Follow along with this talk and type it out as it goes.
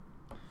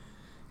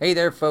Hey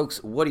there,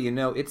 folks. What do you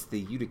know? It's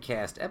the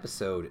Uticast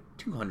episode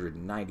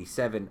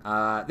 297.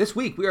 This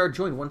week, we are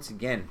joined once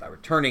again by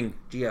returning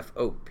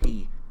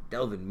GFOP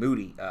Delvin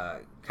Moody,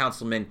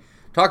 Councilman,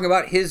 talking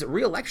about his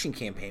re-election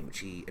campaign, which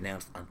he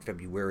announced on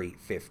February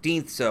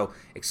 15th. So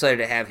excited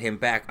to have him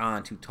back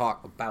on to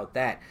talk about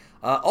that.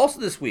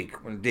 Also this week,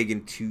 we're going to dig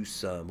into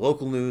some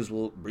local news.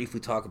 We'll briefly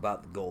talk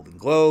about the Golden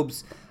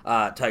Globes,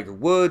 Tiger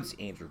Woods,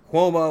 Andrew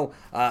Cuomo,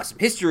 some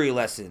history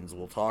lessons.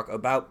 We'll talk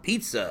about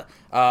pizza.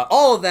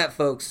 All of that,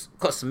 folks,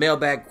 plus some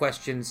mailbag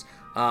questions.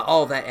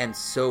 All of that and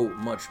so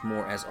much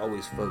more. As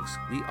always, folks,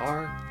 we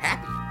are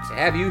happy to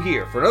have you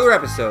here for another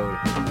episode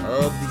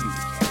of the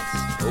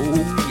Uticast.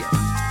 Oh, yes.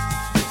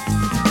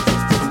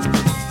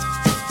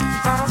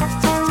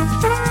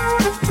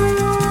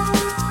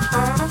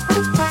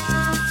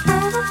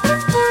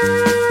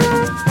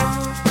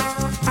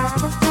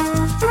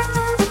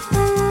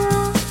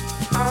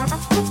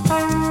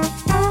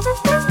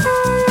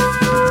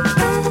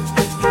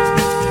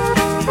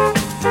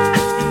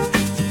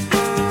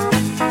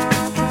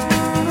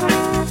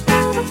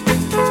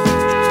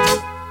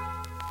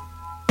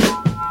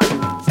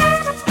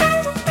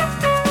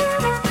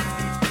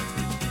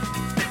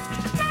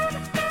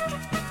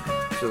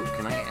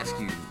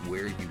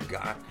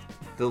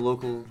 The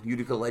local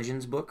Utica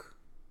Legends book?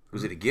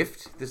 Was it a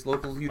gift? This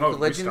local Utica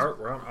Legends? Start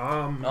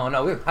round. Oh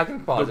no, I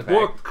can pause the it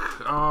book, back.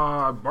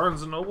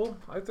 Barnes and Noble,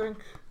 I think.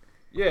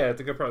 Yeah, I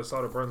think I probably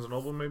saw it at Barnes and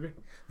Noble, maybe.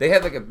 They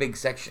have like a big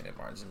section at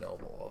Barnes and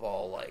Noble of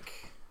all like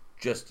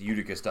just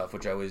Utica stuff,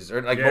 which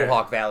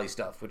Mohawk Valley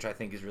stuff, which I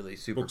think is really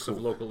super Books cool.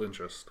 of local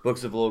interest.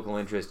 Books of local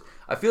interest.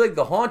 I feel like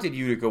the Haunted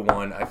Utica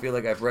one, I feel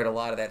like I've read a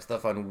lot of that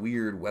stuff on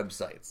weird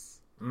websites.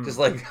 Just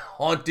like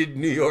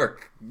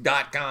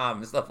hauntednewyork.com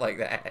and stuff like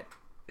that.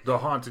 The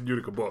Haunted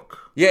Utica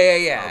book.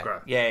 Yeah. Okay.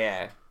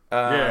 Yeah.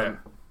 Yeah,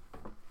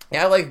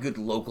 I like a good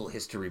local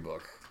history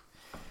book.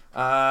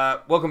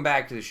 Welcome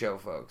back to the show,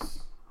 folks.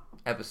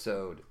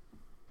 Episode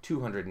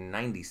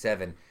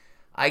 297.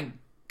 I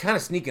kind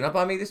of sneaking up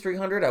on me this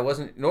 300. I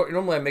wasn't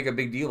normally I make a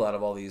big deal out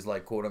of all these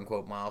like quote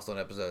unquote milestone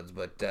episodes,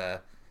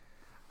 but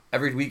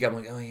every week I'm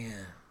like, oh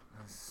yeah,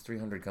 that's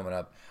 300 coming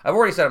up. I've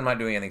already said I'm not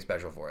doing anything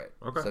special for it.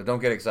 Okay. So don't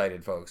get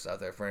excited, folks, out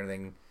there for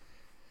anything.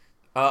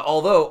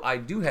 Although I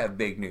do have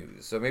big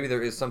news, so maybe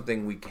there is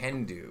something we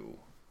can do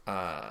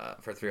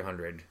for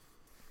 300.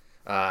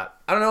 I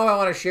don't know if I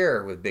want to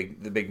share with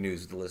the big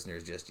news with the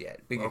listeners just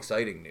yet.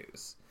 Exciting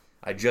news.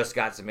 I just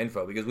got some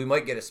info because we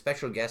might get a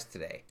special guest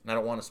today, and I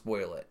don't want to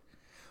spoil it.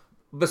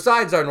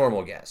 Besides our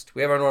normal guest,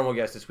 we have our normal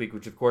guest this week,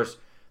 which of course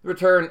the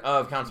return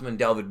of Councilman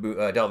Delvin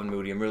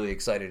Moody. I'm really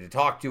excited to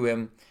talk to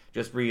him.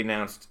 Just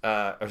announced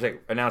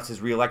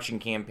his re-election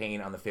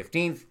campaign on the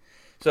 15th,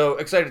 so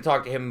excited to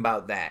talk to him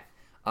about that.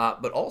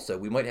 But also,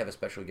 we might have a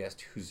special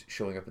guest who's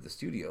showing up at the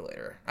studio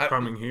later.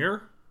 Coming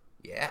here?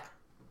 Yeah.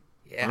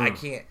 I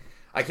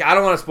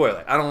don't want to spoil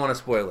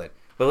it.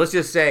 But let's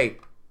just say,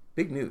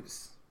 big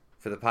news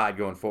for the pod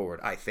going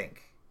forward, I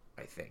think.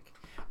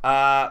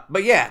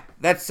 But yeah,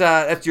 that's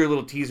your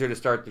little teaser to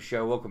start the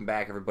show. Welcome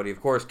back, everybody.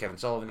 Of course, Kevin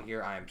Sullivan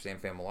here. I am Sam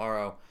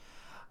Familaro.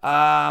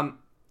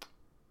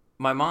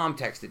 My mom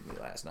texted me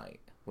last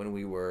night when I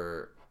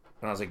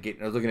was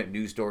looking at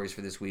news stories for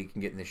this week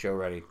and getting the show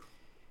ready.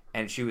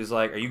 And she was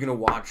like, are you going to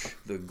watch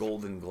the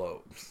Golden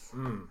Globes?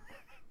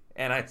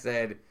 And I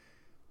said,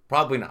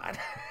 probably not.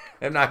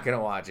 I'm not going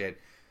to watch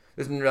it.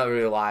 This is not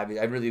really live.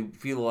 I really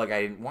feel like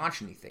I didn't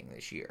watch anything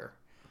this year.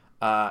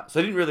 So I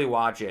didn't really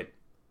watch it.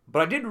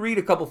 But I did read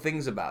a couple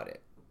things about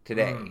it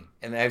today.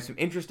 And I have some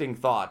interesting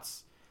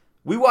thoughts.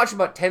 We watched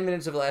about 10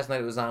 minutes of it last night.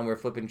 It was on. We were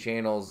flipping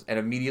channels. And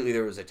immediately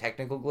there was a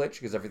technical glitch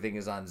because everything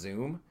is on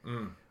Zoom.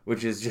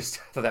 Which is just,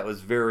 I thought that was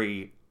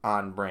very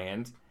on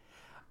brand.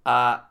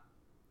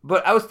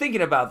 But I was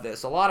thinking about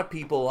this. A lot of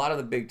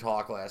the big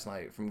talk last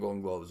night from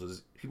Golden Globes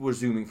was people were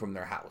Zooming from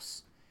their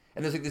house.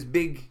 And there's like this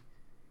big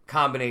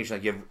combination.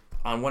 Like you have,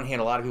 on one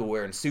hand, a lot of people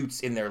wearing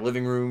suits in their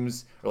living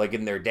rooms or like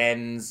in their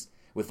dens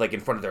with like in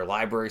front of their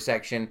library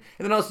section.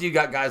 And then also you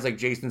got guys like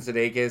Jason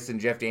Sudeikis and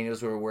Jeff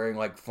Daniels who are wearing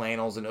like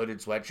flannels and hooded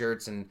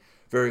sweatshirts and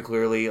very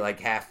clearly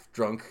like half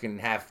drunk and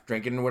half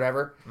drinking or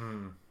whatever.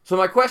 So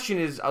my question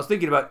is, I was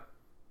thinking about,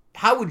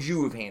 how would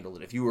you have handled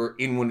it if you were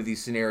in one of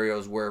these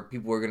scenarios where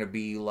people were going to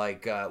be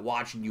like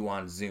watching you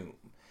on Zoom?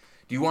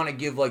 Do you want to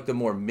give like the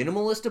more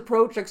minimalist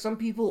approach like some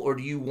people, or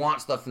do you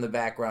want stuff in the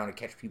background to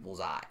catch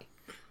people's eye?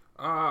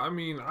 I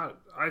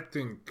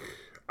think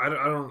I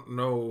don't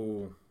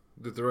know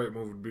that the right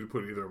move would be to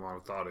put either amount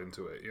of thought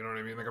into it. You know what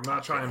I mean? Like I'm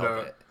not trying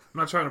to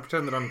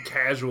pretend that I'm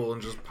casual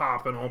and just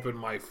popping open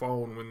my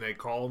phone when they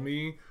call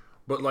me,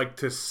 but like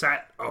to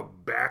set a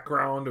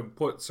background and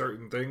put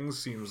certain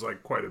things seems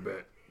like quite a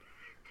bit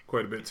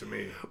to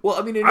me. Well,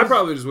 I mean, I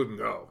probably just wouldn't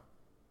go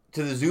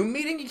to the Zoom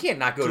meeting. You can't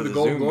not go to the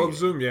Golden Zoom Globe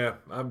Zoom. Yeah,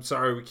 I'm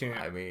sorry, we can't.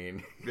 I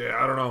mean,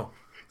 yeah, I don't know.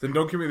 Then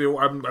don't give me the.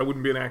 I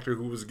wouldn't be an actor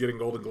who was getting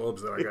Golden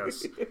Globes. Then I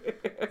guess.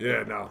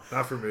 Yeah, no,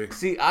 not for me.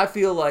 See, I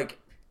feel like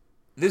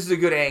this is a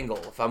good angle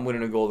if I'm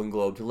winning a Golden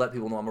Globe to let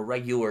people know I'm a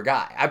regular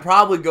guy. I'd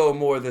probably go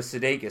more the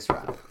Sudeikis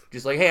route.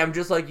 Just like, hey, I'm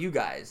just like you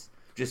guys,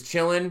 just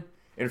chilling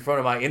in front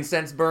of my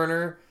incense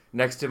burner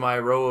next to my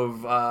row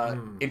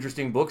of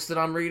interesting books that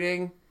I'm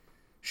reading,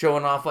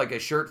 showing off like a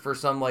shirt for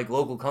some like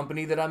local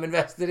company that I'm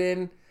invested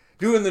in,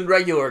 doing the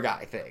regular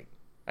guy thing.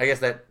 I guess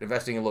that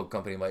investing in a local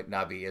company might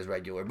not be as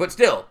regular, but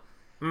still,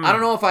 I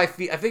don't know if I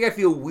think I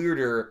feel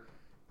weirder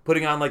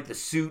putting on like the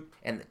suit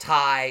and the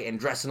tie and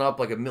dressing up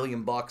like $1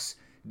 million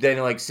than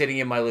like sitting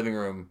in my living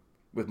room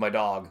with my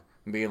dog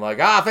and being like,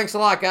 thanks a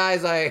lot,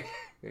 guys. I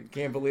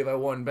can't believe I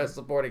won Best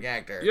Supporting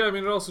Actor. Yeah, I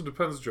mean, it also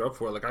depends what you're up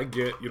for. Like, I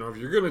get, if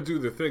you're going to do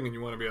the thing and you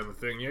want to be on the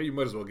thing, yeah, you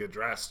might as well get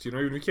dressed. Even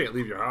if you can't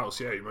leave your house,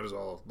 yeah, you might as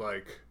well,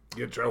 like,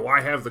 get dressed.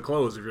 Why have the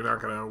clothes if you're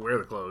not going to wear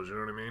the clothes? You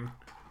know what I mean?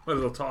 Might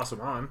as well toss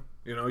them on.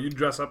 You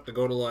dress up to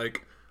go to,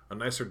 like, a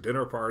nicer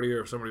dinner party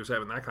or if somebody was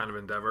having that kind of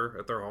endeavor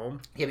at their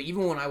home. Yeah, but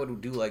even when I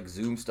would do, like,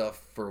 Zoom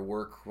stuff for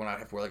work, when I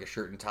have to wear, like, a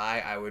shirt and tie,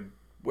 I would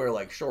wear,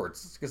 like,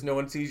 shorts because no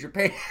one sees your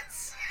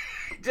pants.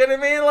 Do you know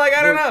what I mean? Like,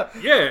 I don't know.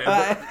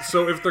 Yeah.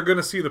 So if they're going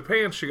to see the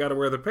pants, you got to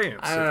wear the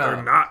pants. If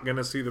they're not going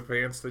to see the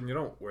pants, then you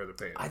don't wear the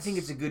pants. I think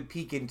it's a good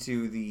peek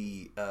into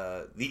the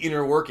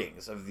inner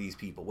workings of these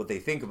people, what they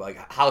think about,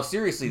 like, how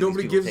seriously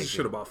nobody these people gives a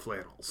shit about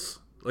flannels.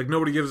 Like,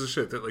 nobody gives a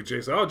shit that, like,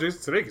 Jason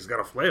Sudeikis got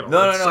a flannel.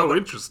 No, That's so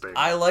interesting.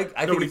 I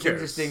think it's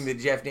interesting that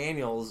Jeff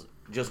Daniels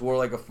just wore,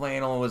 like, a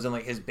flannel and was in,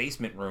 like, his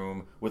basement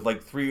room with,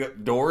 like, 3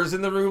 doors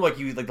in the room. Like,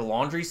 like, the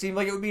laundry seemed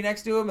like it would be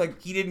next to him. Like,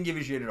 he didn't give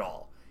a shit at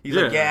all. He's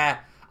like, yeah.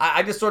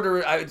 I just sort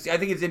of, I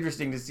think it's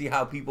interesting to see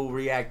how people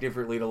react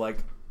differently to, like,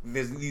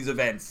 these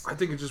events. I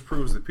think it just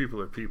proves that people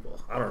are people.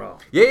 I don't know.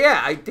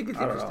 Yeah, I think it's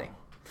interesting.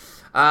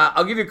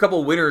 I'll give you a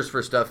couple winners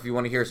for stuff if you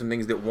want to hear some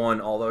things that won,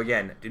 although,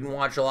 again, didn't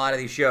watch a lot of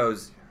these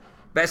shows.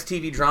 Best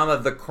TV drama,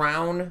 The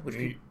Crown,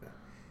 which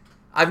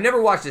I've never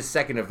watched a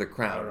second of The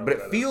Crown, but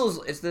it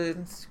feels, it's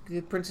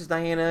the Princess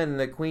Diana and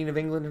the Queen of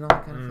England and all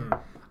that kind of thing.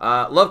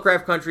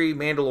 Lovecraft Country,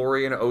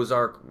 Mandalorian,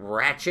 Ozark,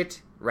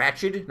 Nurse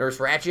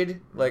Ratched,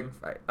 like,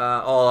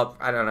 all up,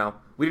 I don't know.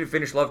 We didn't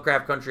finish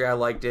Lovecraft Country, I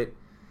liked it.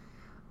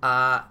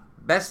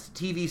 Best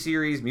TV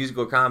series,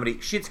 musical comedy,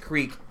 Schitt's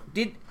Creek.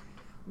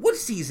 What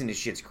season is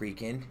Schitt's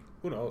Creek in?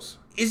 Who knows?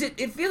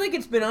 It feel like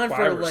it's been on 5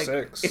 for, or like,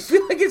 6. It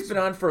feel like it's been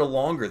on for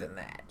longer than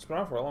that. It's been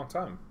on for a long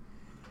time.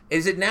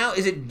 Is it now?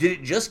 Did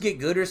it just get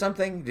good or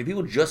something? Did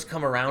people just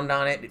come around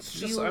on it? It's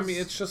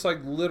just like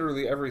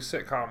literally every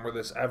sitcom where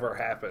this ever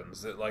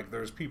happens. That, like,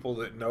 there's people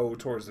that know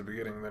towards the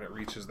beginning and then it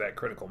reaches that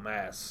critical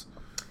mass.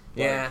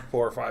 Yeah. Like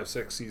 4, 5,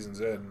 6 seasons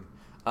in.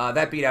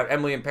 That beat out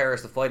Emily in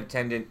Paris, The Flight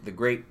Attendant, The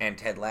Great, and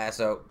Ted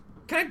Lasso.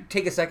 Can I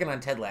take a second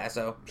on Ted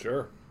Lasso?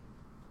 Sure.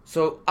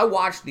 So I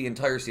watched the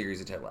entire series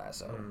of Ted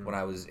Lasso when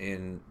I was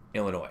in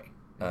Illinois,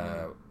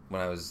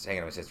 when I was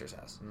hanging at my sister's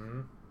house.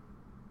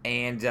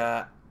 And,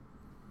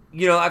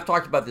 I've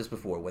talked about this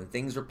before. When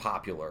things are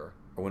popular,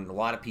 or when a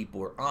lot of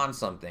people are on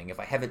something, if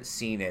I haven't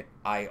seen it,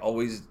 I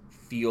always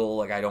feel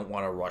like I don't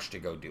want to rush to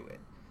go do it.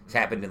 It's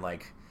happened in,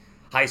 like,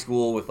 high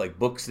school with, like,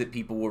 books that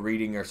people were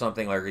reading or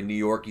something. Like, in New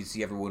York, you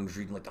see everyone was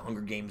reading, like, the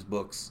Hunger Games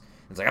books.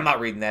 It's like, I'm not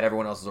reading that.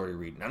 Everyone else is already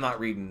reading. I'm not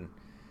reading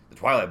the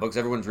Twilight books.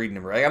 Everyone's reading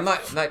them, right? I'm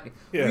not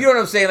yeah. You know what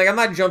I'm saying? Like, I'm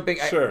not jumping.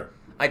 Sure.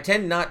 I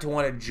tend not to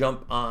want to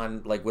jump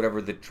on, like,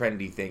 whatever the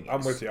trendy thing is.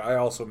 I'm with you. I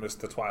also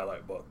missed the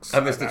Twilight books. I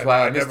missed the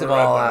Twilight. I missed them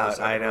all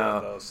out. I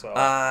know. Those,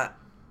 so.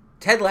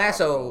 Ted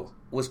Lasso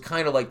was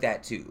kind of like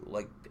that, too.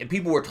 Like, and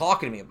people were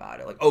talking to me about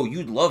it. Like, oh,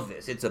 you'd love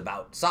this. It's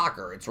about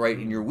soccer. It's right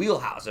in your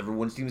wheelhouse.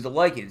 Everyone seems to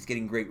like it. It's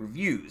getting great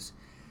reviews.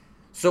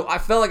 So I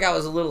felt like I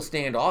was a little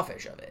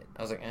standoffish of it.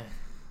 I was like,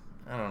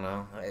 I don't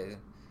know.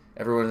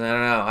 I don't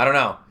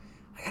know.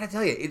 I gotta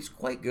tell you, it's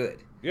quite good.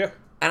 Yeah.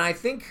 And I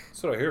think...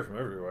 That's what I hear from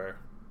everywhere.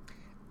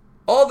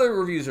 All the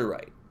reviews are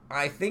right.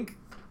 I think,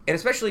 and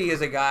especially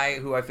as a guy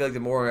who I feel like the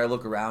more I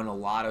look around, a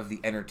lot of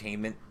the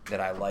entertainment that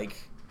I like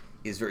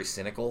is very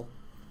cynical.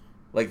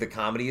 Like, the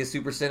comedy is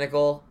super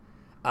cynical.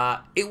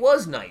 It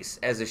was nice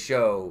as a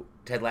show,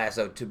 Ted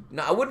Lasso,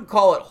 I wouldn't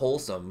call it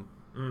wholesome,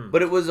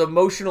 but it was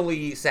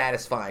emotionally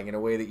satisfying in a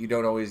way that you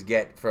don't always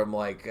get from,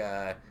 like...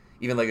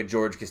 even like a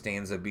George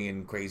Costanza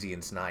being crazy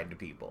and snide to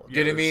people. Do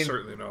you know what I mean?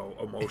 Certainly no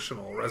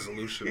emotional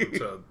resolution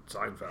to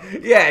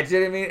Seinfeld. Yeah, do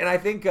you know what I mean? And I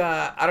think,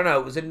 I don't know,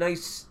 it was a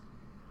nice...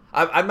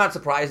 I'm not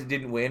surprised it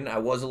didn't win. I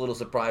was a little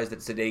surprised that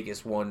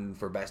Sudeikis won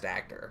for Best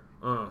Actor.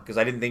 Because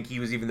I didn't think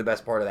he was even the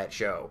best part of that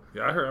show.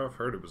 Yeah, I've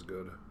heard it was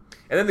good.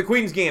 And then The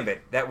Queen's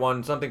Gambit. That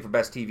won something for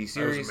Best TV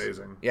Series. That was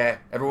amazing. Yeah,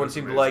 everyone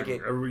seemed to like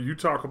it. You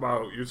talk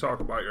about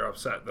you're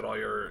upset that all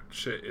your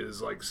shit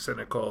is, like,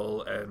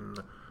 cynical and...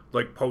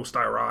 like,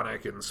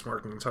 post-ironic and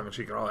smirking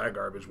tongue-in-cheek and all that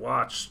garbage.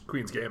 Watch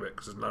Queen's Gambit,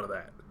 because there's none of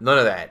that. None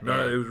of that.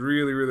 It was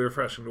really, really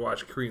refreshing to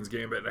watch Queen's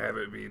Gambit and have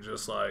it be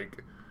just,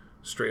 like,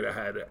 straight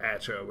ahead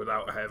at you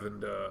without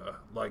having to,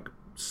 like,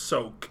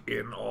 soak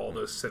in all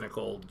the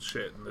cynical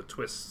shit and the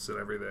twists and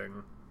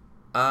everything.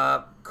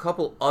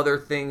 Couple other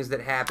things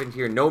that happened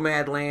here.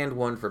 Nomadland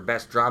won for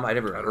Best Drama. I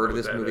never heard of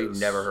this movie.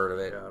 Never heard of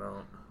it. Yeah, I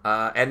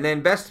don't. And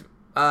then Best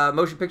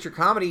Motion Picture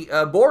Comedy,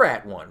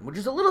 Borat won, which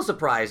is a little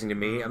surprising to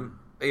me.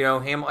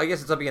 I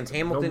guess it's up against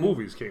Hamilton. No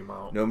movies came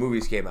out.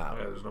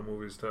 Yeah, there's no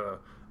movies to...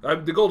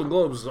 the Golden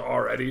Globes is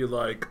already,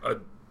 like,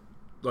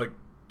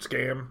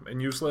 scam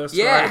and useless.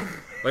 Yeah.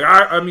 Right?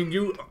 Like I mean,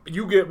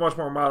 you get much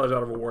more mileage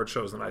out of award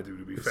shows than I do,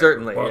 to be fair.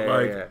 Certainly,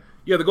 but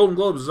yeah, the Golden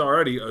Globes is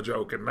already a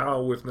joke, and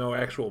now with no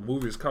actual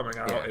movies coming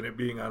out and it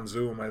being on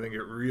Zoom, I think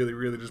it really,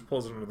 really just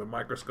pulls it under the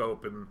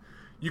microscope. And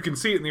you can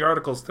see it in the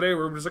articles today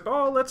where we're just like,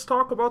 oh, let's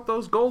talk about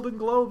those Golden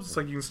Globes. It's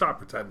like, you can stop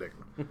pretending.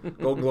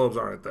 Golden Globes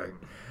aren't a thing.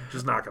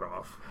 Just knock it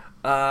off.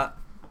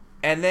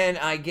 And then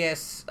I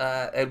guess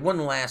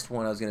one last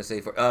one I was going to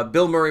say for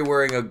Bill Murray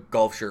wearing a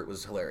golf shirt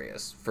was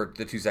hilarious for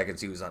the 2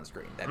 seconds he was on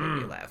screen. That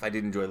made me laugh. I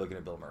did enjoy looking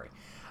at Bill Murray.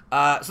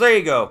 So there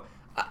you go.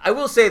 I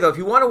will say, though, if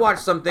you want to watch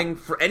something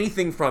for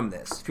anything from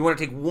this, if you want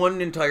to take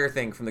one entire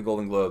thing from the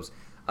Golden Globes,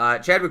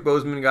 Chadwick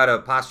Boseman got a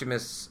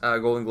posthumous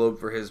Golden Globe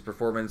for his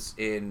performance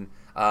in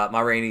Ma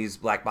Rainey's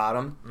Black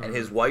Bottom, and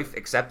his wife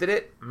accepted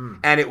it,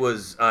 and it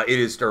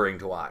is stirring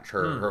to watch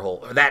her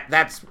whole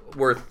that's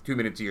worth 2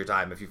 minutes of your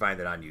time if you find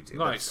it on YouTube.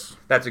 Nice.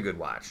 That's a good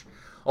watch.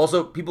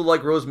 Also, people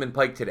like Rosamund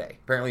Pike today.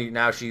 Apparently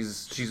now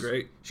she's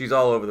great. She's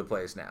all over the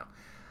place now.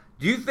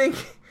 Do you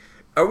think?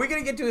 Are we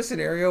going to get to a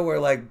scenario where,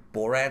 like,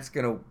 Borat's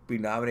going to be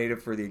nominated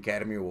for the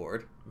Academy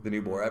Award? The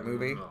new Borat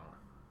movie?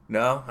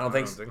 No? I don't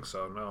think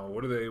so, no.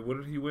 What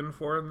did he win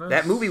for in this?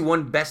 That movie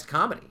won Best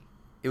Comedy.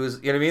 It was,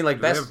 you know what I mean?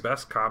 Like, Did they have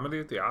Best Comedy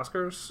at the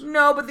Oscars?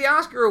 No, but the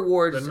Oscar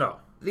Awards... Then no.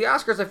 The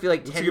Oscars, I feel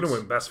like... What's he going to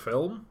win? Best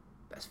Film?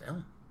 Best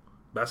Film?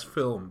 Best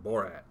Film,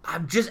 Borat.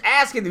 I'm just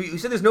asking. You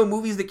said there's no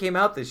movies that came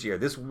out this year.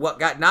 This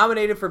got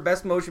nominated for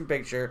Best Motion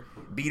Picture,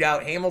 beat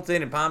out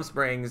Hamilton and Palm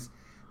Springs.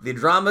 The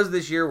dramas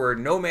this year were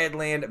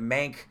Nomadland,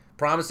 Mank,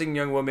 Promising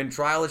Young Woman,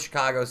 Trial of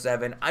Chicago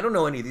 7. I don't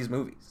know any of these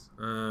movies.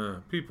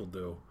 People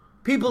do.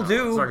 People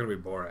do. It's not going to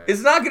be Borat.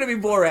 It's not going to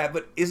be Borat,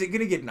 but is it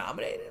going to get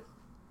nominated?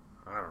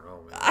 I don't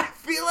know, man. I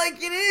feel like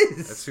it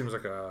is. It seems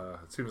like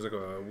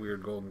a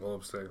weird Golden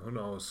Globes thing. Who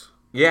knows?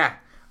 Yeah.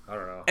 I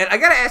don't know. And I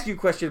got to ask you a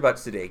question about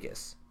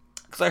Sudeikis,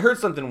 because I heard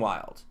something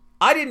wild.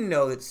 I didn't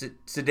know that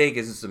Sudeikis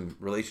is some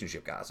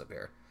relationship gossip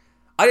here.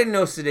 I didn't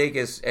know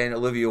Sudeikis and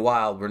Olivia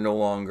Wilde were no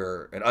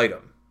longer an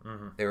item.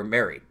 Mm-hmm. They were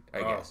married,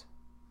 I guess.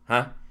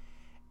 Huh?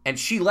 And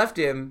she left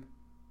him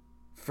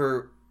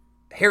for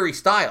Harry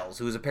Styles,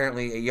 who is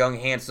apparently a young,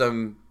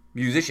 handsome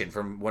musician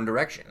from One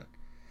Direction.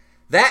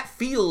 That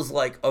feels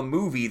like a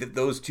movie that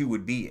those two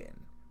would be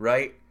in,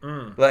 right?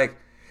 Like,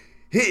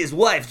 his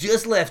wife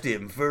just left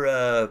him for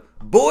a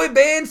boy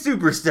band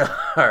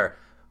superstar.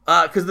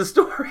 Because the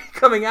story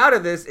coming out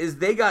of this is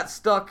they got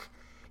stuck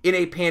in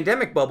a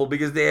pandemic bubble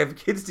because they have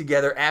kids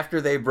together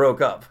after they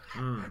broke up.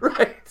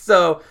 Right?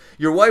 So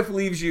your wife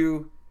leaves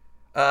you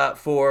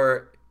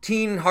for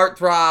teen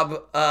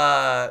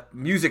heartthrob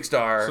music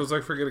star. So it's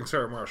like forgetting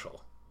Sarah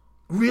Marshall.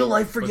 Real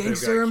life forgetting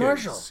Sarah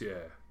Marshall. Yeah.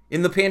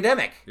 In the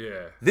pandemic.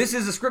 Yeah. This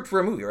is a script for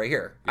a movie right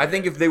here. Yeah. I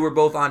think if they were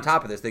both on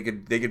top of this, they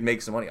could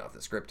make some money off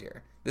the script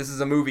here. This is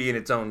a movie in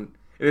its own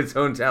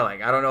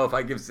telling. I don't know if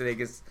I give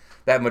Sudeikis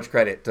that much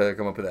credit to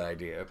come up with that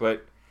idea,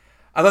 but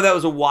I thought that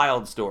was a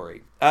wild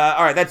story.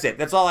 All right, that's it.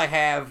 That's all I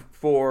have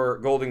for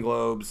Golden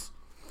Globes.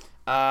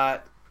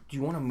 Do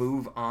you want to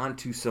move on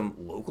to some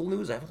local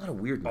news? I have a lot of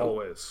weird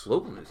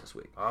local news this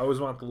week. I always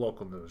want the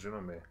local news. You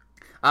know me.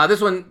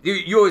 This one,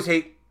 you always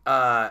hate.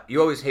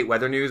 You always hate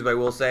weather news, but I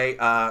will say,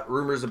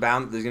 rumors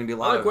abound that there's going to be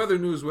a lot of weather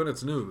news when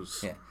it's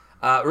news.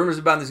 Yeah. Rumors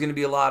abound there's going to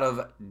be a lot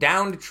of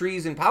downed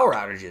trees and power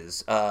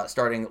outages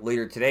starting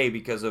later today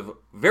because of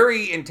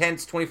very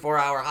intense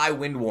 24-hour high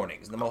wind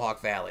warnings in the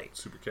Mohawk Valley.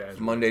 Super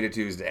casual. Monday to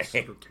Tuesday.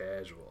 Super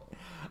casual.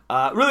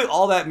 Really,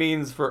 all that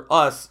means for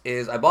us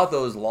is I bought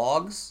those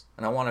logs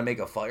and I want to make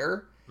a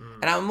fire.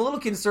 And I'm a little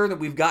concerned that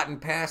we've gotten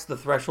past the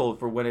threshold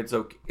for when it's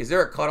okay. Is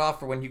there a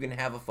cutoff for when you can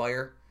have a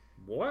fire?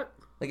 What?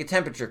 Like a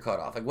temperature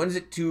cutoff. Like, when is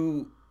it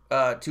too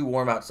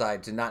warm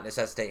outside to not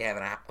necessitate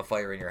having a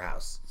fire in your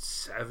house?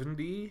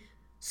 70?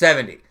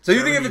 70. So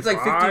you think if it's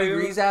like 50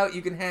 degrees out,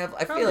 you can have...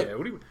 I feel like...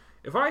 What do you,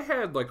 if I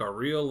had like a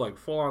real like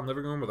full-on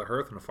living room with a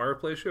hearth and a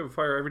fireplace, you have a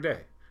fire every day.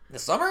 In the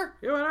summer?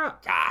 Yeah, why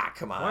not?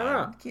 Come on. Why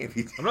not? Can't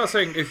be... I'm not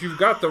saying if you've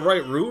got the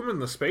right room and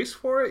the space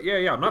for it.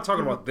 Yeah. I'm not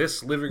talking about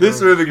this living room.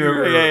 This living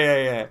room.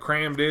 Yeah.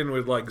 Crammed in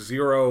with like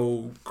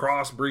zero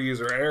cross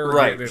breeze or air.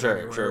 Right,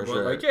 sure.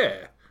 Like,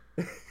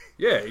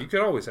 yeah, you can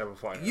always have a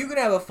fire. You can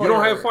have a fire. You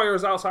don't have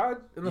fires outside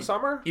in the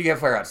summer? You can have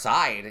fire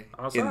outside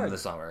in the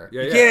summer.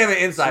 Yeah, you can't have an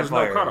inside so there's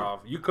fire. No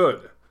cutoff. You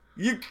could.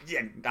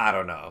 I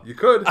don't know. You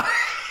could.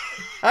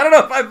 I don't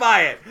know if I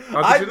buy it.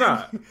 How could you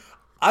not?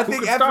 I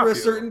think after a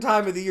certain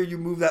time of the year, you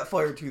move that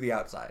fire to the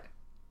outside.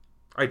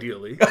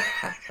 Ideally.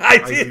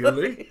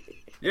 Ideally.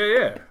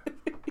 Yeah.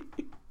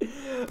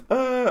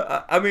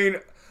 I mean,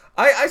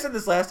 I said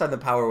this last time the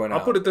power went out.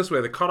 I'll put it this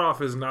way. The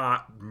cutoff is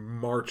not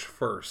March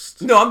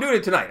 1st. No, I'm doing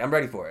it tonight. I'm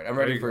ready for it. I'm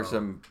ready for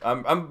some...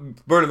 I'm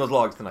burning those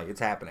logs tonight. It's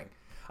happening.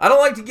 I don't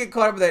like to get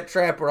caught up in that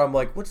trap where I'm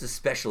like, what's a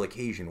special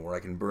occasion where I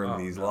can burn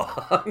these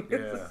logs?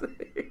 Yeah.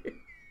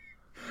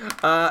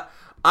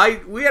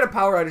 We had a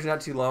power outage not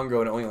too long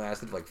ago, and it only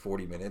lasted like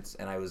 40 minutes,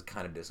 and I was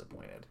kind of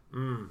disappointed.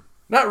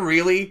 Not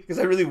really, because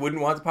I really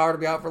wouldn't want the power to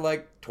be out for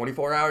like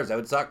 24 hours. That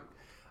would suck.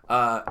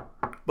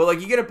 But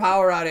like you get a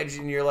power outage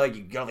and you're like,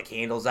 you get all the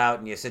candles out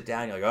and you sit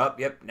down. You're like, oh,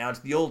 yep, now it's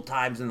the old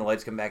times, and the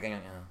lights come back. And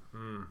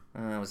you're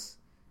like,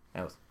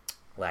 that was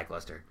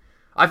lackluster.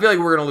 I feel like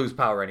we're gonna lose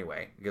power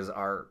anyway because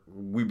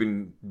we've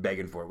been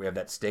begging for it. We have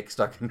that stick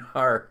stuck in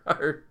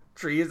our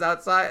trees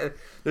outside.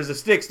 There's a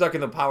stick stuck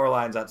in the power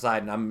lines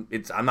outside, and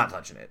I'm not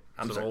touching it.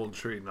 It's an old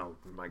tree. No,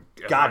 my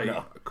God, no.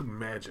 I couldn't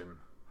imagine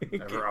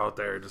ever out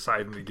there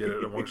deciding to get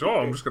it. I'm like,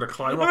 I'm just gonna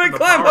climb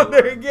up.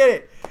 There and get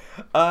it.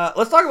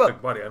 Let's talk about,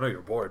 buddy. I know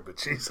you're bored, but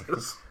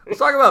Jesus. Let's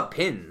talk about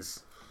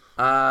pins.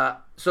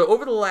 So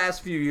over the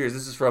last few years,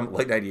 this is from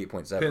like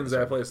 98.7. Pins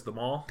that place at the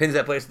mall. Pins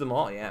that place at the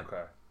mall. Yeah.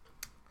 Okay.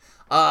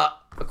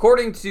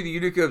 According to the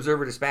Utica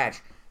Observer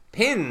Dispatch,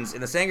 Pins in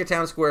the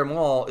Sangertown Square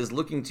Mall is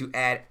looking to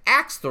add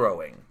axe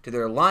throwing to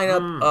their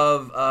lineup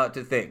of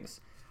to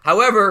things.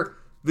 However,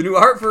 the New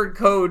Hartford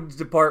Codes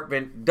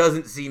Department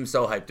doesn't seem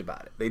so hyped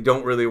about it. They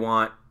don't really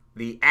want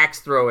the axe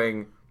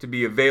throwing to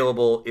be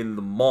available in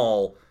the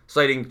mall,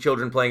 citing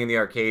children playing in the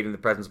arcade in the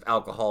presence of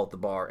alcohol at the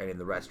bar and in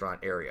the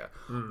restaurant area.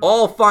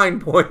 All fine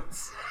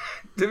points.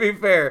 To be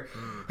fair,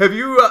 have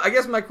you? I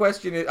guess my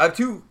question is: I have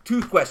two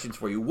questions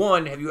for you.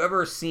 One, have you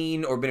ever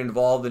seen or been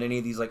involved in any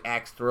of these like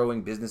axe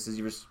throwing businesses?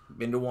 You ever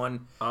been to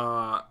one?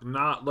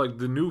 Not like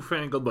the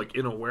newfangled, like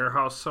in a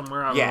warehouse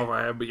somewhere. I don't know if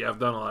I have, but I've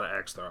done a lot of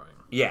axe throwing.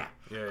 Yeah.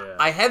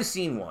 I have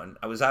seen one.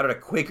 I was out at a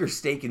Quaker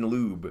Steak and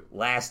Lube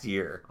last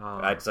year.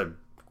 That's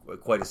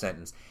quite a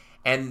sentence,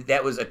 and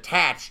that was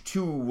attached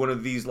to one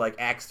of these like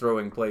axe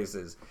throwing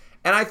places.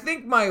 And I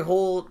think my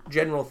whole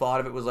general thought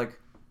of it was like,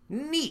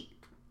 neat.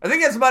 I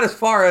think that's about as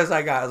far as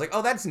I got. I was like,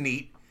 oh, that's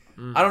neat.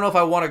 I don't know if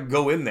I want to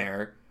go in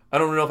there. I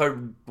don't know if I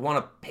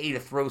want to pay to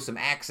throw some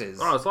axes.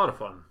 Oh, it's a lot of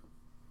fun.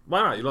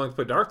 Why not? You don't like to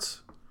play darts?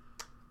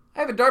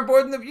 I have a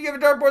dartboard you have a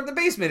dartboard in the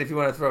basement if you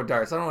want to throw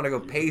darts. I don't want to go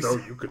pay.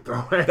 You could throw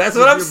axes. That's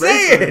what I'm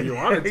saying. If you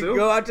wanted to.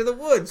 Go out to the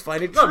woods,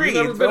 find a tree,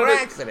 and throw an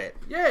axe in it.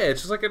 Yeah, it's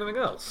just like anything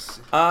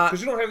else.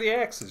 Because you don't have the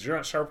axes. You're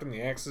not sharpening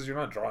the axes. You're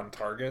not drawing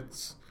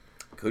targets.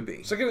 Could be.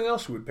 It's like anything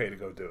else you would pay to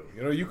go do.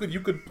 You know, you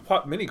could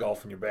put mini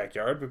golf in your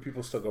backyard, but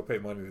people still go pay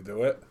money to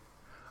do it.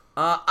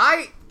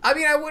 I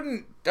mean, I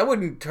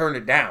wouldn't turn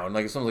it down.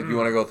 Like if someone's like, you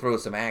want to go throw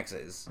some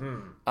axes.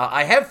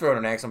 I have thrown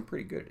an axe. I'm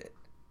pretty good at it.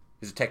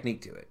 There's a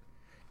technique to it.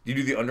 You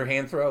do the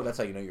underhand throw. That's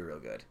how you know you're real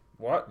good.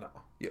 What? No.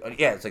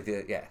 Yeah, it's like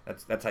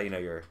that's how you know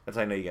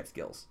you get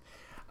skills.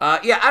 I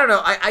don't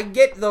know. I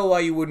get though why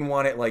you wouldn't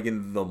want it like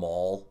in the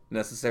mall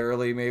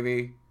necessarily.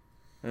 Maybe.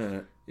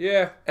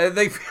 Yeah, and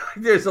they feel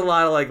like there's a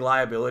lot of like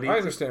liability. I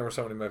understand where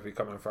somebody might be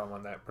coming from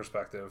on that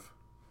perspective.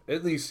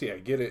 At least,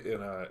 get it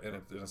in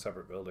a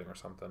separate building or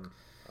something.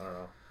 I don't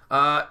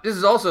know. This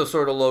is also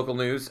sort of local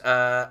news.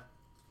 Have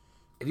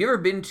you ever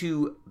been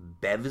to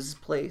Bev's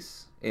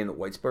place in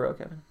Whitesboro,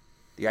 Kevin?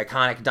 The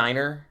iconic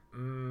diner.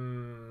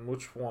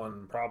 Which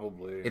one?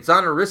 Probably. It's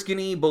on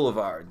Oriskany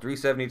Boulevard,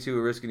 372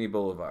 Oriskany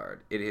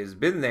Boulevard. It has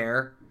been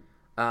there.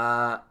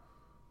 Let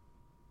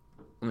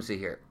me see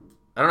here.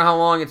 I don't know how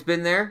long it's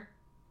been there.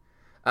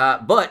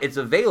 But it's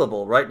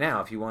available right now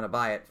if you want to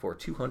buy it for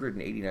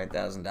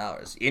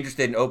 $289,000.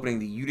 Interested in opening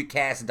the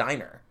Uticast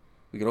Diner?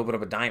 We can open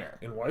up a diner.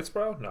 In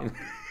Whitesboro? No.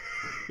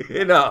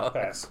 No.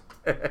 Pass.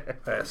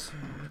 Pass.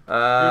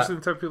 You seen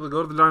the type of people that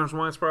go to the diners in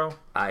Whitesboro?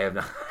 I have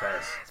not.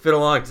 Pass. It's been a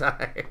long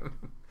time.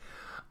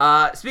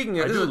 Speaking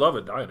of... I do love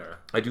a diner.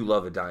 I do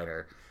love a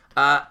diner.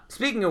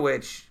 Speaking of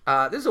which,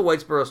 this is a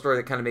Whitesboro story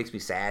that kind of makes me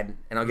sad,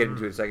 and I'll get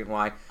into it in a second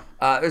why.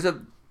 There's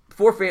a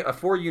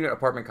 4-unit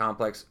apartment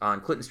complex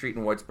on Clinton Street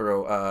in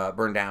Whitesboro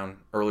burned down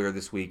earlier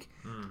this week.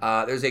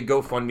 There's a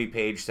GoFundMe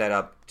page set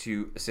up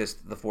to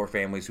assist the 4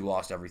 families who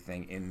lost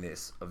everything in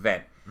this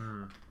event.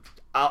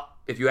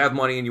 If you have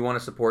money and you want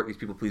to support these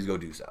people, please go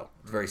do so.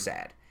 It's very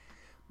sad.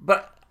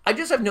 But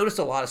I've noticed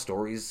a lot of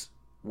stories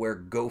where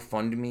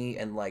GoFundMe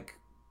and like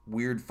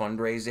weird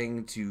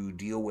fundraising to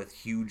deal with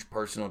huge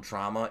personal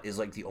trauma is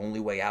like the only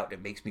way out.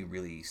 It makes me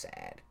really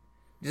sad.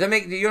 Do you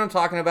know what I'm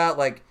talking about?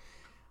 Like,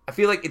 I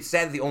feel like it's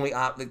sad that the only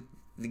I hope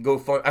the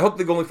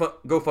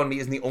GoFundMe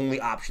isn't the only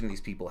option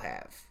these people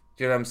have.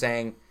 Do you know what I'm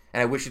saying?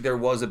 And I wish that there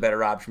was a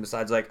better option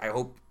besides like I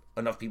hope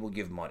enough people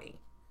give money.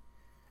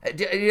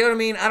 Do you know what I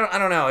mean? I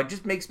don't know. It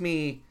just makes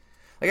me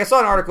like I saw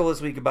an article this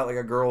week about like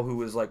a girl who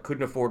was like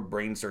couldn't afford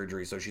brain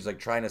surgery, so she's like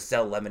trying to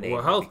sell lemonade.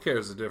 Well, healthcare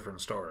is a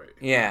different story.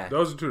 Yeah,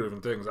 those are two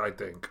different things. I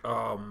think.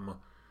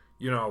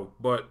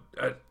 But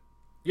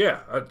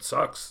it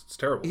sucks. It's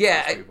terrible.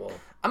 Yeah,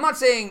 I'm not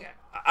saying.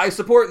 I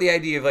support the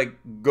idea of like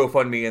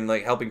GoFundMe and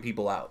like helping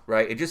people out,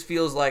 right? It just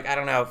feels like I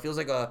don't know. It feels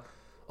like a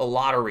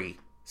lottery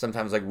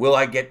sometimes. Like, will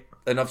I get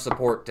enough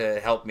support to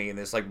help me in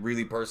this like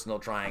really personal,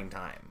 trying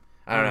time?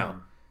 I don't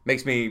know.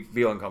 Makes me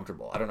feel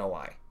uncomfortable. I don't know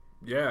why.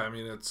 Yeah, I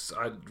mean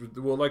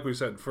like we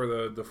said, for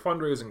the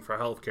fundraising for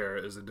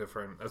healthcare is a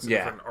different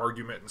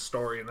argument and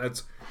story, and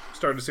that's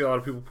starting to see a lot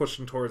of people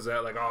pushing towards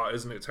that. Like, oh,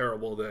 isn't it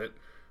terrible that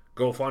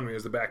GoFundMe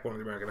is the backbone of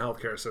the American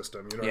healthcare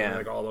system? You know, what I mean?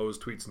 Like all those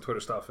tweets and Twitter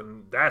stuff,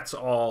 and that's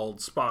all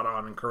spot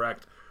on and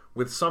correct.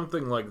 With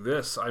something like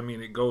this, I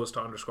mean, it goes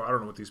to underscore. I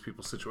don't know what these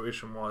people's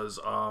situation was.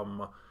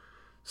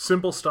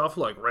 simple stuff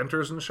like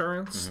renter's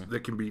insurance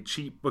that can be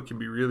cheap but can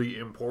be really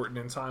important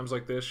in times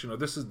like this.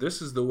 This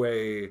is the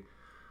way.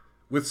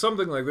 With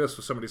something like this,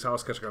 with somebody's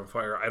house catching on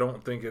fire, I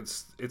don't think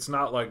it's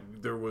not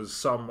like there was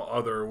some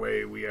other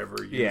way we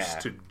ever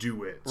used to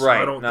do it. So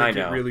I don't think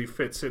it really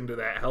fits into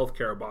that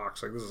healthcare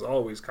box. Like, this has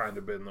always kind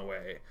of been the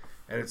way.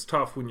 And it's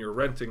tough when you're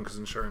renting because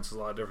insurance is a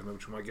lot different than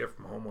what you might get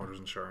from homeowners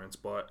insurance.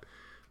 But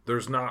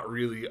there's not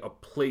really a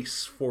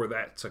place for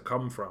that to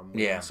come from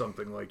when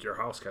something like your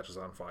house catches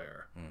on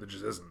fire. There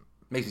just isn't.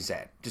 Makes me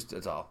sad.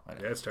 That's all. I know.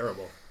 Yeah, it's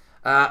terrible.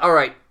 All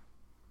right.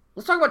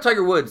 Let's talk about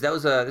Tiger Woods.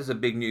 This is a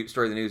big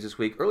story in the news this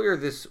week. Earlier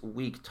this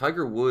week,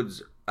 Tiger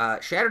Woods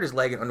shattered his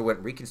leg and underwent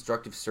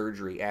reconstructive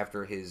surgery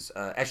after his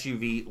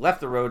SUV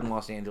left the road in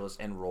Los Angeles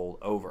and rolled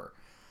over.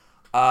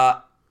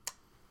 I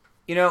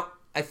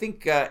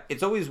think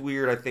it's always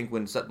weird, I think,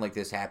 when something like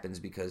this happens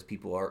because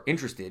people are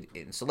interested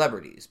in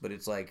celebrities. But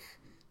it's like,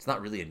 it's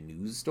not really a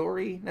news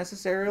story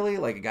necessarily.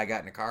 Like, a guy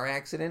got in a car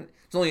accident.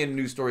 It's only a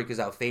news story because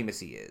how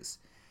famous he is.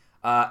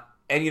 I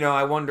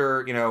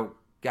wonder,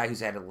 guy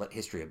who's had a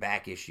history of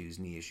back issues,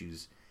 knee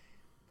issues,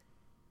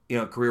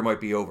 career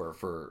might be over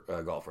for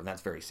a golfer, and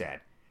that's very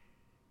sad.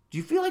 Do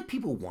you feel like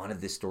people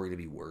wanted this story to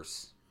be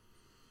worse?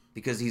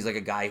 Because he's like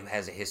a guy who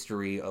has a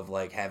history of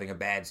like having a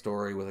bad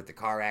story with like the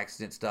car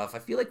accident stuff. I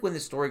feel like when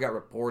this story got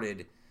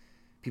reported,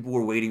 people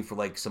were waiting for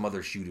like some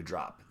other shoe to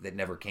drop that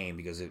never came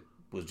because it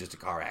was just a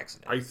car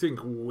accident. I think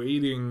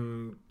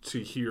waiting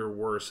to hear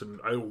worse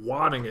and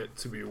wanting it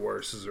to be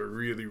worse is a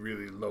really,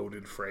 really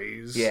loaded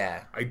phrase.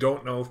 Yeah. I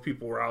don't know if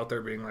people were out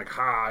there being like,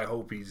 I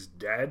hope he's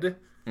dead.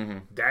 Mm-hmm.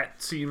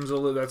 That seems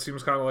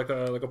kind of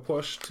like a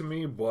push to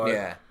me, but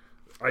yeah.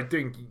 I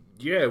think,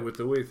 with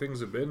the way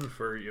things have been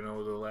for, the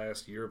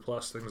last year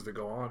plus things that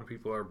go on,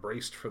 people are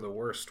braced for the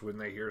worst when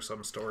they hear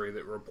some story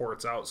that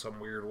reports out some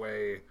weird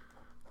way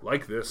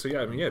like this.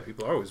 So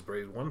people are always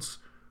braced.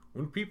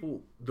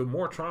 The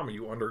more trauma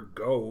you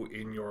undergo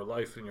in your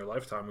life, in your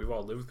lifetime, we've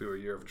all lived through a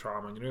year of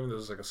trauma. And even though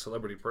there's like a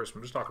celebrity person,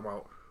 I'm just talking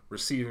about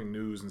receiving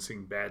news and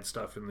seeing bad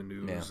stuff in the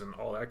news and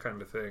all that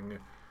kind of thing.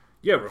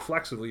 Yeah,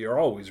 reflexively, you're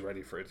always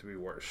ready for it to be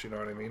worse. You know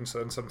what I mean? So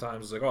then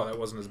sometimes it's like, oh, that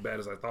wasn't as bad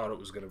as I thought it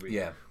was going to be.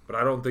 Yeah. But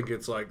I don't think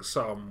it's like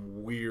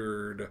some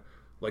weird,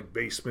 like,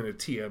 basement of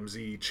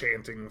TMZ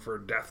chanting for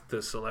death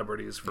to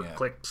celebrities for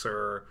clicks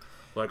or...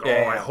 Like,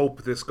 I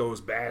hope this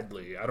goes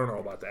badly. I don't know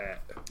about that.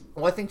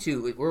 Well, I think,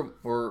 too,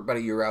 we're about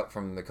a year out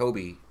from the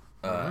Kobe's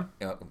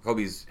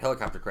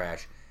helicopter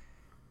crash.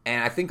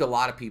 And I think a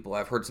lot of people,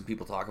 I've heard some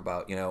people talk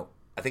about,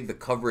 I think the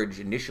coverage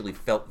initially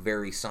felt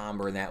very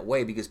somber in that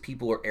way because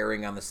people are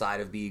erring on the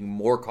side of being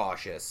more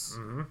cautious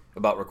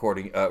about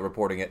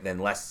reporting it than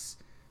less,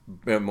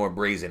 more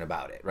brazen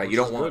about it, right?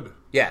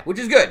 Which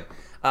is good.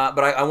 But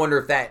I wonder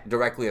if that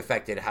directly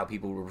affected how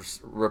people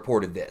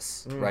reported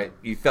this, right?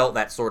 You felt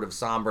that sort of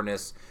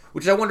somberness,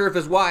 which I wonder if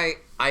is why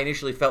I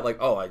initially felt like,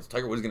 is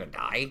Tiger Woods going to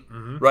die,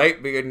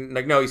 right? Because,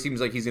 like, no, he seems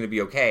like he's going to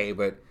be okay,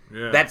 but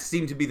that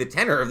seemed to be the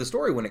tenor of the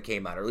story when it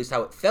came out, or at least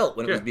how it felt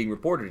when it was being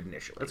reported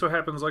initially. That's what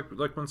happens,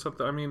 like when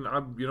something. I mean,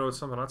 it's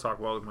something I talk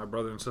about with my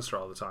brother and sister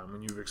all the time.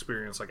 When you've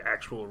experienced like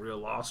actual real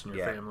loss in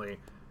your family,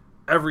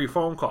 every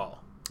phone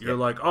call, you're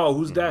like,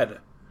 who's dead?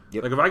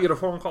 Yep. Like, if I get a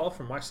phone call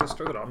from my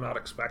sister that I'm not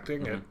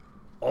expecting at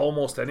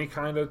almost any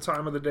kind of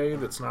time of the day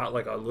that's not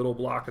like a little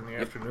block in the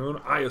afternoon,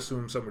 I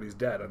assume somebody's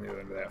dead on the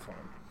other end of that phone.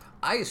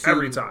 I assume...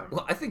 Every time.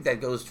 Well, I think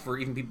that goes for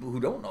even people who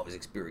don't always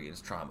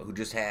experience trauma, who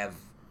just have...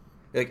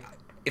 Like,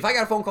 if I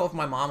got a phone call from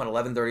my mom at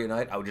 11:30 at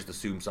night, I would just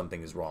assume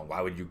something is wrong.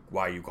 Why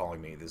are you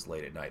calling me this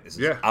late at night? This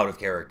is out of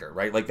character,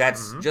 right? Like,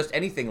 that's just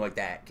anything like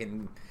that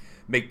can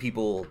make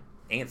people...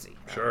 antsy.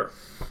 Sure.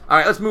 All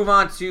right, let's move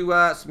on to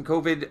some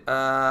COVID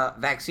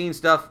vaccine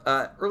stuff.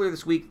 Earlier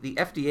this week, the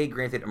FDA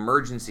granted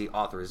emergency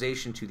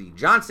authorization to the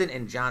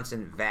Johnson &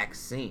 Johnson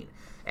vaccine,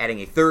 adding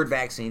a third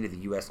vaccine to the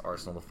U.S.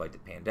 arsenal to fight the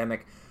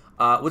pandemic.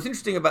 What's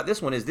interesting about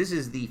this one is this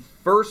is the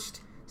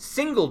first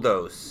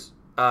single-dose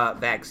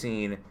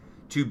vaccine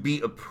to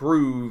be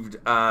approved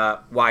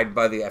wide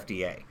by the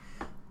FDA.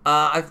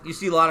 You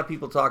see a lot of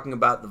people talking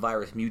about the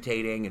virus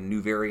mutating and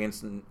new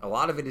variants, and a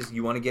lot of it is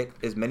you want to get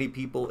as many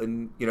people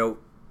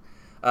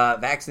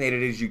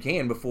vaccinated as you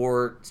can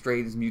before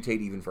strains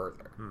mutate even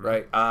further,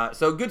 right?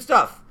 So good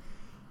stuff.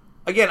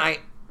 Again,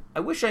 I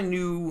wish I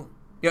knew.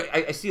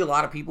 I see a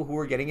lot of people who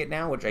are getting it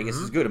now, which I guess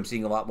is good. I'm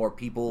seeing a lot more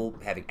people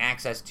having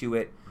access to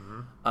it.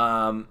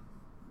 I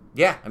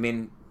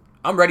mean,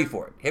 I'm ready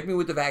for it. Hit me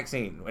with the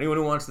vaccine. Anyone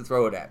who wants to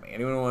throw it at me.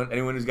 Anyone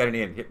who's got an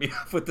in, hit me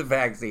up with the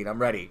vaccine. I'm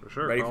ready. For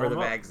sure. Ready for the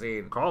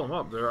vaccine. Call them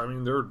up. They're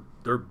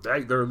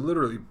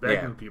literally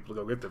begging people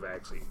to go get the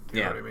vaccine.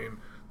 You know what I mean?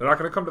 They're not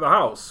going to come to the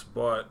house,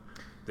 but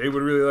they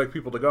would really like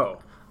people to go.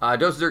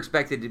 Doses are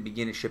expected to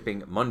begin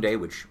shipping Monday,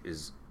 which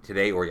is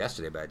today or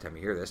yesterday by the time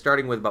you hear this,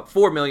 starting with about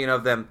 4 million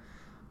of them.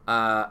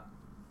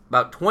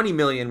 About 20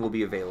 million will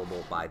be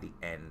available by the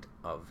end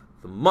of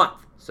the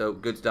month. So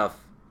good stuff.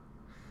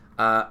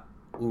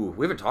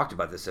 We haven't talked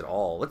about this at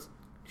all.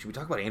 Should we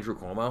talk about Andrew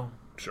Cuomo?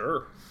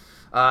 Sure.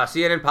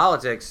 CNN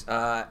Politics,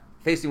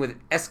 facing with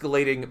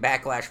escalating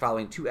backlash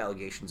following 2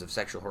 allegations of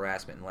sexual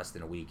harassment in less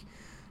than a week.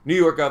 New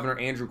York Governor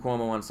Andrew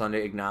Cuomo on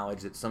Sunday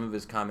acknowledged that some of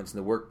his comments in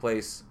the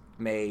workplace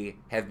may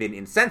have been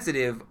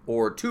insensitive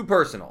or too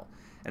personal,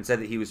 and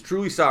said that he was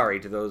truly sorry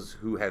to those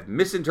who have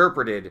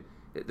misinterpreted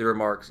the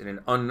remarks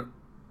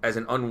as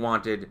an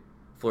unwanted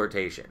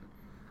flirtation.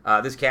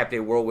 This capped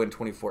a whirlwind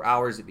 24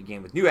 hours. It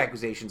began with new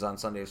accusations on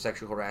Sunday of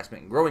sexual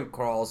harassment and growing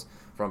calls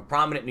from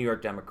prominent New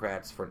York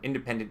Democrats for an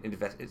independent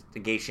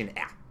investigation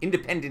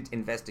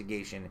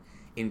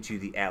into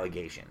the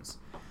allegations.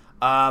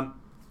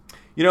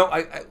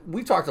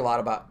 We've talked a lot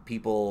about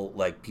people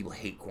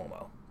hate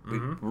Cuomo. We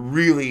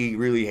really,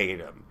 really hate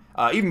him.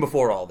 Even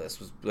before all this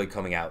was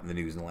coming out in the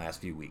news in the last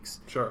few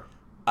weeks. Sure.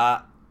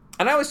 And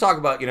I always talk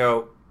about,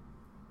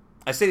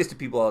 I say this to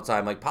people all the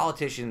time,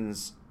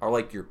 politicians are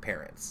like your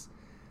parents.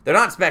 They're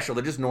not special,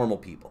 they're just normal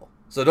people.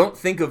 So don't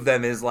think of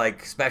them as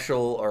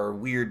special or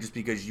weird just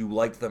because you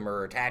like them or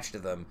are attached to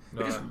them.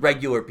 They're just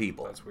regular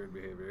people. That's weird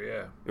behavior,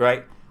 yeah.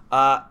 Right?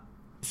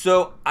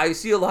 So I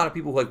see a lot of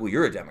people well,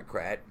 you're a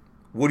Democrat.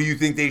 What do you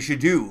think they should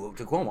do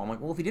to Cuomo? I'm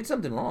like, well, if he did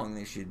something wrong,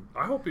 they should...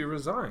 I hope he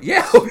resigns. Yeah,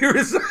 I hope he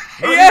resigns.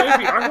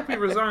 I hope he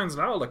resigns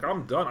now.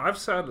 I'm done. I've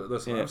said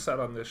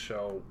on this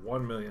show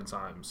 1 million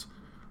times.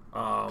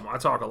 I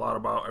talk a lot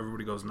about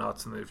everybody goes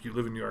nuts, and if you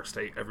live in New York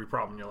State, every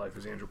problem in your life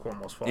is Andrew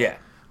Cuomo's fault. Yeah.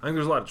 I think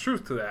there's a lot of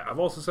truth to that. I've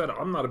also said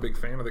I'm not a big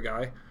fan of the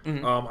guy.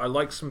 I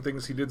like some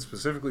things he did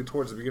specifically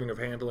towards the beginning of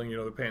handling,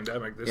 the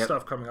pandemic. This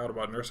stuff coming out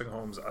about nursing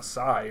homes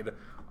aside,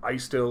 I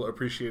still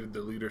appreciated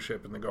the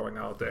leadership and the going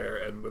out there,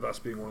 and with us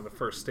being one of the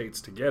first states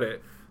to get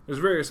it, there's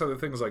various other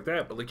things like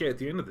that. But at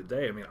the end of the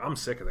day, I'm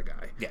sick of the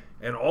guy. Yeah.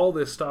 And all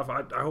this stuff,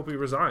 I hope he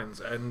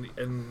resigns.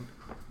 And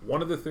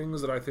one of the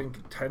things that I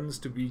think tends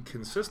to be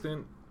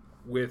consistent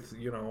with,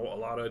 a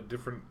lot of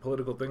different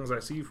political things I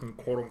see from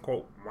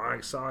quote-unquote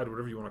my side,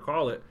 whatever you want to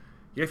call it,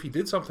 if he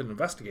did something,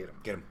 investigate him.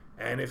 Get him.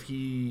 And if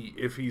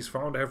he's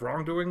found to have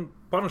wrongdoing,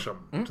 punish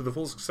him to the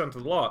full extent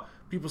of the law.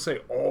 People say,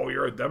 oh,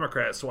 you're a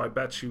Democrat, so I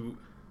bet you...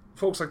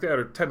 Folks like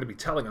that tend to be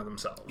telling on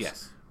themselves.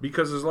 Yes.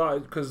 Because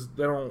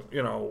they don't,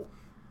 a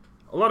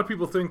lot of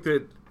people think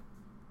that...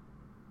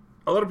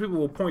 A lot of people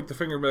will point the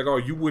finger and be like, oh,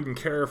 you wouldn't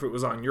care if it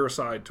was on your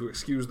side, to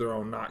excuse their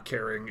own not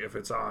caring if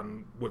it's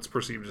on what's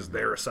perceived as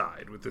their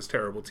side, with this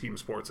terrible team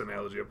sports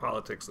analogy of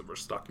politics that we're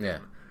stuck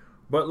in.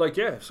 But,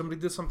 if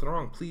somebody did something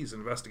wrong, please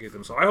investigate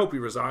them. So I hope he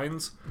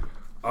resigns.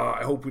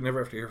 I hope we never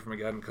have to hear from him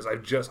again, because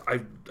I'm just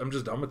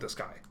done with this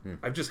guy.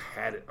 I've just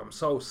had it. I'm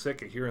so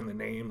sick of hearing the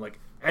name.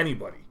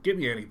 Anybody. Give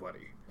me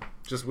anybody.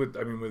 Just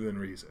within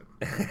reason.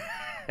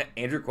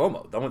 Andrew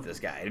Cuomo, done with this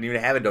guy. I didn't even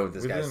have it done with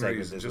this guy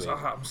segment this week.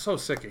 I'm so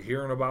sick of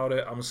hearing about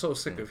it. I'm so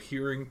sick of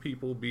hearing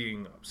people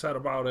being upset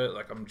about it.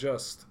 I'm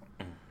just...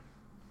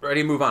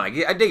 Ready to move on.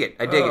 I dig it.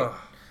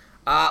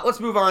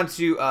 Let's move on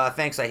to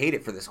Thanks, I Hate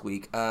It for this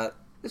week.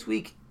 This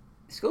week,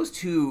 this goes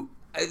to...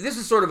 this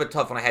is sort of a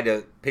tough one. I had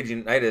to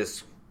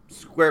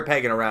square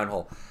peg in a round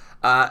hole.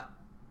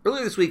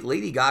 Earlier this week,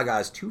 Lady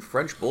Gaga's 2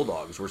 French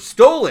bulldogs were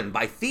stolen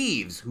by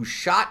thieves who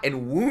shot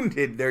and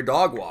wounded their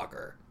dog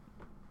walker.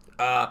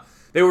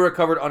 They were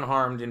recovered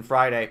unharmed on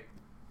Friday.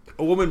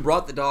 A woman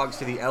brought the dogs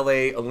to the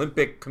LA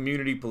Olympic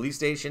Community Police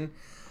Station,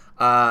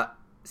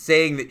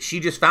 saying that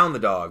she just found the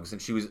dogs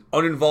and she was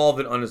uninvolved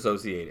and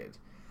unassociated.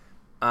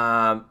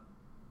 The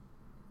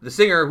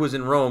singer, who was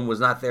in Rome, was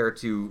not there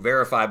to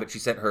verify, but she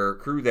sent her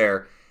crew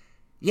there.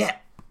 Yeah,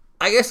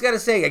 I gotta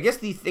say,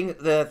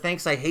 the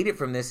Thanks I Hate It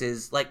from this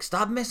is,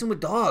 stop messing with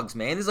dogs,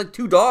 man. There's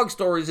 2 dog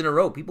stories in a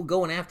row. People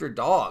going after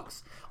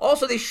dogs.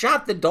 Also, they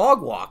shot the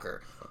dog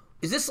walker.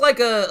 Is this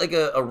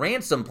a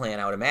ransom plan,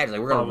 I would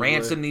imagine? We're going to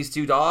ransom these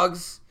 2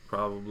 dogs?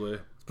 Probably.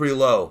 It's pretty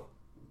low.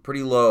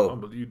 Oh,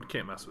 but you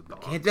can't mess with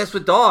dogs. Can't mess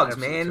with dogs,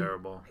 Absolutely man.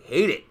 Terrible.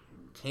 Hate it.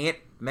 Can't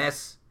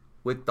mess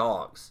with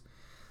dogs.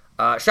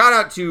 Shout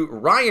out to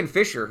Ryan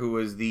Fisher, who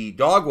was the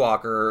dog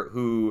walker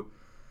who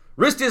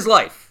risked his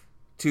life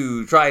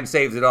to try and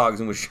save the dogs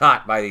and was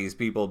shot by these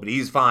people, but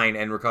he's fine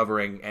and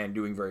recovering and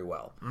doing very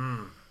well.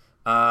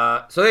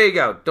 So there you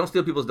go. Don't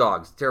steal people's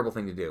dogs. Terrible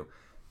thing to do.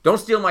 Don't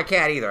steal my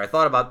cat either. I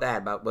thought about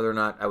that, about whether or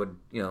not I would,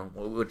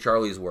 what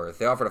Charlie's worth.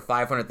 They offered a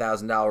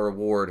 $500,000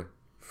 reward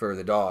for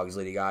the dogs,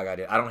 Lady Gaga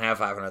did. I don't have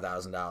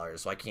 $500,000,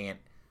 so I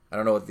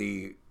don't know what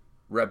the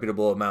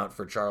reputable amount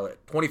for Charlie.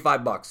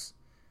 $25.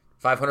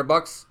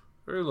 $500?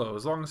 Very low.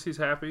 As long as he's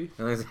happy.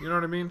 You know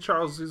what I mean?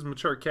 Charles is a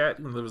mature cat.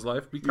 He can live his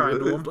life. Be kind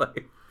to him.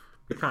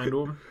 Be kind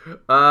to him.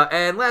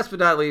 And last but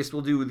not least,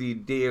 we'll do the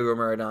Diego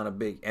Maradona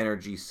Big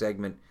Energy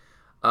segment.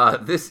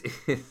 This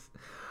is...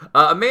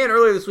 a man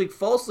earlier this week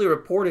falsely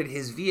reported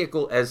his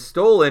vehicle as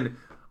stolen,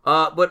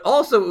 but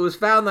also it was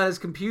found on his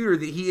computer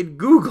that he had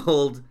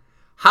Googled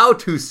how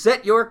to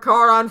set your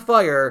car on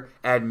fire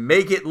and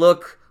make it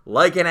look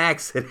like an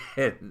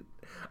accident.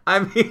 I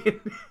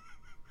mean,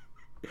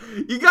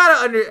 you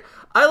gotta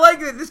I like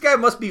that this guy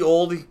must be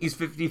old. He's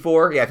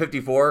 54. Yeah,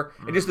 54.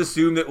 And just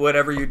assume that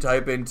whatever you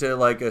type into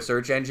a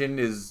search engine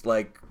is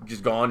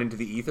just gone into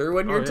the ether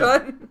when you're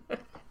done.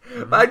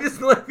 I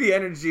just like the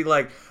energy.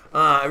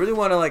 I really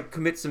want to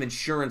commit some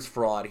insurance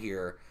fraud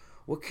here.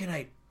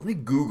 Let me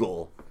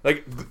Google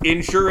Like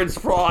insurance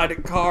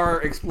fraud,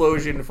 car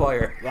explosion,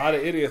 fire. A lot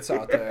of idiots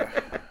out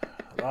there.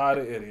 A lot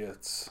of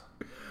idiots.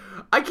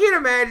 I can't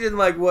imagine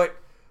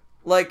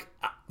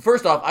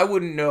first off, I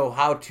wouldn't know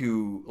how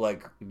to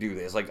do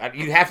this.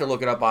 You'd have to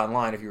look it up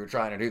online if you were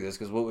trying to do this,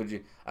 because what would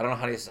you? I don't know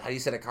how do you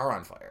set a car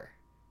on fire.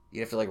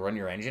 You have to run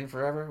your engine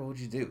forever. What would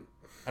you do?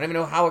 I don't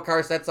even know how a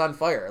car sets on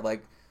fire.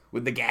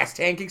 Would the gas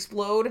tank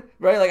explode?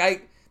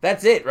 Right?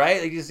 That's it,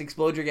 right? You just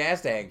explode your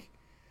gas tank.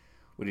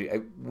 What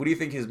do you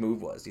think his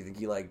move was? Do you think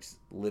he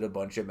lit a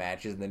bunch of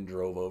matches and then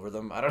drove over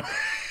them? I don't know.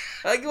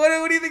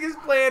 What do you think his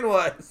plan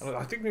was?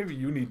 I think maybe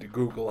you need to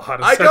Google how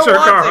to set your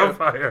car on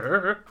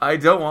fire. I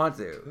don't want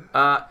to.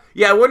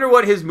 Yeah, I wonder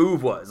what his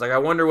move was. I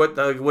wonder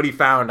what he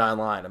found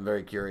online. I'm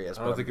very curious.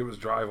 I don't think it was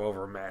drive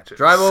over matches.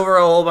 Drive over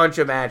a whole bunch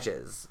of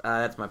matches.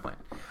 That's my plan.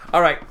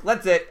 All right,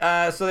 that's it.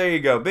 So there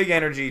you go. Big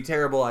energy,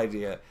 terrible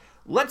idea.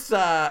 Let's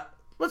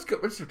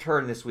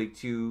return this week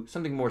to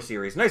something more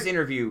serious. Nice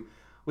interview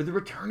with a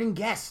returning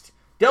guest.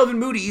 Delvin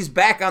Moody. He's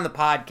back on the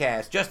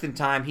podcast just in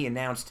time. He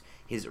announced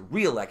his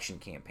re-election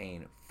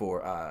campaign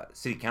for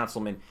city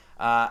councilman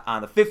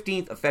on the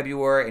 15th of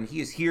February, and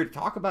he is here to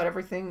talk about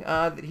everything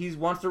that he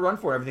wants to run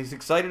for, everything he's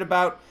excited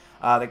about.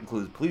 That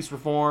includes police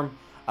reform,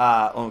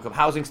 low-income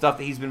housing stuff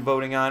that he's been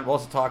voting on. We'll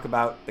also talk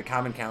about the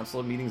Common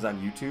Council meetings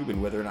on YouTube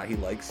and whether or not he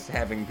likes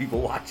having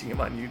people watching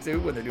him on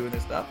YouTube when they're doing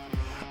this stuff.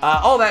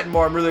 All that and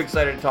more. I'm really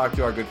excited to talk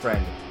to our good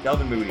friend,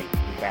 Delvin Moody.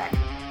 He's back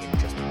in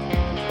just a moment.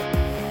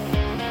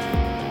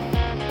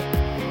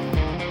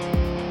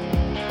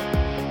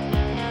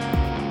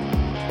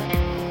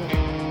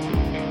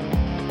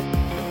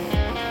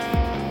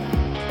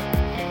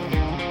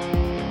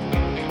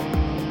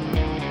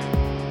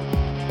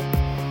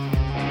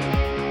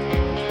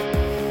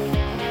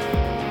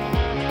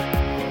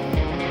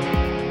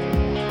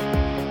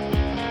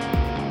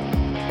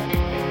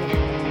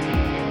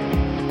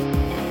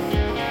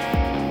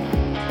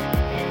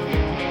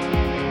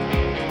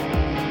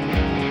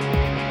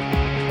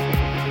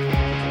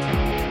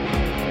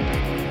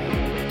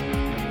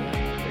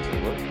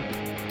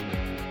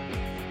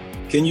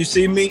 Can you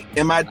see me?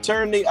 Am I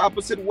turned the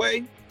opposite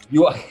way?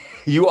 You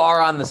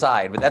are on the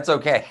side, but that's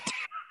okay.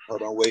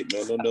 Hold on, wait.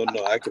 No.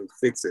 I can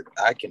fix it.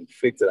 I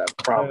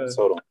promise.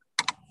 Hold on.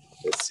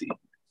 Let's see.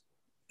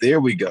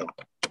 There we go.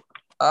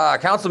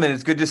 Councilman,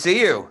 it's good to see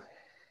you.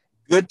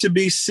 Good to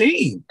be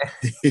seen.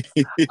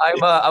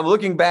 I'm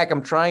looking back.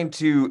 I'm trying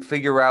to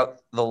figure out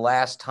the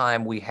last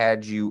time we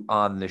had you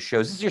on the show.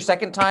 Is this your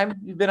second time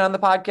you've been on the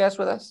podcast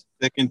with us?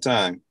 Second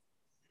time.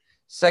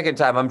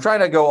 I'm trying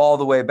to go all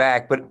the way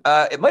back, but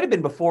it might have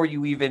been before you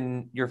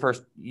ran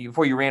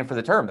for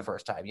the term the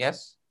first time.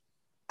 Yes.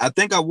 I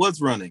think I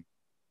was running.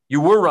 You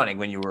were running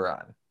when you were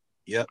on.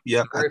 Yep.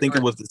 I think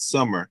it was the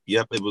summer.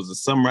 Yep, it was the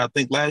summer. I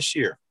think last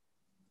year.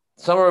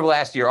 Summer of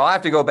last year. I'll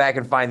have to go back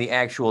and find the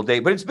actual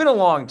date, but it's been a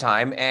long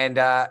time, and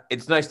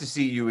it's nice to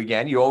see you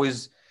again. You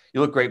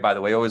look great, by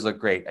the way. You always look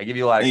great. I give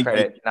you a lot of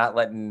credit not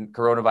letting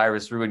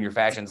coronavirus ruin your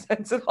fashion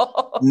sense at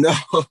all. No.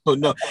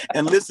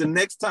 And listen,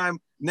 next time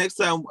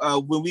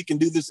when we can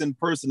do this in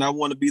person, I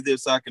want to be there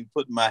so I can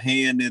put my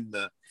hand in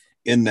the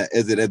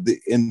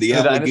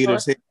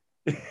alligator's head.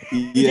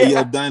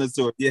 Yeah,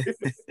 dinosaur. Yeah.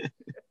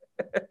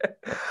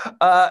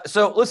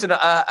 So listen,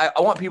 I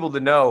want people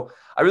to know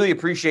I really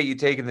appreciate you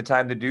taking the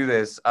time to do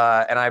this,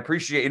 and I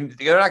appreciate. And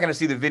you're not going to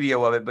see the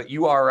video of it, but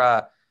you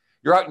are.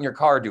 You're out in your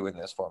car doing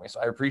this for me,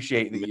 so I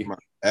appreciate that.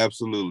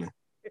 Absolutely.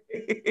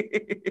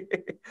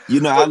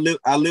 I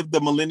live the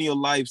millennial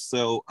life,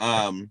 so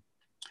I'm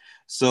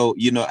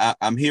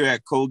here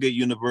at Colgate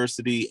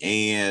University,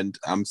 and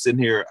I'm sitting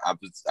here.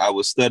 I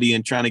was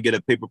studying, trying to get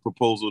a paper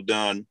proposal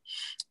done,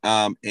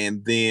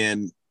 and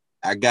then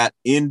I got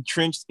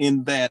entrenched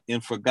in that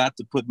and forgot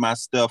to put my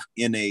stuff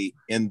in the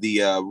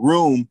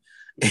room,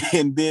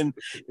 and then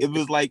it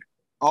was like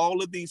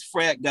all of these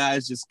frat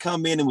guys just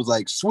come in and was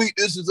like, "Sweet,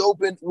 this is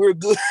open, we're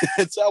good."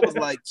 So I was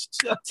like,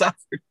 "Shucks, I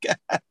forgot."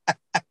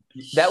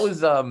 That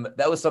was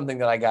something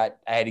that I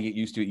had to get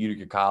used to at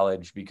Utica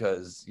College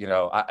because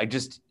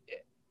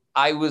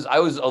I was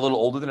a little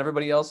older than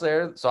everybody else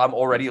there, so I'm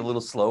already a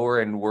little slower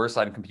and worse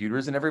on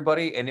computers than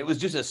everybody, and it was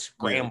just a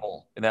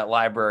scramble in that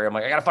library. I'm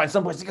like, I gotta find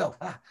someplace to go.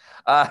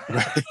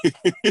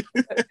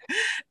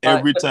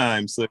 Every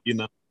time, so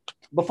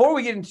Before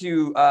we get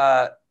into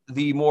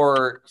the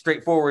more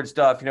straightforward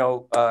stuff,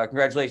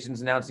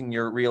 congratulations announcing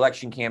your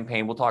re-election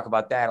campaign. We'll talk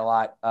about that a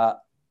lot.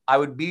 I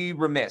would be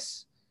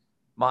remiss.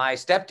 My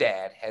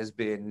stepdad has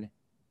been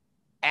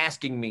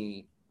asking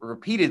me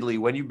repeatedly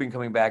when you've been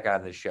coming back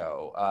on the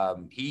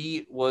show.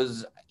 He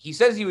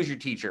says he was your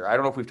teacher. I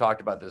don't know if we've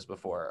talked about this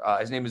before.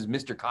 His name is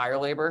Mr.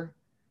 Kyrlaber.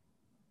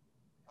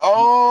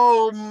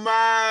 Oh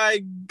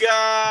my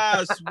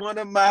gosh.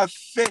 Let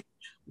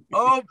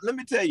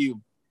me tell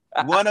you.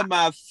 One of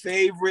my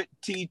favorite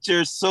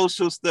teachers,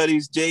 social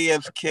studies,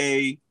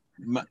 JFK.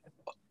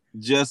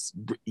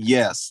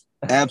 Yes,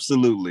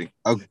 absolutely.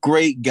 A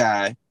great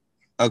guy.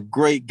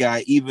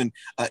 Even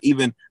I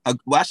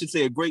should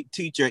say a great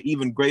teacher,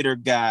 even greater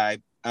guy.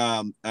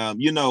 I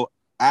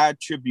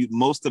attribute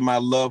most of my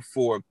love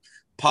for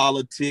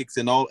politics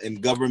and all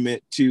and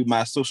government to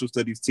my social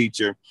studies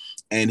teacher,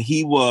 and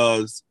he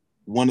was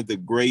one of the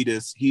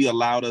greatest. He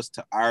allowed us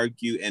to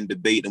argue and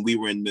debate, and we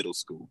were in middle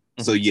school.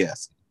 So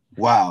yes,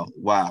 wow.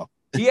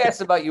 He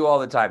asks about you all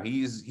the time.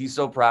 He's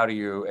so proud of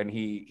you, and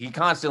he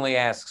constantly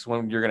asks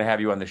when you're going to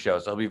have you on the show.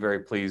 So I'll be very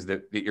pleased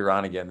that you're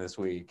on again this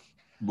week.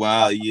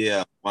 Wow,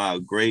 yeah, wow,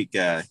 great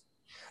guy.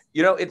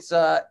 You know,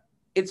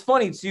 it's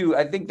funny too.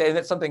 I think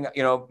that's something,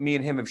 you know, me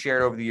and him have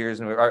shared over the years,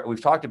 and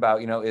we've talked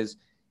about, you know, is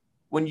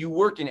when you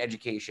work in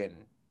education,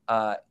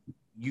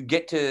 you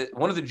get to,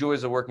 one of the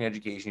joys of working in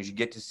education is you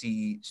get to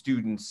see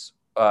students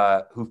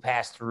who've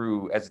passed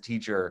through as a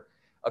teacher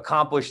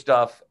accomplish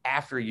stuff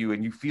after you,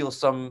 and you feel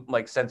some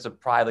like sense of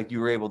pride, like you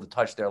were able to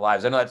touch their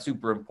lives. I know that's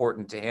super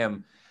important to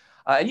him.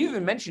 And you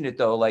even mentioned it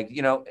though, like,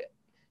 you know,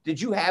 did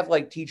you have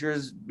like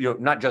teachers, you know,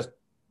 not just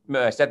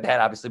I said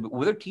that obviously, but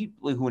were there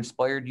people who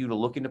inspired you to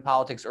look into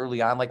politics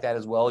early on like that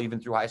as well, even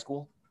through high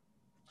school?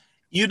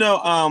 You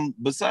know,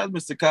 besides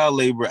Mr. Kyle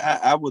Labor,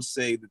 I would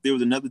say that there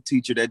was another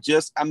teacher that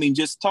just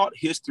taught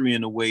history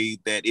in a way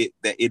that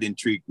it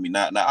intrigued me.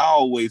 Now I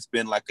always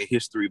been like a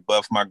history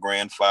buff. My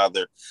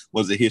grandfather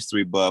was a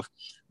history buff,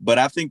 but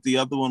I think the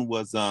other one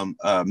was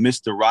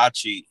Mr.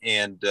 Rachi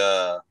and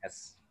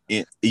Yes.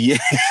 yeah,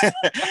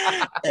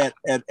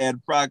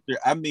 at Proctor.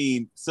 I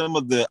mean, some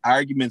of the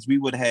arguments we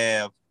would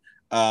have.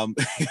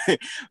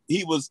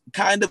 He was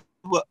kind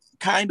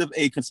of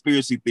a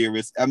conspiracy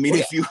theorist. I mean,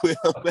 if you will,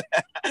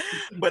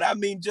 but I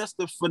mean, just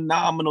a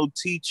phenomenal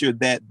teacher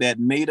that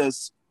made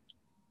us.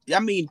 I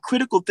mean,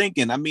 critical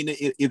thinking. I mean,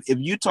 if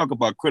you talk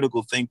about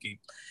critical thinking,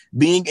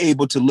 being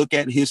able to look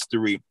at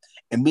history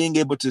and being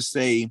able to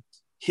say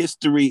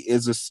history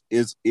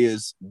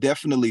is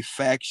definitely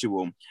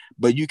factual,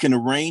 but you can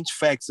arrange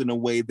facts in a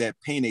way that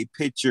paint a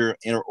picture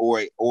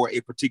or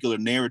a particular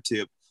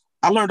narrative.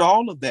 I learned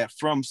all of that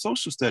from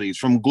social studies,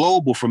 from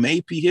global, from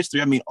AP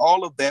history. I mean,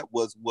 all of that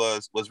was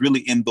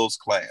really in those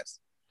classes.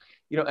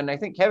 You know, and I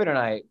think Kevin and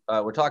I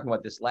were talking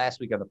about this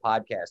last week on the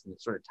podcast, and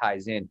it sort of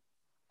ties in.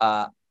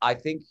 I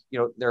think,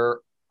 you know,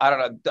 I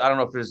don't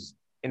know if there's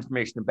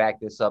information to back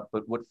this up,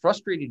 but what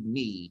frustrated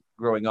me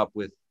growing up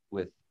with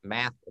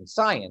math and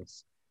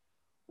science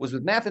was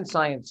with math and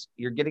science,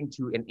 you're getting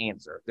to an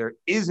answer. There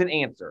is an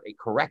answer, a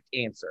correct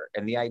answer.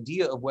 And the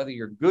idea of whether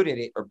you're good at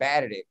it or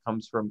bad at it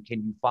comes from,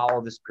 can you follow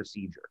this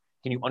procedure?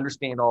 Can you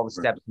understand all the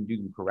steps and do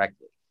them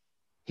correctly?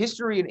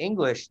 History and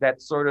English,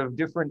 that sort of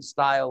different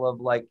style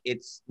of like,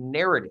 it's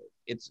narrative.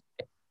 It's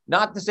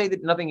not to say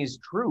that nothing is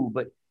true,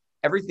 but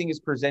everything is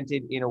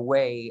presented in a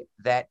way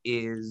that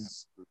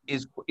is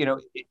you know,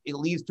 it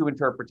leads to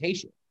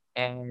interpretation.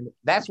 And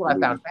that's what I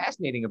found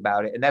fascinating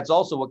about it. And that's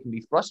also what can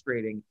be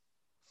frustrating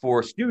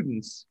for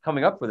students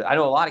coming up with it. I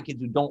know a lot of kids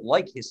who don't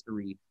like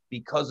history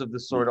because of the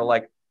sort of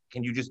like,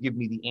 can you just give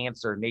me the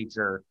answer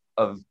nature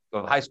of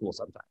high school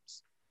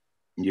sometimes?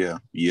 Yeah.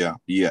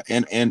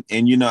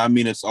 And you know, I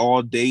mean, it's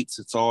all dates,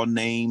 it's all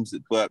names,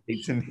 but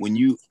when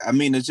you, I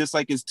mean, it's just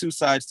like it's two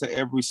sides to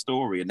every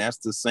story. And that's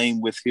the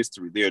same with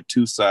history. There are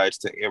two sides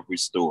to every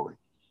story.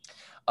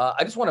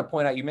 I just want to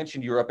point out, you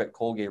mentioned you're up at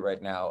Colgate right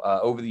now.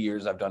 Over the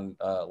years, I've done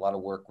a lot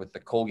of work with the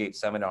Colgate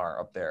Seminar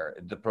up there,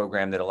 the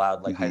program that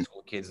allowed like high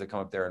school kids to come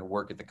up there and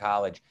work at the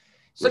college.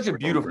 Such a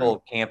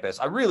beautiful campus.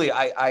 I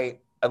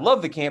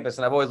love the campus,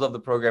 and I've always loved the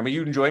program. Are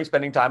you enjoying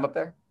spending time up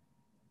there?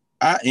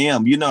 I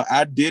am. You know,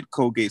 I did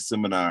Colgate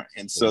Seminar,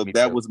 and so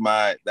that was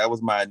my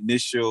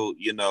initial,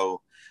 you know,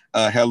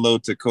 hello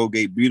to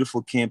Colgate.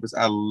 Beautiful campus.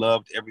 I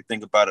loved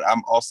everything about it.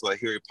 I'm also a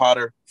Harry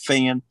Potter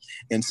fan,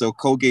 and so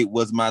Colgate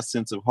was my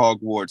sense of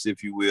Hogwarts,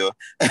 if you will.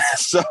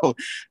 so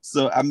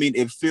I mean,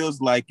 it feels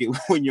like it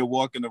when you're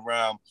walking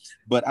around.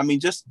 But I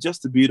mean,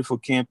 just a beautiful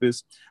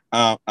campus.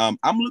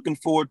 I'm looking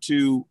forward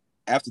to.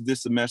 After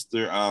this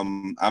semester,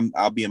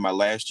 I'll be in my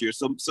last year,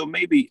 so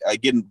maybe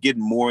getting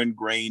more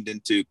ingrained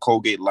into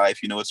Colgate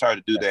life. You know, it's hard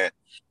to do that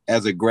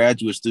as a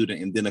graduate student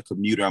and then a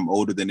commuter. I'm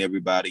older than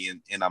everybody,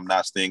 and I'm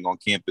not staying on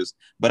campus,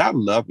 but I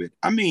love it.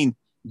 I mean,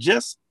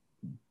 this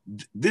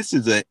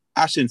is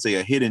I shouldn't say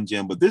a hidden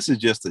gem, but this is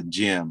just a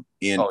gem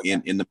in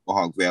the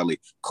Mohawk Valley.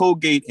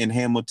 Colgate and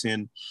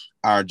Hamilton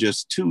are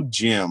just two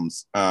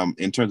gems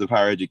in terms of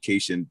higher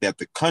education that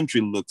the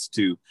country looks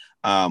to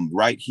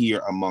right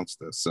here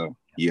amongst us. So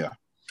yeah.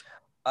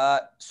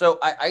 So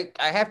I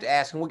have to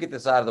ask, and we'll get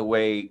this out of the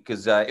way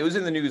because it was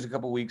in the news a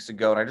couple of weeks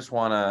ago, and I just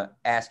want to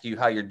ask you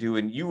how you're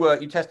doing.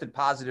 You tested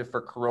positive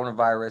for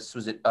coronavirus.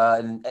 Was it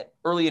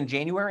early in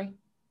January?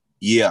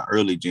 Yeah,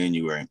 early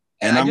January,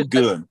 and I'm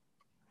good.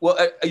 Well,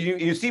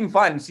 you seem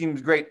fine. It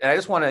seems great, and I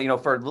just want to, you know,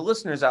 for the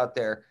listeners out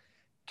there,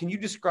 can you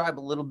describe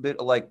a little bit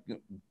of like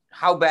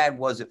how bad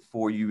was it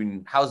for you,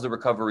 and how's the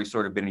recovery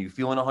sort of been? Are you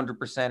feeling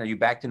 100%? Are you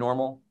back to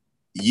normal?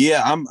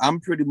 Yeah, I'm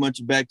pretty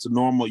much back to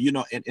normal, you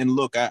know, and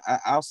look,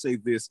 I'll say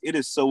this, it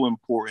is so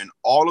important.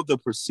 All of the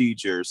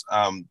procedures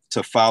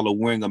to follow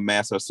wearing a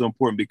mask are so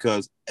important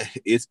because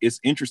it's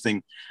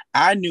interesting.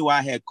 I knew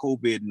I had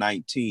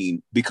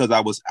COVID-19 because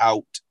I was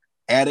out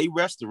at a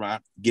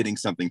restaurant getting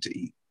something to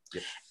eat.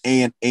 Yep.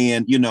 And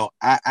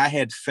I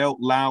had felt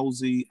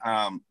lousy,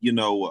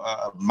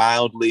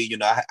 mildly.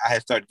 I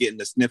had started getting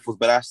the sniffles,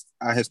 but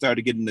I had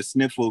started getting the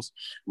sniffles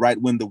right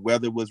when the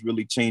weather was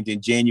really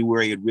changing.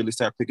 January, it really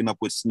started picking up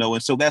with snow,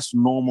 and so that's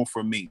normal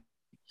for me.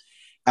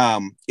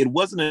 It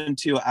wasn't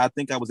until I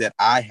think I was at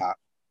IHOP,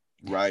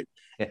 right,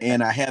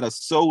 and I had a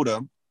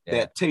soda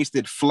that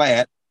tasted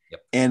flat.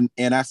 Yep.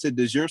 And I said,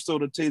 "Does your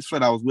soda taste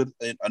flat?" I was with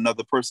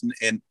another person,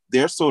 and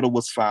their soda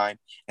was fine.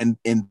 And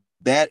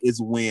that is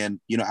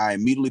when I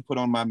immediately put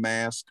on my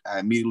mask. I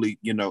immediately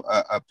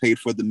I paid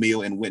for the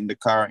meal and went in the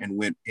car and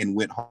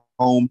went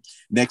home.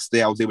 Next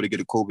day, I was able to get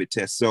a COVID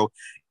test. So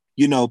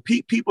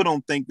people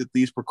don't think that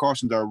these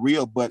precautions are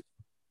real, but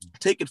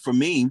take it from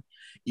me,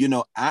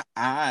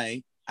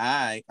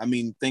 I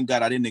mean, thank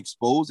God I didn't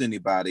expose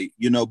anybody,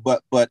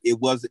 but it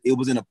was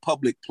in a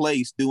public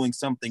place doing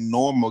something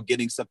normal,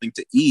 getting something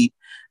to eat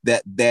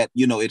that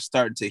it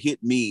started to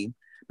hit me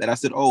that I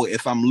said, oh,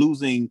 if I'm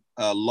losing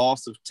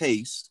loss of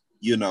taste,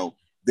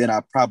 then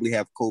I probably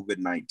have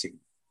COVID-19.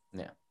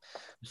 Yeah.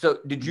 So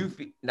did you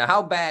now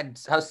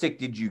how sick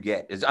did you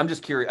get? I'm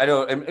just curious. I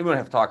don't we don't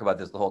have to talk about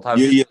this the whole time.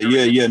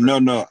 Yeah.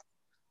 No.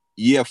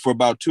 Yeah, for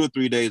about 2 or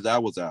 3 days I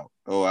was out.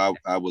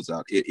 I was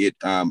out. It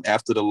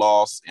after the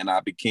loss and I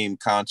became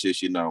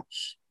conscious,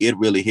 it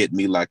really hit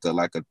me like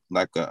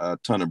a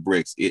ton of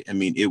bricks.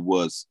 It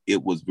was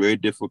very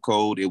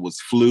difficult. It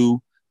was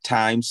flu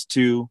times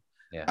 2.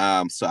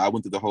 Yeah. So I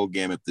went through the whole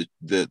gamut,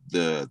 the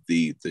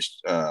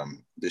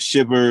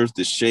shivers,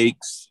 the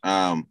shakes,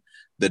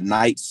 the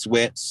night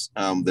sweats.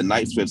 The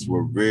night sweats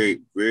were very,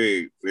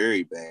 very,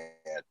 very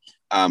bad.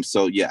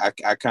 So yeah,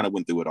 I kind of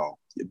went through it all.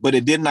 But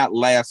it did not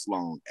last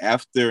long.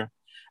 After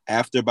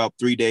about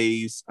 3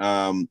 days,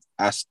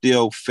 I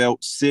still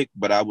felt sick,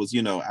 but I was,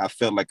 I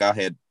felt like I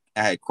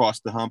had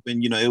crossed the hump,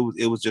 and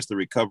it was just a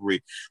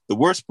recovery. The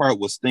worst part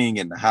was staying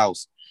in the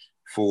house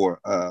for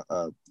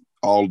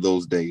all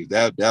those days.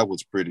 That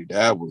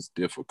was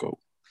difficult.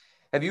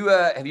 Have you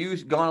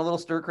gone a little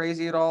stir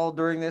crazy at all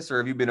during this, or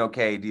have you been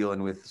okay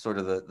dealing with sort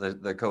of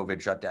the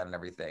COVID shutdown and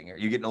everything? Are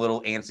you getting a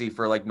little antsy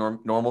for like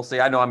normalcy?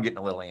 I know I'm getting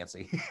a little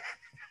antsy.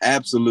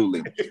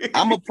 Absolutely.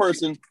 I'm a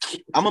person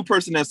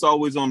that's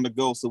always on the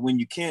go. So when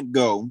you can't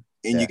go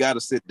and you got to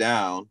sit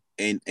down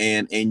and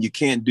you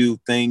can't do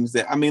things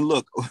that,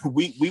 look,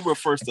 we were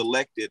first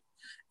elected,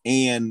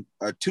 and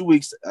 2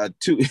 weeks,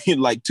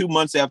 2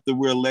 months after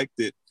we're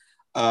elected,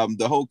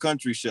 the whole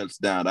country shuts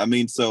down.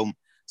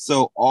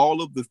 So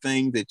all of the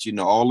things that,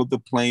 all of the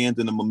plans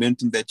and the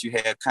momentum that you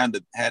had kind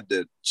of had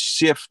to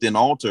shift and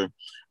alter.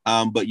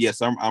 But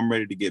yes, I'm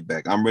ready to get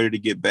back. I'm ready to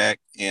get back.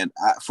 And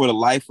for the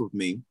life of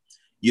me,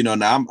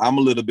 now I'm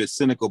a little bit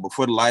cynical, but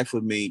for the life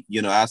of me,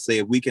 I say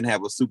if we can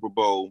have a Super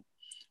Bowl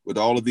with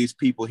all of these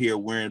people here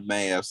wearing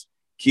masks,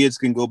 kids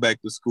can go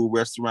back to school,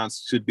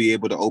 restaurants should be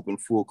able to open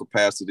full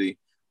capacity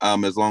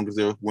as long as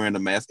they're wearing a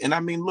mask. And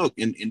look,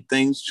 and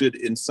things should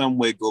in some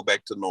way go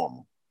back to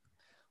normal.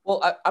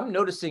 Well, I'm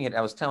noticing it.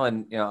 I was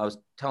telling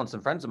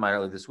some friends of mine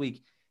earlier this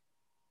week,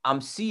 I'm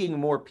seeing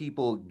more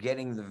people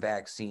getting the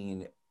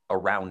vaccine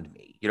around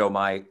me.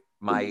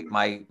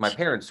 My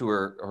parents who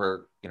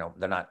are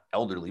they're not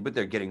elderly, but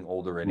they're getting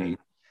older in age.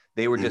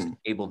 They were just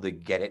able to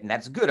get it, and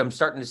that's good. I'm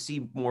starting to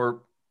see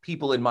more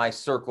people in my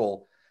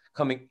circle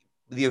coming.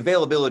 The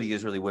availability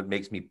is really what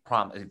makes me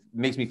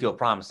feel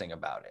promising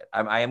about it.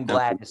 I am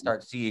glad to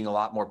start seeing a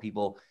lot more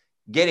people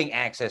getting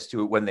access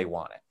to it when they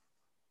want it.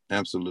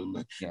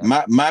 Absolutely.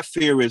 Yeah. My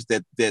fear is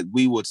that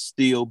we would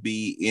still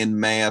be in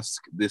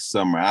mask this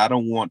summer. I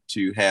don't want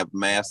to have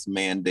mask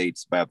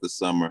mandates by the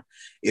summer.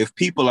 If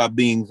people are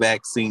being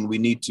vaccinated, we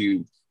need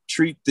to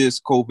treat this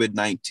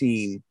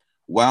COVID-19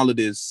 while it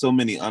is so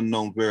many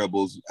unknown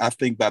variables. I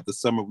think by the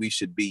summer we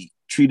should be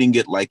treating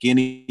it like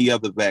any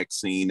other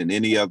vaccine and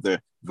any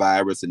other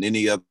virus and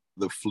any other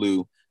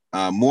flu.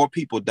 More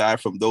people die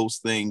from those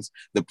things.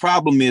 The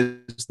problem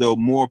is, though,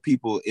 more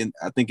people in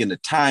the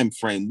time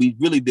frame, we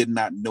really did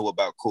not know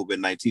about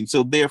COVID-19.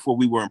 So therefore,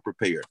 we weren't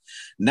prepared.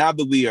 Now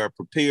that we are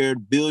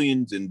prepared,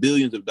 billions and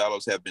billions of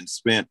dollars have been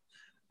spent.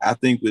 I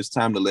think it's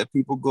time to let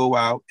people go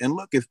out. And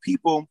look, if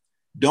people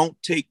don't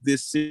take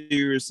this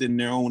serious in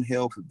their own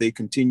health, if they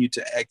continue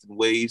to act in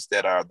ways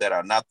that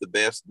are not the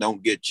best,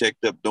 don't get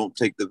checked up, don't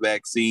take the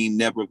vaccine,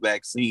 never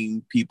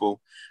vaccine people,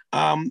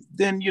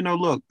 then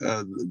look,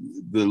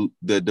 the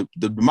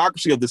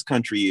democracy of this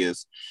country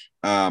is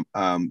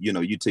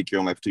you take your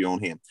own life to your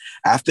own hand.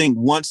 I think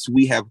once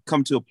we have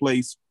come to a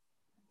place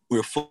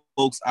where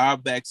folks are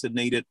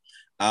vaccinated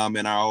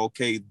and are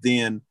okay,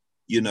 then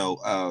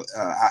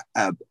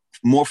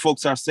more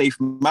folks are safe.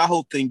 My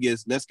whole thing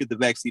is let's get the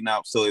vaccine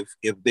out. So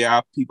if there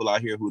are people out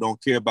here who don't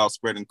care about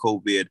spreading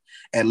COVID,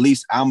 at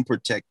least I'm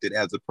protected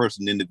as a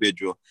person,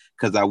 individual,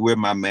 because I wear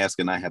my mask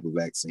and I have a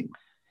vaccine.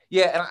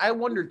 Yeah, and I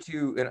wonder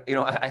too, and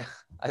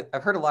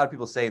I've heard a lot of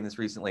people saying this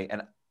recently,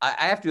 and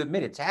I have to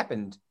admit it's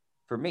happened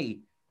for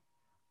me.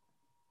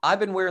 I've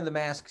been wearing the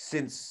mask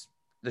since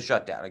the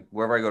shutdown. Like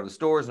wherever I go to the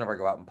stores, whenever I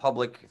go out in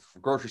public,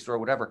 grocery store,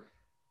 whatever,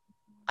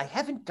 I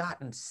haven't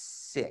gotten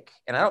sick.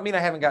 And I don't mean I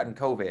haven't gotten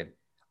COVID.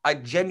 I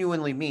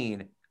genuinely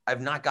mean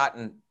I've not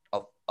gotten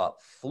a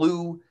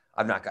flu.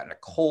 I've not gotten a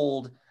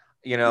cold,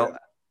 you know. Yeah.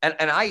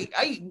 And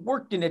I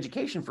worked in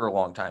education for a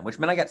long time, which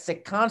meant I got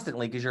sick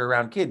constantly because you're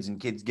around kids and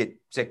kids get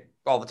sick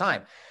all the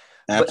time.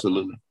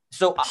 Absolutely. But,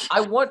 so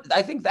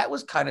I think that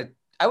was kind of,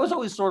 I was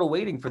always sort of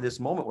waiting for this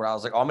moment where I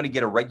was like, oh, I'm going to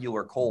get a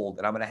regular cold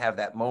and I'm going to have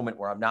that moment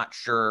where I'm not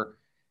sure,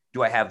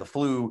 do I have the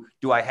flu?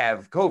 Do I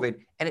have COVID?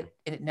 And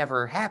it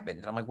never happened.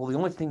 And I'm like, well, the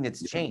only thing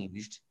that's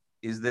changed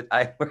is that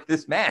I wear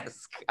this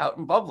mask out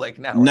in public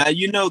now. Now,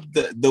 you know,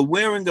 the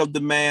wearing of the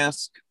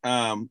mask,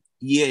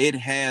 yeah, it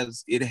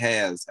has.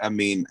 I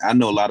mean, I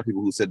know a lot of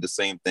people who said the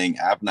same thing.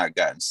 I've not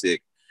gotten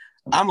sick.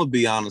 I'm gonna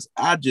be honest.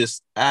 I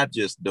just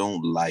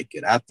don't like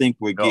it. I think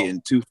we're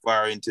getting too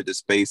far into the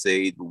space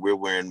age. We're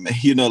wearing,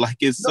 you know, like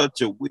it's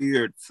such a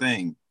weird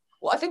thing.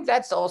 Well, I think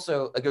that's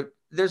also like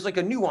there's like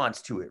a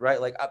nuance to it,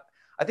 right? Like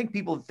I think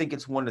people think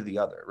it's one or the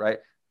other, right?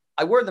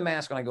 I wear the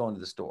mask when I go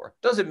into the store.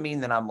 Doesn't mean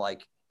that I'm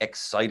like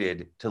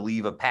excited to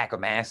leave a pack of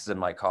masks in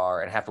my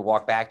car and have to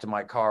walk back to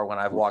my car when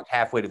I've walked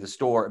halfway to the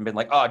store and been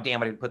like, oh,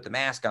 damn, I didn't put the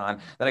mask on.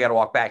 Then I got to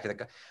walk back to the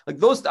car. Like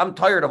those, I'm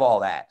tired of all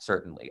that,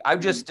 certainly.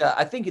 I'm just,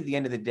 I think at the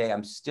end of the day,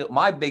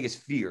 my biggest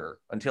fear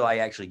until I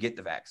actually get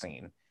the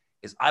vaccine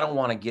is I don't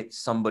want to get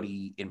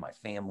somebody in my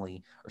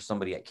family or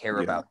somebody I care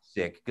about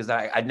sick, because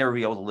I'd never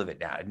be able to live it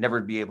down. I'd never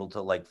be able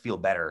to like feel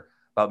better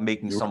about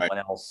making someone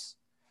else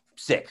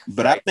sick.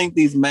 But right? I think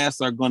these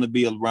masks are going to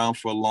be around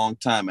for a long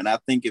time. And I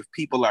think if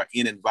people are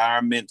in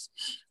environments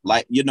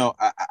like, you know,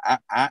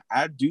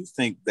 I do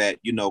think that,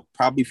 you know,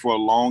 probably for a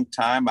long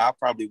time, I'll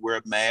probably wear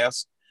a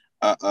mask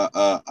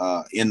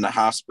in the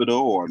hospital,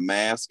 or a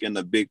mask in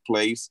a big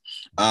place,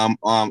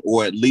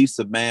 or at least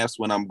a mask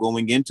when I'm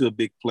going into a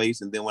big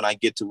place. And then when I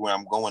get to where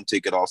I'm going,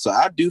 take it off. So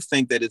I do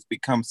think that it's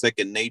become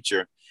second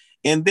nature.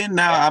 And then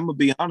now I'm gonna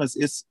be honest,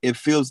 it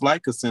feels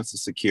like a sense of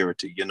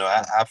security. You know,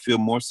 I feel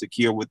more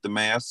secure with the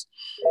mask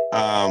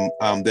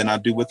than I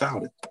do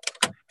without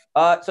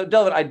it. So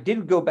Delvin, I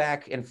did go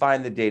back and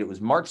find the date. It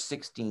was March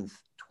 16th,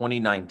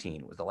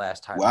 2019 was the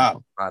last time we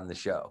were on the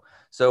show.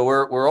 So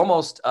we're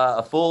almost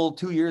a full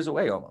 2 years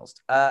away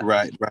almost.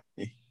 Right.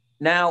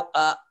 Now,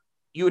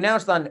 you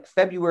announced on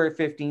February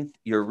 15th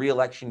your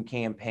re-election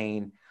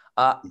campaign.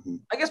 I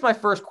guess my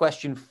first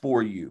question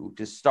for you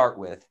to start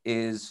with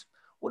is,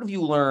 what have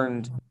you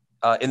learned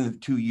in the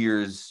 2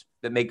 years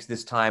that makes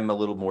this time a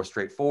little more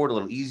straightforward, a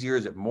little easier?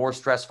 Is it more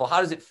stressful?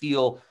 How does it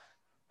feel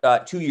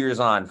 2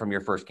 years on from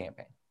your first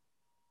campaign?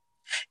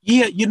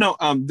 Yeah, you know,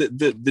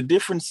 the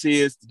difference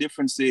is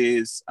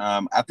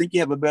I think you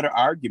have a better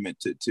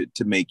argument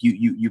to make.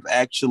 You've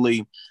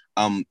actually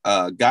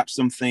got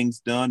some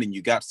things done, and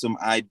you got some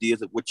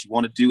ideas of what you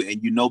want to do,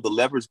 and you know the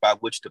levers by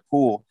which to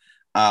pull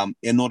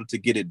in order to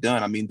get it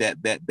done. I mean,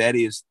 that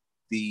is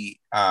the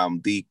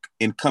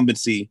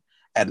incumbency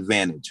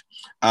advantage.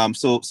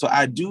 So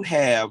I do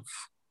have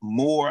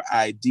more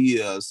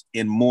ideas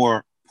and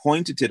more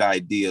pointed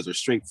ideas or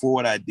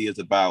straightforward ideas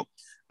about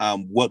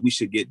what we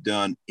should get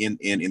done in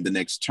the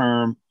next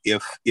term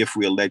if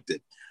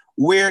reelected.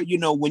 Where, you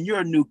know, when you're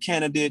a new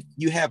candidate,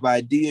 you have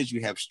ideas,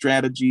 you have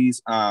strategies,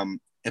 and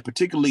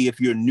particularly if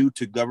you're new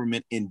to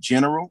government in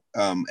general,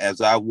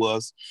 as I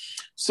was.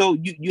 So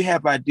you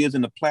have ideas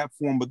in the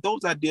platform, but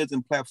those ideas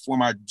in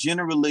platform are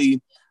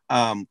generally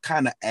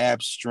kind of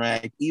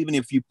abstract. Even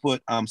if you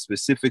put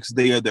specifics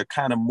there, they're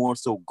kind of more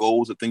so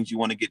goals or things you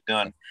want to get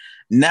done.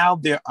 Now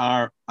there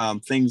are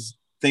things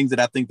that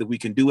I think that we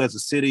can do as a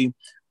city,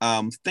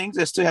 things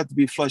that still have to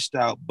be fleshed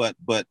out, but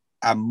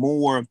I'm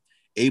more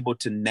able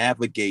to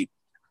navigate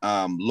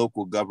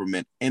local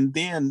government. And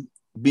then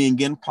being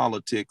in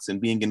politics and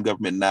being in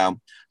government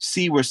now,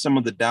 see where some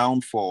of the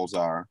downfalls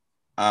are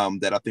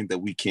that I think that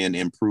we can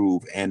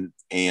improve and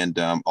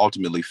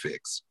ultimately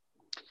fix.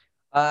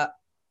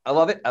 I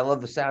love it. I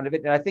love the sound of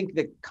it. And I think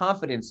the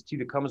confidence too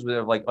that comes with it,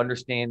 of like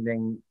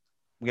understanding,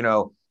 you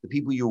know, the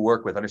people you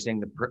work with,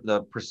 understanding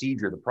the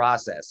procedure, the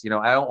process. You know,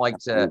 I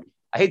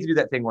hate to do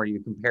that thing where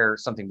you compare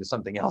something to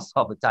something else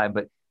all the time,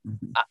 but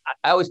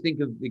I always think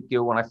of, you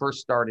know, when I first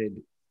started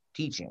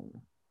teaching,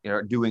 you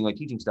know, doing like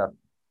teaching stuff,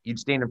 you'd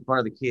stand in front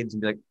of the kids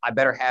and be like, I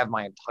better have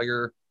my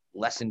entire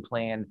lesson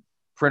plan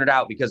printed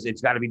out because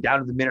it's got to be down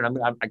to the minute.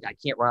 I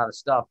can't run out of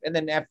stuff. And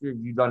then after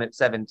you've done it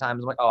 7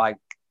 times, I'm like,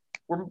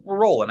 we're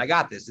rolling. I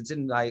got this. It's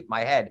in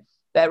my head.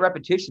 That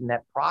repetition,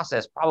 that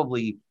process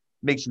probably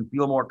makes you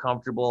feel more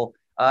comfortable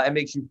and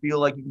makes you feel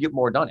like you can get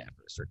more done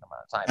after a certain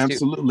amount of time.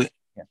 Absolutely.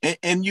 Yeah.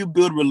 And you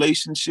build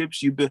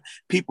relationships.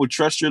 People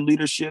trust your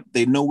leadership.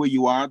 They know where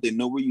you are. They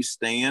know where you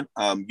stand.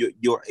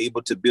 You're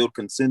able to build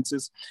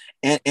consensus.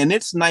 And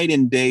it's night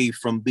and day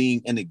from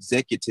being an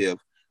executive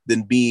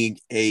than being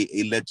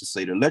a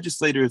legislator.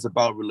 Legislator is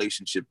about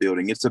relationship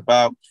building. It's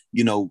about,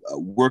 you know,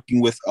 working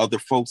with other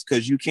folks,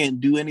 because you can't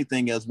do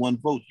anything as one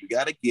vote. You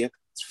got to get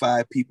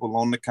 5 people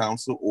on the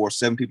council or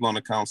 7 people on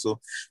the council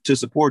to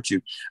support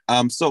you.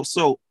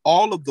 So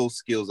all of those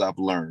skills I've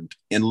learned,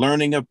 and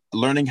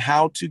learning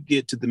how to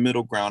get to the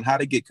middle ground, how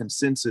to get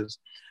consensus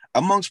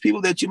amongst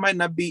people that you might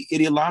not be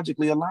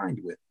ideologically aligned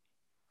with.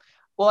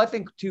 Well, I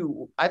think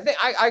too,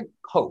 I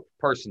hope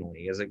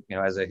personally as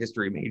a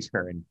history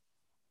major and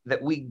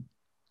that we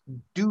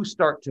do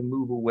start to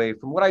move away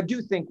from what I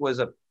do think was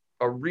a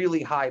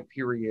really high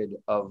period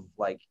of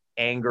like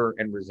anger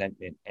and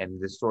resentment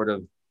and this sort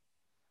of,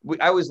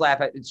 I always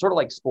laugh at, it's sort of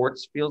like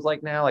sports feels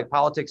like now, like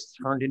politics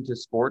turned into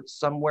sports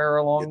somewhere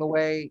along the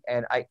way.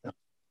 And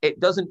it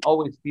doesn't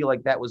always feel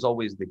like that was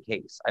always the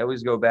case. I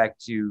always go back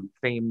to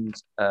famed,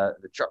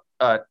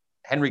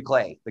 Henry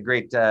Clay, the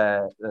great,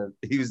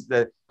 he was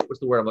what's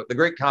the word? The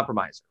great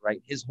compromiser,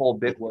 right? His whole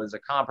bit was a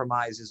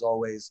compromise is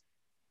always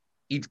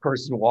each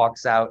person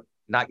walks out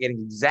not getting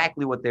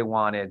exactly what they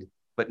wanted,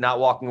 but not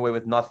walking away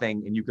with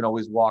nothing. And you can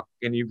always walk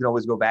and you can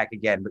always go back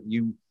again. But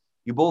you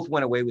both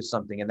went away with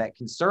something. And that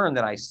concern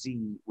that I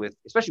see with,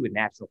 especially with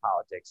national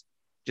politics,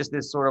 just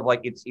this sort of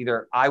like, it's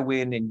either I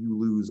win and you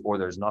lose or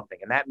there's nothing.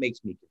 And that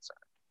makes me concerned.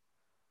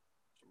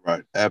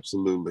 Right.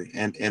 Absolutely.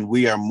 And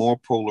we are more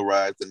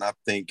polarized than I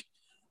think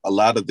a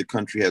lot of the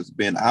country has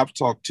been. I've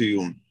talked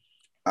to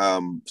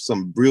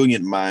some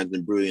brilliant minds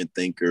and brilliant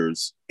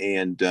thinkers.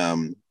 And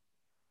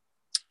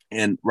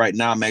right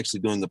now I'm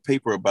actually doing a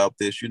paper about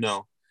this,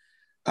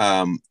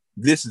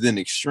 this is an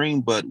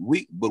extreme, but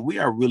we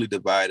are really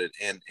divided.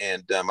 And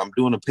I'm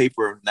doing a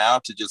paper now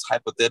to just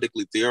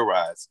hypothetically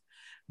theorize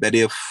that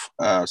if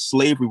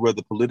slavery were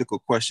the political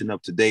question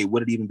of today,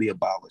 would it even be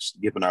abolished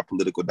given our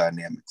political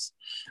dynamics?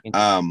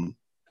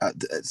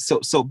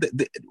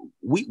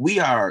 We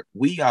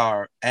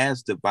are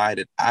as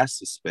divided, I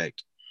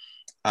suspect,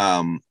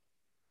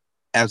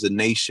 as a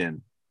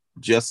nation,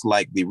 just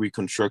like the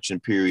Reconstruction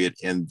period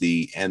and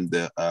the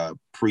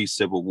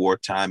pre-Civil War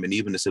time and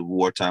even the Civil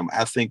War time.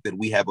 I think that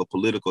we have a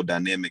political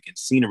dynamic and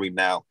scenery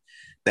now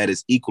that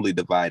is equally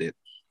divided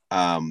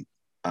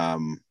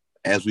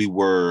as we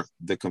were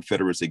the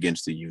Confederates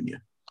against the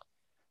Union.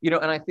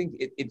 And I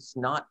think it's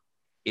not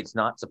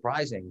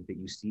surprising that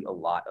you see a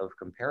lot of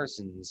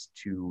comparisons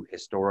to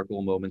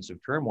historical moments of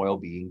turmoil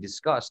being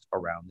discussed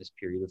around this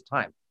period of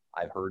time.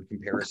 I've heard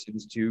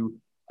comparisons to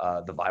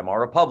the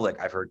Weimar Republic.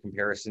 I've heard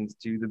comparisons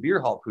to the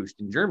Bierhaltputsch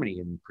in Germany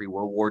in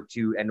pre-World War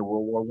II and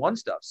World War I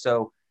stuff.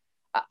 So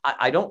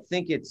I don't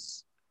think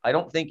it's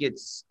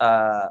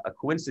a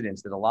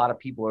coincidence that a lot of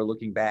people are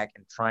looking back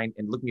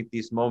and looking at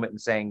this moment and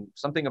saying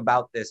something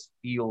about this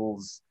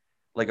feels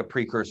like a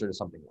precursor to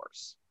something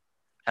worse.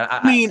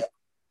 And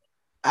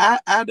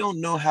I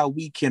don't know how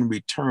we can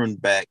return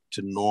back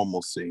to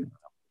normalcy.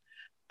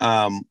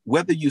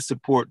 Whether you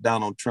support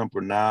Donald Trump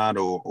or not,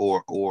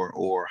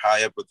 or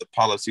however the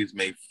policies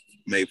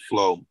may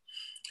flow,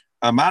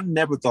 I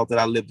never thought that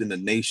I lived in a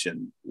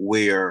nation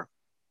where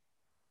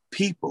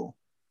people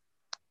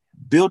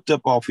built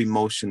up off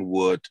emotion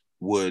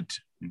would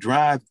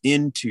drive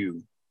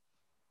into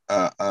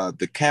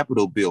the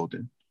Capitol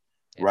building,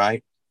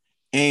 right,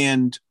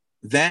 and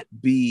that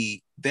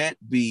be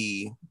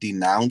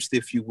denounced,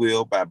 if you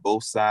will, by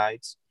both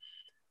sides,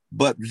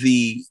 but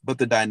the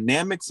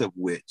dynamics of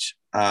which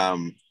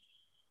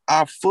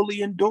are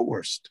fully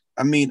endorsed.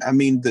 I mean,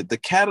 the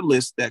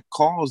catalyst that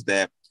caused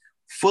that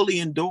fully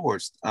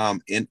endorsed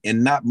and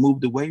not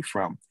moved away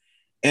from.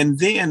 And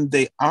then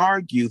they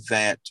argue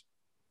that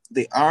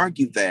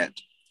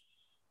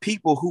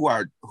people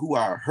who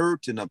are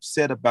hurt and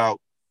upset about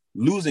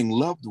losing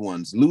loved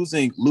ones,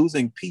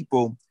 losing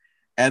people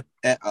at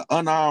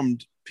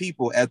unarmed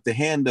people at the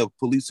hand of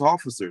police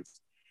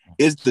officers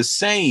is the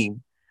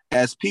same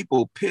as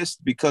people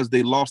pissed because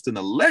they lost an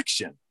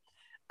election.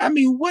 I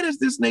mean, what has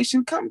this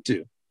nation come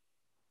to?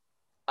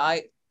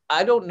 I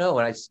don't know.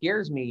 And it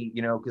scares me,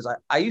 because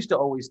I used to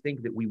always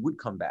think that we would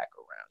come back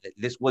around, that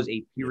this was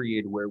a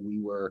period where we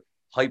were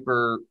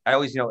hyper. I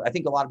always, I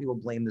think a lot of people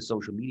blame the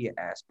social media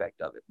aspect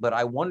of it, but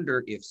I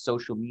wonder if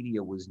social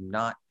media was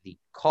not the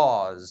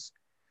cause,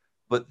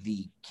 but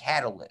the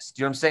catalyst.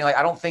 You know what I'm saying? Like,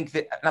 I don't think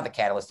that, not the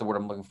catalyst, the word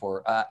I'm looking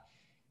for.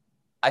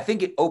 I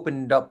think it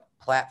opened up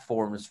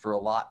platforms for a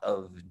lot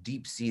of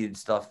deep-seated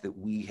stuff that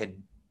we had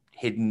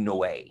hidden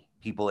away.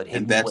 People had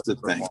hidden away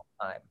for a long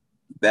time.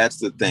 That's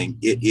the thing.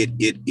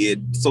 It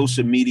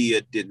social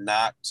media did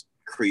not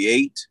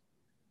create.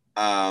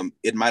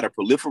 It might have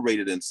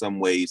proliferated in some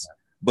ways,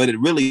 but it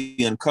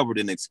really uncovered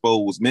and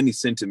exposed many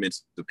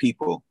sentiments to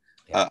people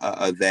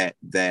that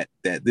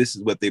this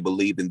is what they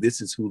believe and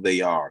this is who they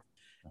are.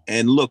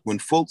 And look, when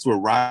folks were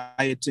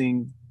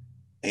rioting,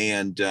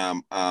 and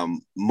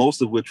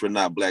most of which were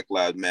not Black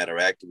Lives Matter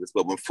activists,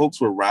 but when folks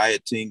were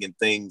rioting and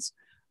things,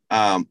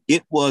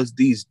 it was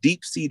these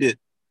deep-seated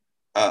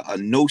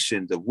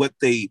notions of what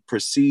they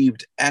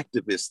perceived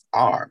activists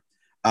are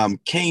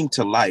came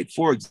to light.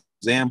 For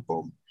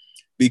example,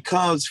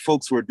 because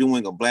folks were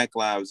doing a Black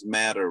Lives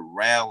Matter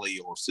rally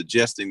or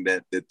suggesting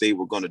that they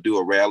were going to do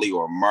a rally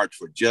or a march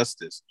for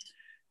justice,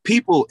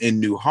 people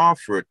in New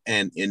Hartford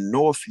and in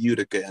North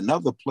Utica and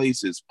other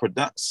places,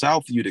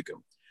 South Utica,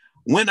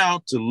 went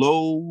out to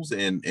Lowe's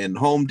and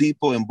Home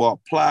Depot and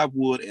bought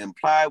plywood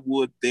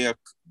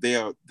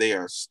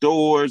their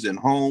stores and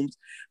homes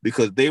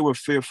because they were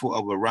fearful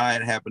of a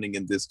riot happening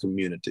in this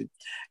community.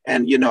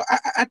 And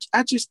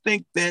I just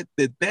think that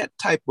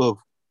type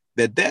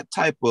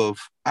of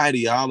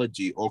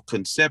ideology or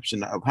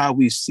conception of how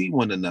we see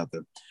one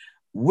another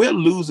we're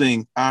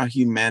losing our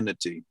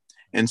humanity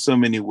in so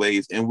many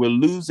ways, and we're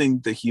losing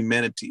the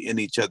humanity in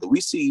each other. We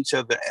see each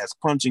other as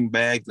punching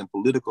bags and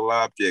political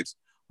objects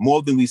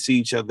more than we see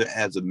each other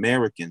as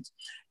Americans.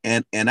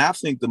 And I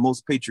think the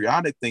most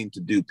patriotic thing to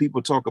do,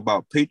 people talk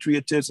about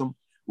patriotism,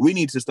 we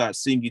need to start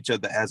seeing each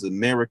other as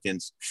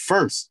Americans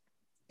first.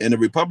 And the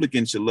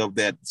Republicans should love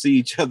that, see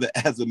each other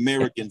as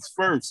Americans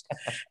first,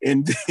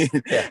 and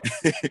then,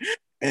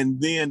 and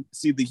then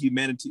see the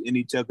humanity in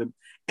each other.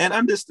 And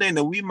understand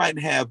that we might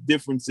have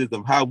differences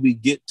of how we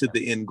get to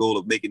the end goal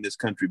of making this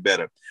country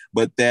better,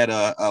 but that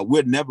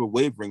we're never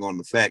wavering on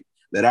the fact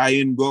that our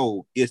end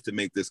goal is to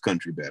make this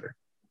country better.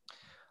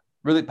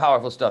 Really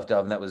powerful stuff,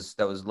 Delvin. That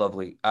was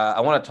lovely.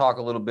 I want to talk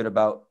a little bit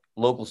about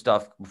local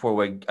stuff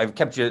before I've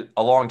kept you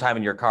a long time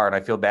in your car, and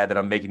I feel bad that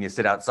I'm making you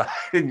sit outside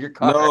in your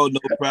car. No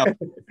problem.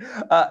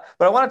 But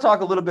I want to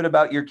talk a little bit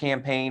about your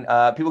campaign.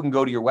 People can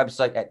go to your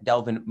website at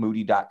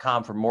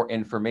delvinmoody.com for more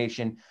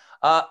information.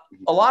 A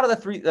lot of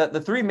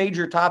the three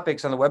major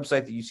topics on the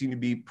website that you seem to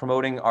be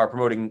promoting are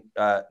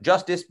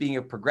justice, being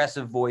a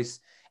progressive voice,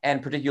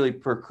 and particularly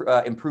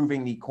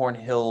improving the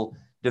Cornhill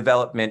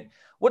development.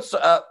 What's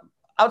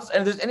and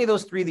if there's any of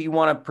those three that you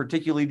want to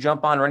particularly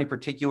jump on, or any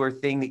particular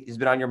thing that has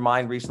been on your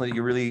mind recently that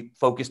you're really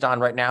focused on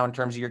right now in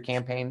terms of your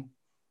campaign?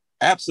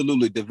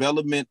 Absolutely.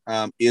 Development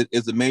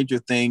is a major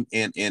thing.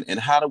 And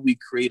how do we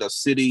create a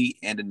city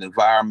and an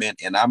environment?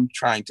 And I'm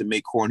trying to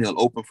make Cornhill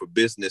open for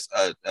business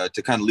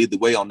to kind of lead the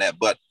way on that.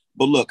 But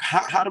look,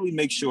 how do we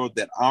make sure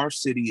that our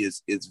city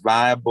is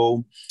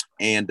viable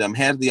and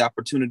has the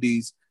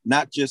opportunities,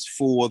 not just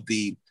for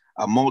the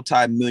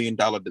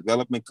multi-million-dollar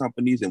development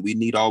companies, and we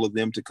need all of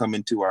them to come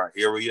into our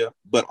area,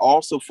 but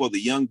also for the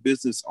young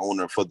business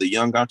owner, for the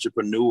young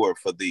entrepreneur,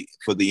 for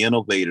the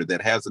innovator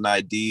that has an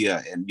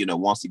idea and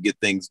wants to get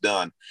things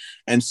done.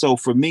 And so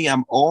for me,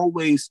 I'm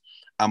always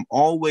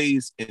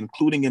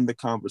including in the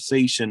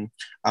conversation,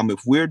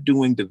 if we're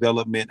doing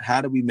development,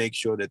 how do we make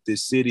sure that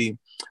this city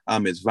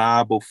is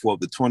viable for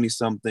the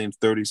 20-something,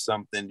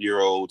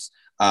 30-something-year-olds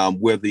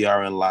where they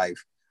are in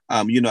life?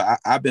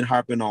 I've been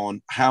harping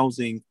on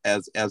housing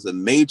as a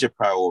major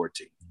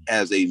priority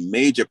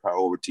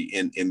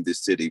in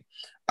this city.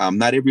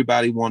 Not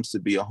everybody wants to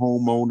be a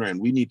homeowner,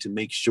 and we need to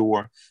make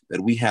sure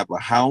that we have a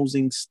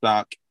housing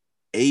stock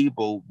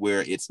able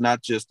where it's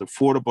not just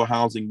affordable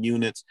housing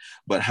units,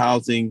 but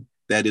housing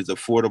that is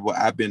affordable.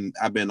 I've been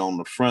on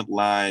the front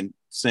line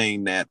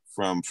saying that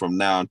from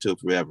now until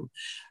forever.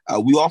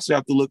 We also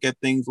have to look at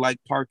things like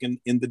parking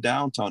in the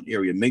downtown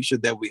area, make sure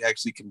that we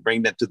actually can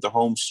bring that to the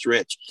home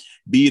stretch,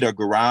 be it a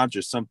garage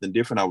or something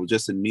different. I was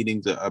just in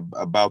meetings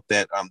about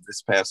that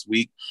this past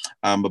week,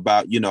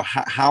 about,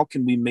 how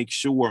can we make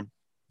sure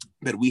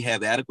that we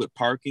have adequate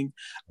parking?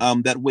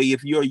 That way,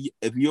 if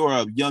you're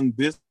a young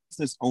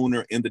business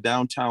owner in the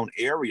downtown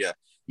area,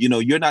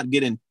 you're not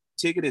getting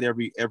ticketed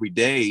every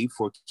day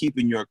for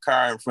keeping your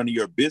car in front of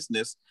your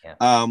business,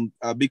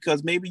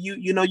 because maybe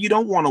you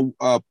don't want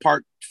to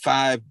park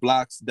 5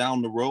 blocks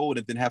down the road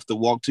and then have to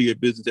walk to your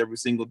business every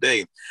single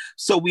day.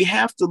 So we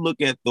have to look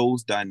at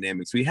those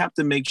dynamics. We have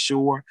to make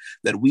sure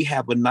that we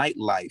have a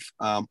nightlife,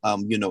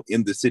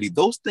 in the city.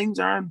 Those things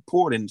are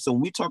important. So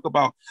when we talk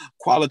about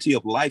quality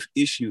of life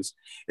issues,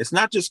 it's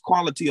not just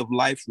quality of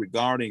life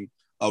regarding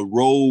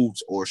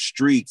roads or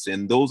streets,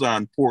 and those are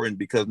important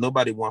because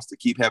nobody wants to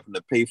keep having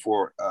to pay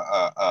for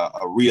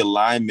a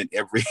realignment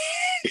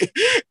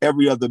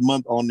every other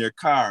month on their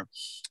car.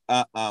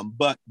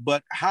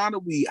 But how do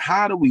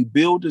we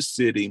build a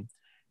city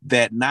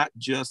that not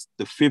just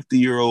the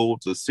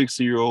 50-year-olds or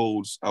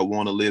 60-year-olds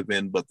want to live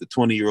in, but the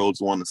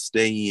 20-year-olds want to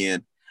stay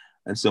in?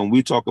 And so when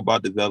we talk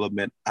about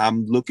development,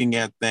 I'm looking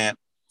at that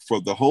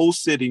for the whole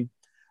city,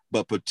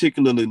 but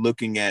particularly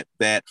looking at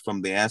that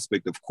from the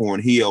aspect of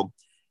Cornhill,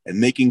 and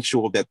making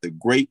sure that the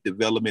great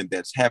development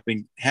that's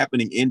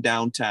happening in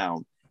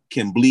downtown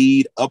can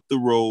bleed up the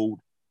road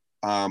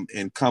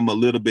and come a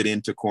little bit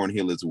into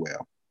Cornhill as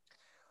well.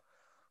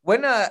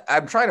 When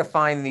I'm trying to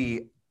find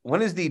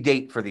when is the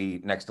date for the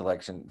next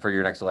election, for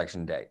your next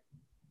election day?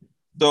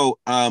 So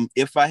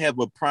if I have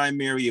a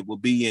primary, it will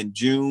be in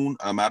June.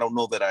 I don't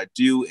know that I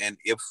do. And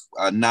if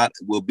not,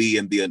 will be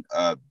in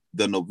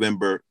the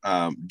November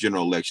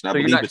general election. I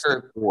believe it's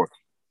the 4th.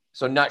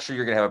 So not sure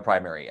you're going to have a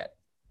primary yet.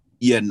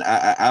 Yeah,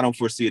 I don't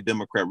foresee a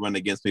Democrat run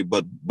against me,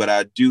 but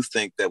I do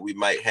think that we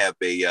might have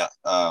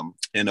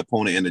an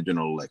opponent in the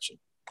general election.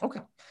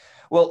 Okay.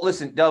 Well,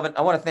 listen, Delvin,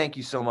 I want to thank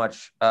you so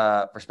much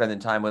for spending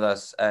time with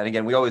us. And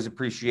again, we always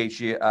appreciate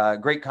you.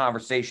 Great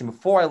conversation.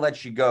 Before I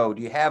let you go,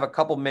 do you have a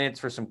couple minutes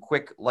for some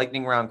quick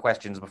lightning round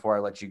questions before I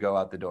let you go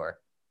out the door?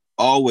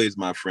 Always,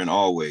 my friend,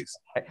 always.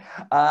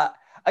 I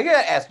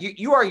got to ask,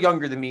 you are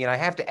younger than me, and I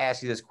have to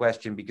ask you this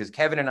question because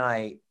Kevin and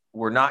I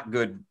were not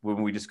good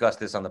when we discussed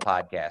this on the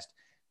podcast.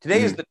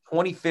 Today is the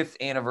 25th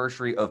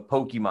anniversary of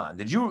Pokemon.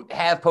 Did you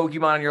have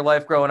Pokemon in your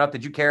life growing up?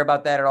 Did you care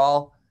about that at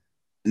all?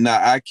 No,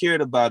 I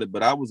cared about it,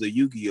 but I was a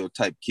Yu-Gi-Oh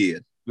type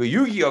kid. The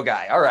Yu-Gi-Oh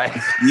guy. All right.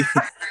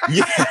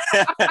 Yeah.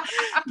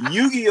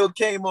 Yu-Gi-Oh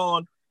came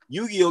on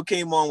Yu-Gi-Oh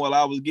came on while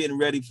I was getting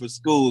ready for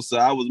school, so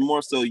I was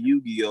more so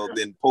Yu-Gi-Oh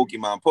than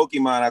Pokemon.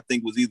 Pokemon, I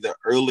think, was either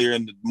earlier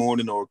in the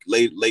morning or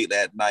late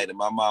at night, and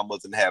my mom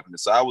wasn't having it,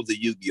 so I was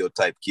a Yu-Gi-Oh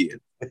type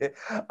kid.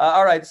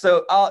 All right,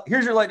 so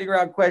here's your lightning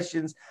round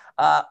questions.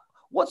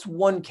 What's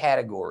one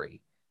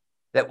category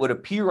that would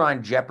appear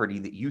on Jeopardy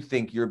that you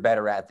think you're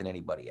better at than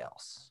anybody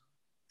else?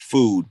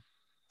 Food.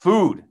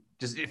 Food.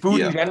 Just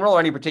food in general, or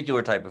any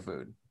particular type of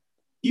food?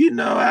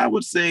 I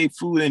would say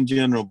food in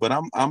general, but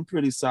I'm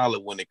pretty solid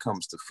when it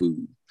comes to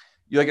food.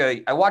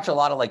 I watch a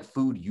lot of like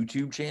food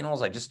YouTube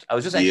channels. I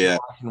was just actually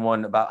watching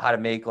one about how to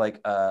make like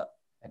an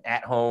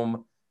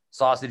at-home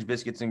sausage,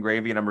 biscuits, and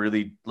gravy, and I'm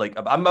really like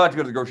I'm about to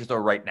go to the grocery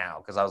store right now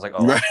because I was like,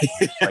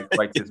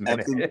 right this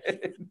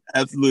minute.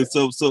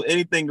 Absolutely. So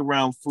anything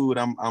around food,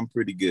 I'm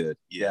pretty good.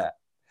 Yeah.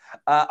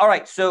 All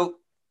right. So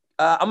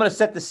I'm going to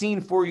set the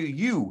scene for you.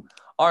 You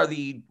are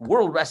the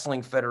World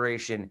Wrestling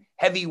Federation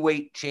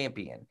heavyweight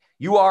champion.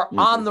 You are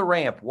on the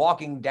ramp,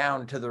 walking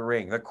down to the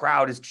ring. The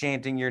crowd is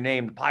chanting your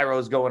name. The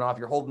pyro's going off.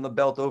 You're holding the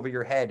belt over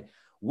your head.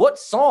 What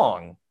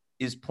song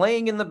is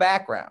playing in the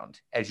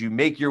background as you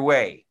make your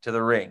way to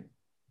the ring?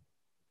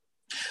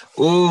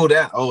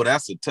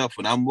 That's a tough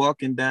one. I'm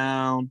walking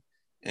down,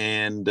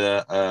 and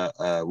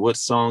what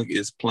song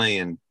is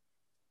playing?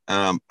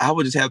 I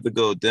would just have to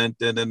go dun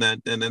dun dun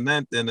dun dun dun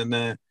dun dun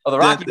dun. Oh, the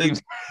Rocky theme.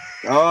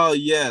 Oh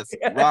yes,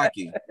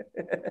 Rocky.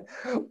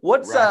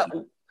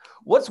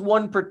 What's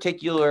one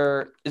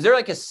particular, is there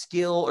like a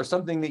skill or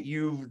something that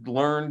you've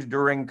learned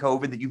during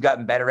COVID that you've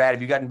gotten better at?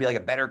 Have you gotten to be like a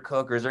better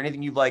cook, or is there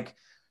anything you've like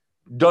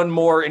done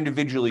more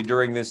individually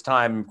during this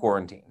time in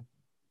quarantine?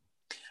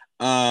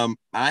 I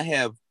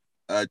have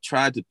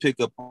tried to pick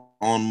up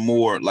on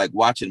more like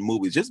watching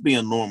movies, just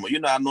being normal.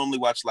 I normally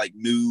watch like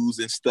news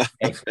and stuff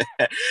like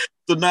that.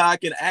 So now I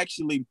can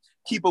actually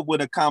keep up with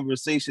a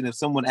conversation if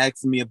someone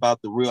asks me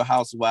about the Real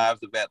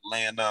Housewives of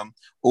Atlanta,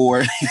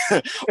 or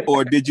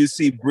did you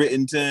see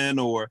Brittington,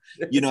 or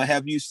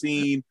have you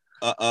seen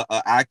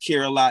I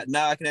Care a Lot?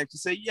 Now I can actually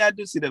say, yeah, I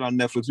did see that on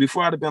Netflix.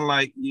 Before I'd have been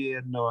like, yeah,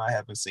 no, I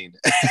haven't seen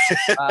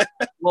it.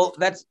 Well,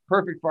 that's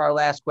perfect for our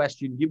last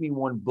question. Give me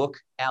one book,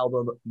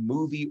 album,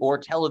 movie, or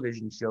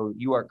television show that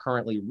you are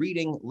currently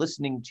reading,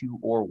 listening to,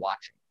 or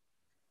watching.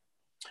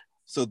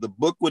 So the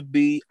book would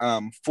be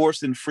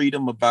Force and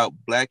Freedom, about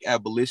Black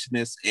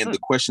abolitionists and the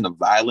question of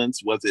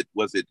violence. Was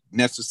it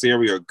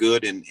necessary or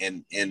good?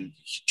 And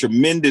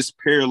tremendous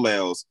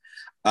parallels.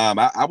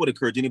 I would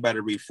encourage anybody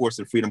to read Force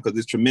and Freedom because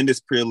there's tremendous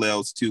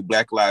parallels to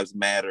Black Lives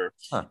Matter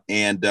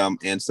and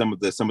some of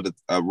the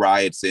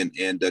riots and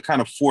kind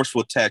of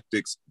forceful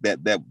tactics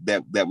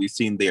that we've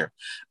seen there.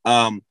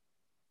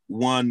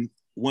 One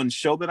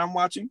show that I'm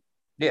watching.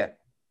 Yeah.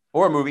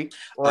 Or a movie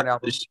or an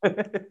album.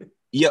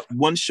 Yeah,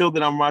 one show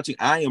that I'm watching.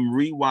 I am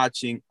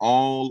rewatching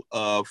all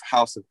of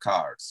House of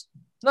Cards.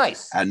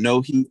 Nice. I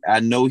know he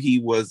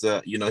was he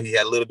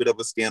had a little bit of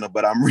a scandal,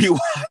 but I'm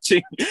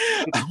rewatching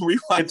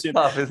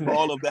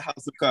all of the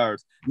House of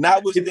Cards.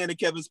 Notwithstanding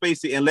Kevin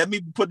Spacey. And let me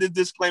put this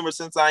disclaimer,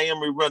 since I am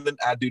rerunning,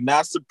 I do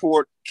not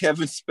support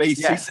Kevin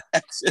Spacey's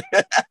action.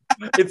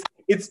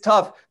 It's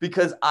tough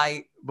because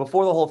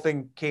before the whole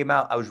thing came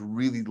out, I was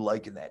really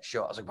liking that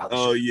show. I was like,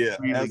 wow, really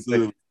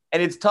absolutely good.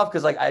 And it's tough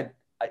because like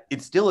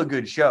it's still a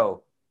good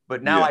show,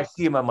 but now I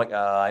see him, I'm like,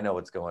 I know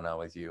what's going on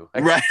with you.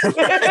 Right.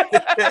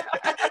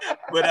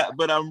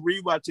 But I'm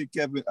rewatching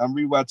Kevin. I'm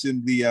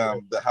rewatching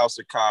the House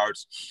of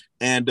Cards,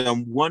 and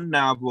one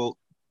novel.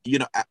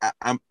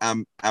 I'm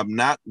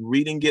not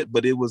reading it,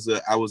 but it was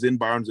I was in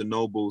Barnes and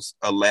Nobles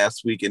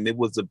last week, and it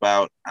was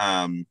about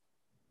it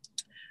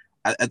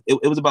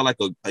was about like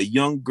a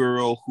young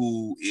girl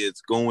who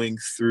is going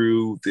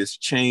through this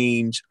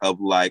change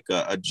of like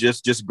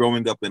just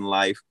growing up in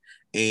life.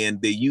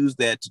 And they use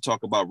that to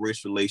talk about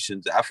race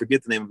relations. I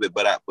forget the name of it,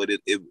 but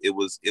it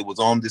was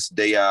on this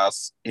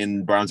dais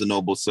in Barnes and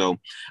Noble. So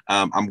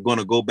I'm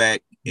gonna go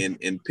back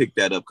and pick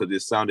that up because it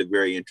sounded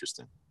very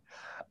interesting.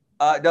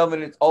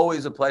 Delvin, it's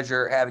always a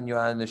pleasure having you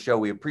on the show.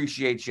 We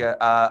appreciate you.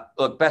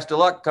 Look, best of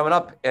luck coming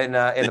up in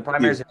the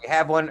primaries if you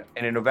have one,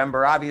 and in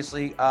November,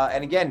 obviously.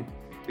 And again,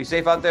 be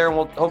safe out there,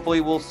 and hopefully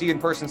we'll see you in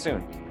person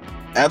soon.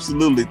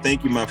 Absolutely.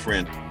 Thank you, my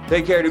friend.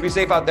 Take care. Do be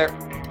safe out there.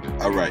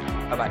 All right.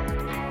 Bye-bye.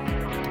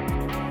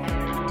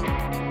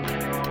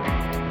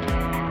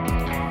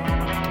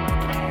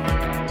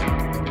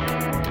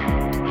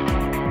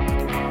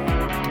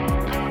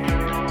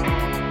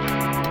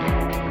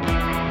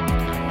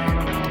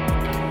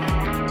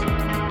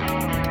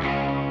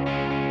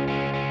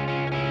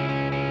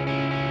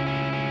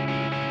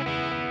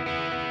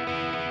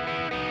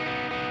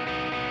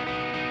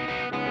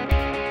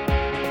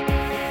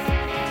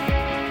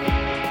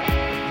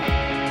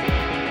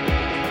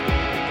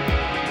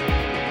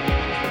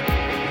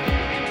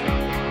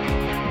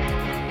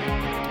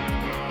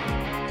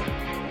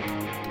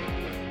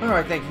 All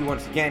right, thank you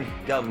once again,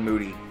 Delvin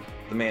Moody,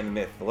 the man, the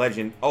myth, the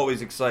legend.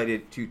 Always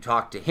excited to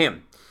talk to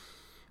him.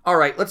 All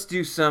right, let's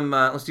do some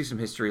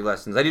history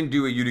lessons. I didn't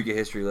do a Utica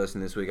history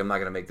lesson this week. I'm not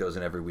going to make those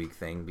an every week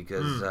thing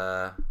because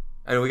I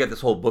I know we got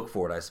this whole book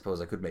for it. I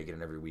suppose I could make it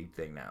an every week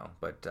thing now,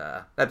 but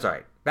that's all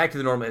right. Back to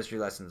the normal history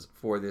lessons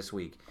for this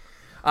week.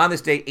 On this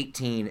day,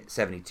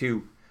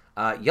 1872,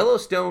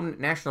 Yellowstone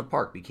National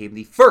Park became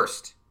the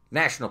first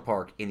national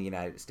park in the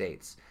United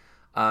States.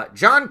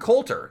 John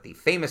Coulter, the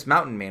famous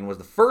mountain man, was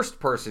the first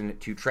person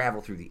to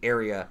travel through the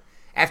area.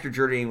 After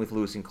journeying with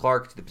Lewis and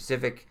Clark to the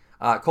Pacific,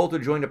 Coulter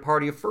joined a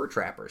party of fur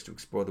trappers to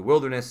explore the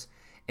wilderness.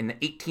 In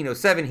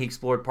 1807, he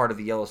explored part of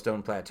the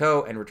Yellowstone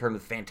Plateau and returned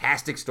with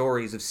fantastic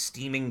stories of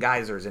steaming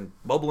geysers and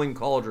bubbling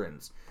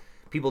cauldrons.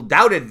 People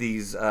doubted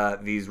these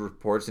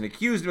reports and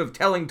accused him of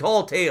telling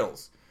tall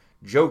tales,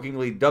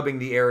 jokingly dubbing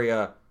the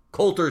area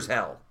Coulter's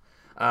Hell.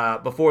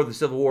 Before the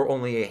Civil War,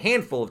 only a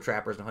handful of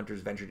trappers and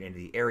hunters ventured into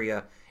the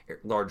area.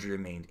 It largely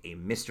remained a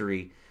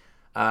mystery.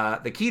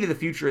 The key to the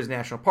future as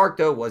national park,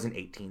 though, was in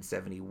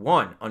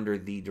 1871, under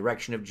the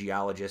direction of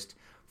geologist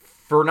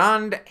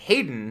Fernand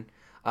Hayden.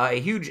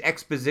 A huge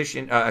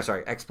exploration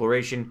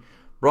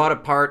brought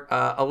apart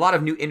a lot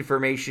of new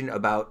information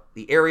about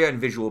the area and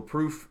visual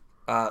proof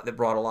that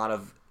brought a lot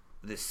of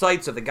the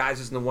sights of the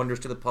geysers and the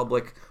wonders to the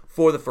public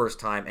for the first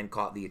time and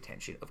caught the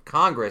attention of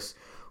Congress,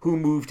 who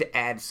moved to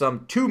add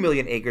some 2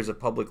 million acres of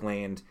public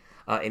land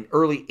in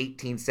early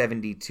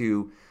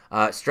 1872,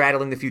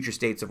 straddling the future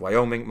states of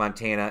Wyoming,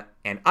 Montana,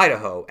 and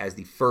Idaho as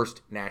the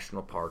first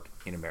national park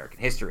in American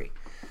history.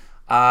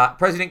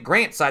 President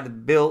Grant signed the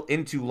bill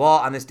into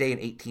law on this day in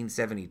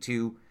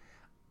 1872.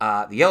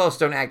 The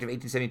Yellowstone Act of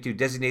 1872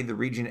 designated the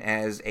region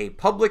as a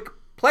public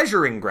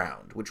pleasuring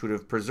ground, which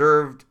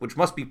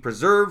must be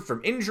preserved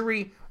from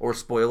injury or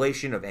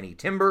spoliation of any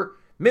timber,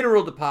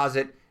 mineral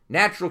deposit,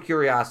 natural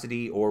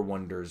curiosity, or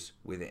wonders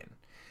within.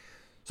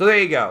 So there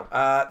you go.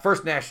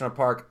 First national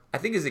park. I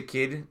think as a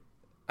kid,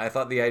 I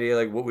thought the idea,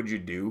 like, what would you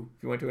do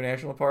if you went to a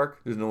national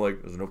park? There's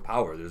no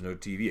power. There's no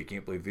TV. I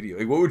can't play video.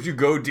 Like, what would you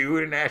go do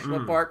in a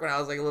national park when I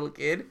was, like, a little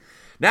kid?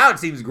 Now it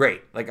seems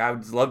great. Like, I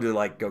would love to,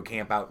 like, go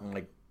camp out in,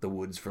 like, the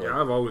woods for,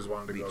 I've always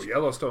wanted to go.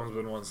 Yellowstone's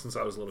been one since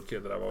I was a little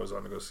kid that I've always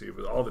wanted to go see.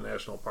 But all the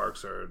national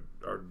parks are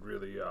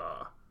really,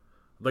 I'd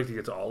like to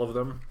get to all of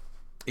them.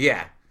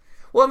 Yeah.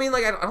 Well, I mean,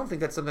 like, I don't think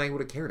that's something I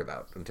would have cared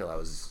about until I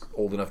was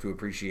old enough to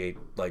appreciate,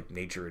 like,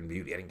 nature and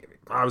beauty.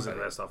 I was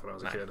into that stuff when I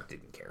was a kid. I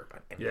didn't care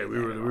about it. Yeah,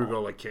 we would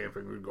go, like,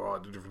 camping. We would go out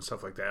and do different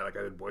stuff like that. Like,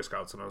 I did Boy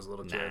Scouts when I was a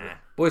little kid.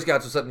 Boy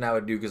Scouts was something I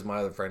would do because my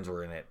other friends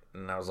were in it.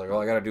 And I was like,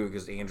 I got to do it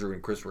because Andrew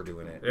and Chris were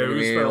doing it. Yeah,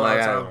 we spent a lot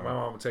of time. My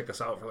mom would take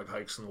us out for, like,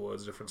 hikes in the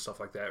woods, different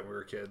stuff like that when we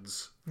were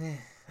kids.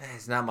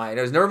 It's not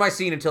it was never my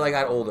scene until I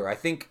got older. I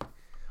think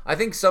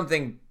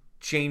something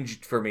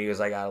changed for me as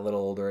I got a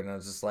little older, and I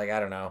was just like, I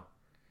don't know.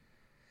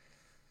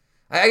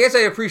 I guess I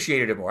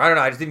appreciated it more. I don't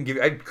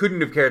know. I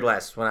couldn't have cared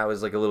less when I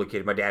was like a little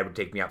kid. My dad would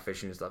take me out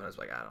fishing and stuff, and I was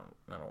like, I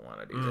don't want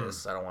to do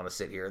this. I don't want to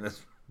sit here in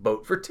this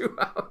boat for 2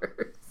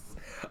 hours.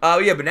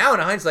 But now in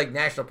hindsight,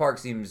 national park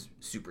seems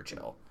super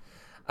chill.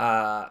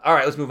 All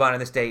right, let's move on to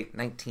this date,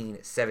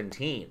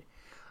 1917.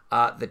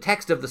 The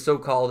text of the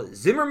so-called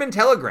Zimmermann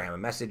telegram, a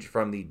message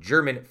from the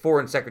German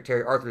Foreign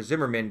Secretary Arthur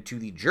Zimmermann to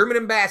the German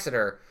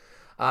ambassador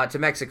to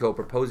Mexico,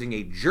 proposing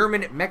a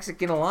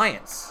German-Mexican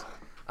alliance.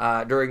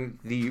 During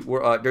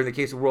the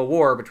case of World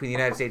War between the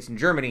United States and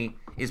Germany,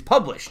 is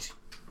published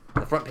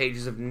on the front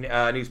pages of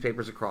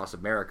newspapers across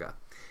America.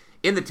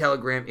 In the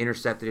telegram,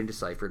 intercepted and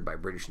deciphered by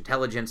British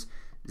intelligence,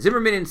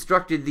 Zimmermann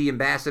instructed the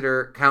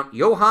ambassador, Count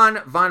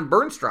Johann von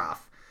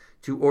Bernstorff,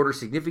 to order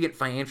significant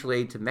financial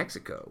aid to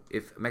Mexico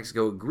if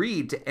Mexico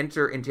agreed to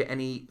enter into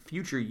any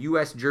future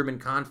U.S.-German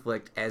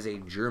conflict as a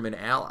German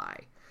ally.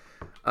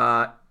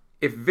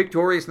 If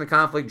victorious in the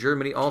conflict,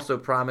 Germany also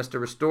promised to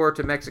restore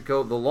to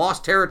Mexico the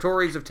lost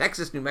territories of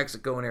Texas, New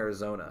Mexico, and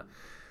Arizona.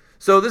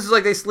 So this is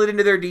like they slid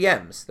into their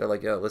DMs. They're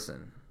like, yo,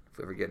 listen, if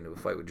we ever get into a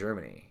fight with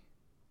Germany,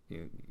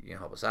 you can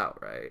help us out,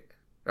 right?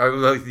 Or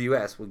like the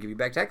U.S., we'll give you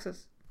back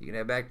Texas. You can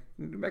have back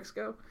New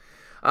Mexico.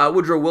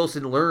 Woodrow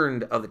Wilson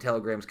learned of the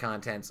telegram's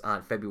contents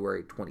on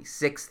February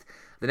 26th.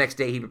 The next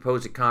day, he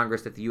proposed to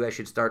Congress that the U.S.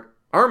 should start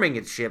arming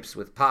its ships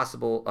with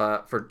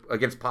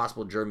against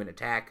possible German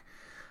attack.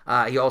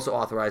 He also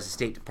authorized the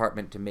State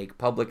Department to make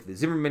public the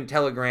Zimmermann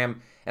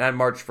telegram, and on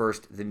March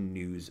 1st, the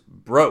news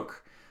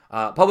broke.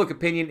 Public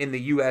opinion in the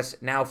U.S.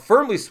 now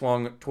firmly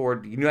swung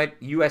toward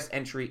U.S.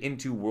 entry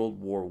into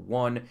World War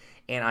I,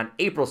 and on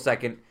April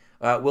 2nd,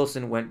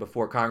 Wilson went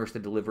before Congress to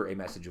deliver a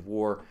message of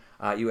war.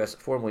 U.S.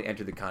 formally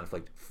entered the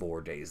conflict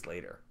 4 days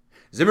later.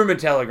 Zimmermann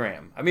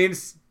telegram. I mean,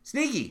 it's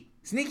sneaky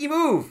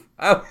move.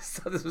 I always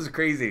thought this was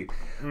crazy.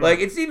 Like,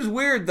 it seems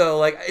weird, though.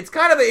 Like, it's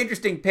kind of an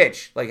interesting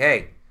pitch. Like,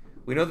 hey,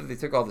 we know that they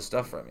took all this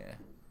stuff from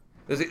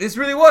you. This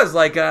really was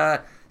like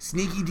a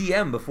sneaky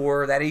DM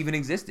before that even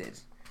existed.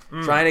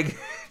 Trying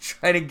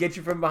to get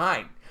you from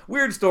behind.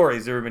 Weird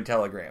stories, Zimmermann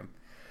telegram.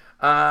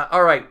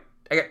 All right,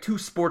 I got 2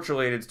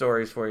 sports-related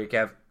stories for you,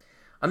 Kev.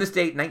 On this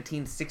date,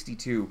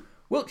 1962,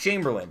 Wilt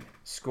Chamberlain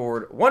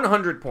scored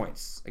 100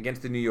 points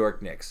against the New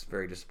York Knicks.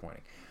 Very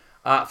disappointing.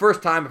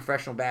 First time a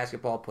professional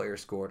basketball player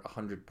scored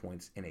 100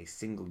 points in a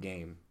single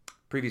game.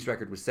 Previous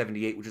record was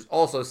 78, which is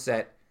also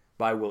set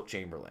by Wilt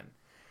Chamberlain.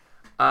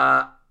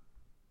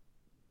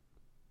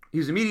 He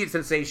was an immediate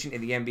sensation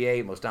in the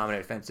NBA, most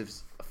dominant offensive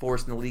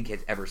force in the league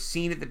has ever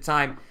seen at the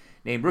time.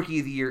 Named Rookie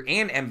of the Year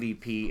and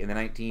MVP in the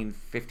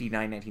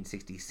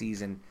 1959-1960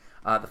 season,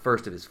 the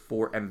first of his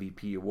 4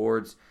 MVP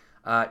awards.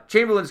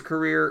 Chamberlain's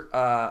career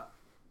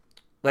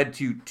led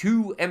to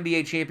 2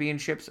 NBA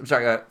championships.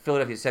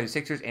 Philadelphia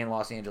 76ers and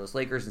Los Angeles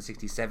Lakers in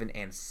 67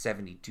 and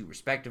 72,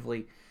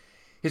 respectively.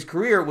 His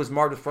career was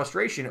marred with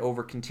frustration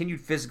over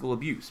continued physical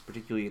abuse,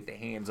 particularly at the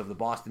hands of the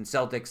Boston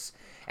Celtics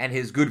and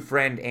his good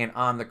friend and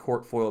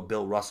on-the-court foil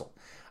Bill Russell.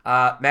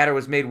 Matter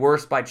was made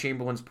worse by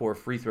Chamberlain's poor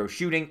free throw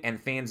shooting and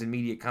fans and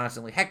media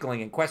constantly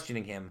heckling and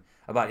questioning him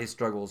about his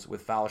struggles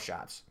with foul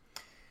shots.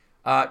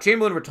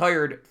 Chamberlain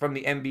retired from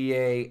the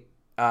NBA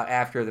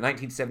after the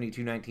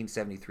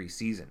 1972-1973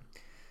 season.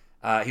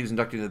 He was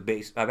inducted into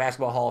the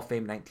Basketball Hall of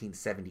Fame in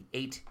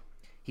 1978.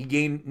 He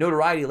gained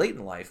notoriety late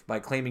in life by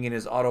claiming in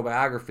his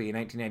autobiography in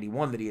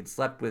 1991 that he had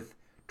slept with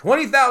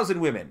 20,000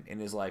 women in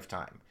his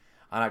lifetime.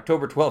 On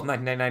October 12,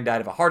 1999,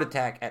 died of a heart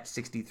attack at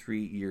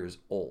 63 years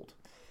old.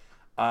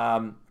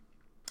 I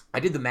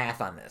did the math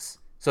on this.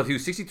 So if he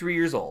was 63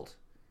 years old,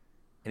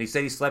 and he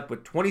said he slept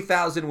with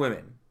 20,000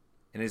 women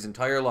in his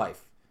entire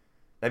life,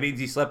 that means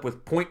he slept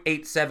with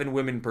 0.87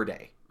 women per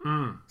day.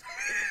 An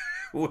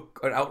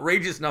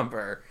outrageous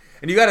number.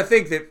 And you got to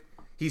think that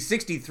he's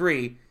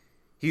 63.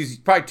 He's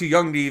probably too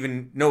young to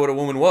even know what a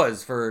woman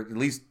was for at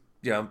least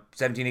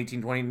 17,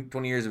 18,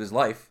 20 years of his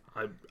life.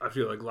 I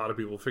feel like a lot of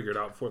people figured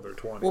out before they're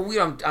 20.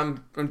 Well,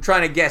 I'm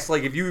trying to guess.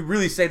 Like, if you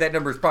really say that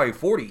number is probably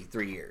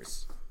 43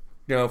 years,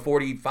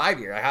 45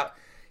 years.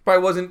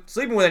 Probably wasn't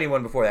sleeping with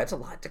anyone before that. It's a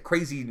lot. It's a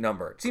crazy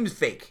number. It seems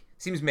fake.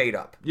 It seems made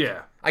up.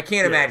 Yeah. I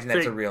can't imagine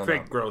that's a real number.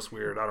 Fake, gross,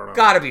 weird. I don't know.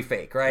 Gotta be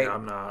fake, right? Yeah,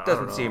 I'm not.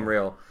 Doesn't seem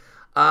real.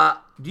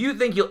 Do you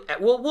think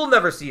we'll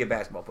never see a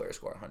basketball player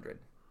score 100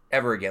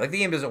 ever again? Like, the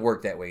game doesn't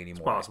work that way anymore.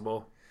 It's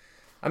possible.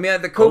 I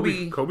mean, the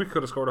Kobe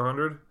could have scored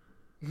 100.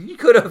 He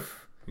could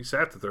have. He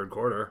sat the third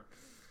quarter.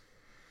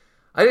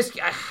 I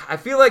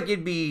feel like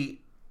it'd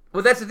be.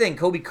 Well, that's the thing.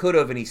 Kobe could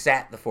have, and he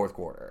sat the fourth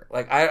quarter.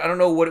 Like, I don't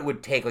know what it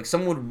would take. Like,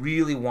 someone would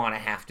really want to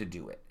have to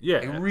do it. Yeah,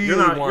 like, really you're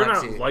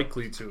not to.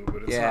 likely to,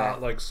 but it's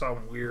not like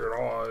some weird.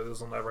 This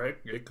will never.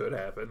 It could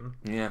happen.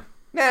 Yeah,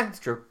 it's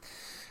true.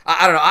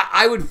 I don't know.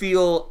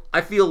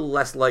 I feel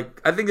less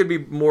like. I think there'd be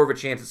more of a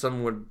chance that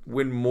someone would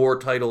win more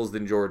titles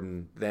than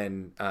Jordan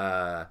than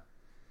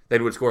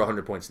would score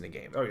 100 points in the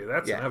game. Oh yeah,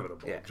 that's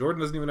inevitable. Yeah. Jordan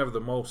doesn't even have the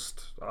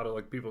most out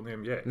of people in the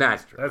NBA. Nah,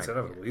 that's true. That's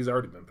inevitable. Yeah. He's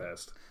already been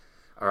passed.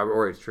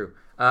 Or it's true.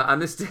 On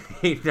this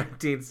day,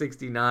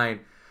 1969,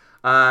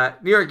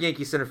 New York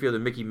Yankees center fielder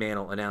Mickey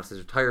Mantle announced his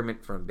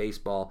retirement from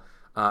baseball.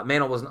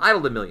 Mantle was an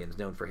idol to millions,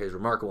 known for his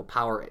remarkable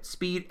power at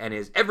speed and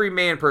his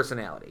everyman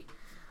personality.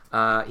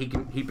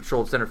 He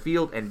patrolled center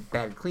field and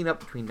batted cleanup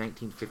between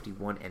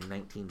 1951 and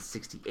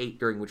 1968,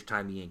 during which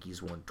time the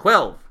Yankees won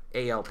 12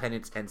 AL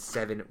pennants and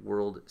 7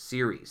 World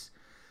Series.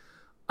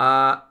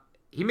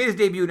 He made his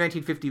debut in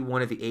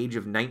 1951 at the age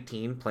of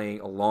 19, playing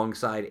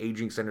alongside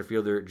aging center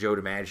fielder Joe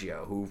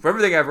DiMaggio, who, from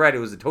everything I've read, it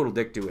was a total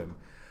dick to him.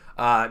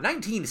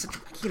 19, I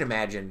can't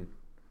imagine.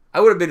 I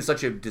would have been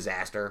such a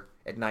disaster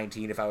at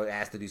 19 if I was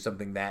asked to do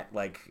something that,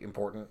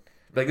 important.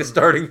 Like a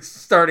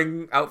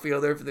starting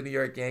outfielder for the New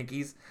York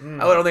Yankees.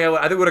 I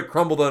think would have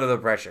crumbled under the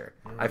pressure,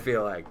 I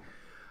feel like.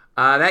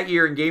 That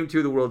year, in Game 2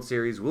 of the World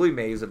Series, Willie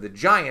Mays of the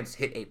Giants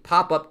hit a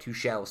pop-up to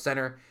shallow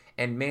center,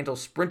 and Mantle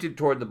sprinted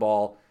toward the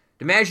ball.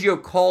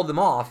 DiMaggio called them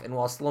off, and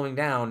while slowing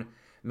down,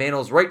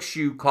 Mantle's right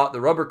shoe caught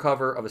the rubber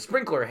cover of a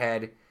sprinkler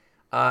head,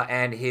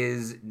 and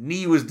his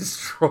knee was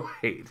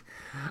destroyed.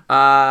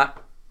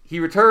 He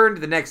returned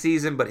the next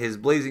season, but his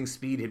blazing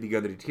speed had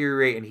begun to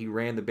deteriorate, and he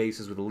ran the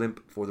bases with a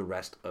limp for the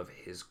rest of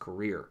his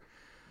career.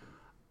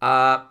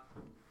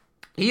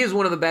 He is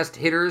one of the best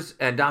hitters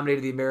and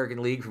dominated the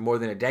American League for more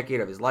than a decade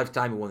of his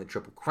lifetime. He won the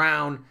Triple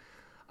Crown,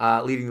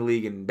 leading the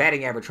league in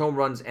batting average, home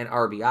runs, and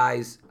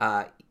RBIs.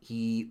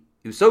 He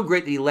was so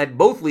great that he led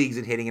both leagues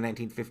in hitting in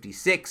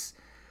 1956,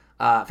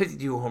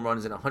 52 home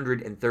runs and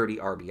 130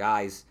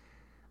 RBIs.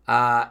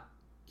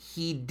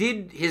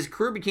 His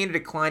career began to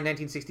decline in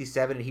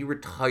 1967, and he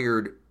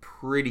retired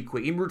pretty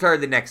quick. He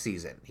retired the next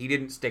season. He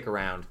didn't stick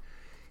around.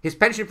 His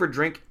penchant for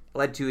drink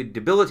led to a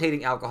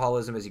debilitating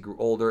alcoholism as he grew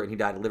older, and he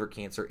died of liver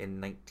cancer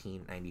in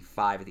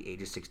 1995 at the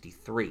age of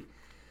 63. At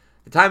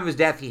the time of his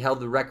death, he held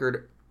the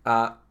record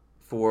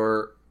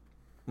for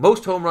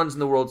most home runs in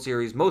the World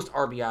Series, most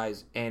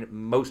RBIs, and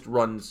most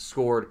runs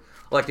scored,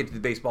 elected to the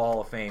Baseball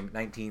Hall of Fame,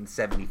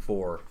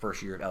 1974,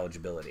 first year of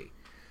eligibility.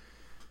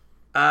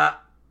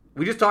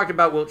 We just talked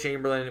about Wilt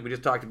Chamberlain. We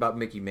just talked about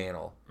Mickey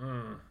Mantle.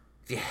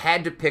 If you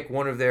had to pick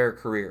one of their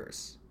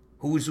careers,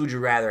 whose would you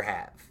rather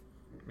have?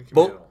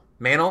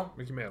 Mantle?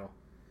 Mickey Mantle.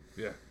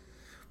 Yeah.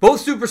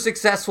 Both super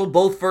successful,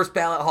 both first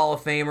ballot Hall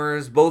of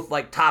Famers, both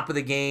top of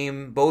the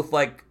game, both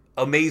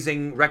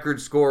amazing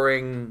record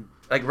scoring,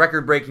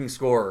 record breaking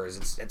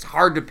scorers. It's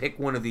hard to pick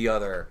one or the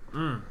other.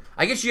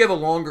 I guess you have a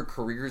longer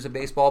career as a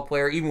baseball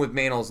player, even with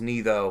Mantle's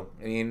knee, though.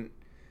 I mean,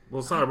 well,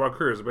 it's not about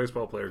career as a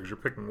baseball player because you're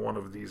picking one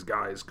of these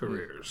guys'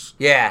 careers.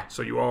 Yeah.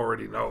 So you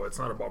already know it's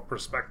not about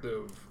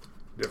perspective.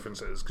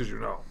 differences because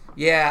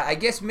Yeah, I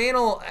guess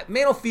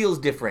Mantle feels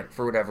different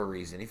for whatever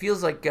reason. He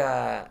feels like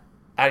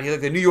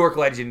like the New York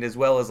legend as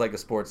well as like a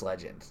sports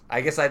legend.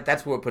 I guess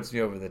that's what puts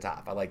me over the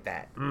top. I like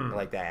that. I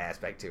like that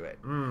aspect to it.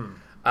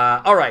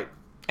 All right,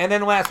 and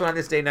then the last one on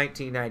this day,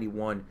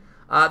 1991,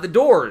 The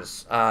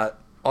Doors,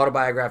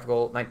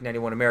 autobiographical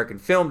 1991 American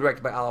film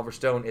directed by Oliver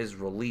Stone, is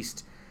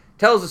released.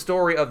 Tells the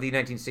story of the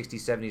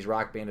 1960s-70s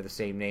rock band of the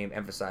same name,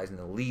 emphasizing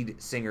the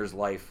lead singer's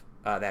life,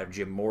 that of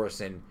Jim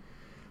Morrison.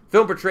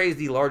 Film portrays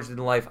the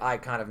larger-than-life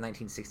icon of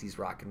 1960s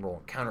rock and roll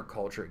and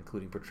counterculture,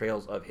 including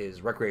portrayals of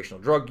his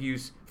recreational drug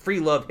use, free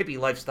love, hippie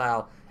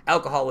lifestyle,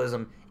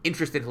 alcoholism,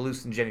 interest in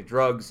hallucinogenic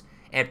drugs,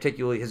 and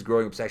particularly his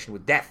growing obsession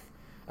with death,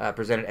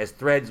 presented as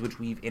threads which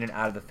weave in and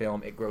out of the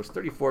film. It grossed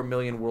 $34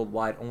 million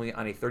worldwide, only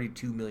on a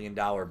 $32 million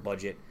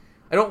budget.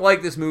 I don't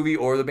like this movie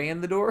or the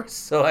band The Doors,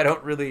 so I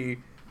don't really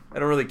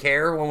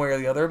care one way or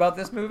the other about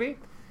this movie.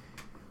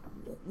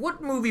 What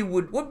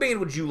band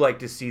would you like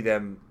to see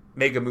them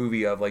make a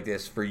movie of like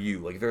this for you?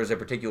 Like if there was a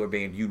particular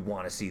band you'd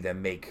want to see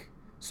them make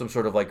some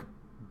sort of like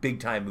big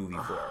time movie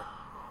for.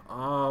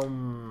 A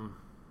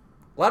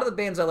lot of the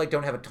bands I like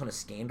don't have a ton of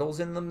scandals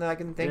in them that I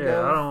can think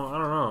of. I don't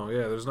know.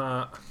 Yeah,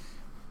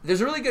 There's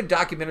a really good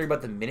documentary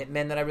about the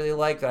Minutemen that I really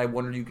like that I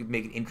wondered you could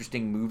make an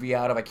interesting movie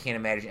out of. I can't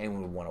imagine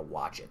anyone would want to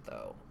watch it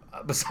though,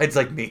 besides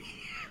like me.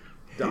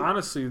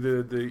 Honestly,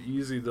 the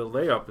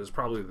layup is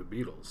probably the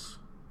Beatles.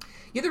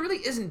 Yeah, there really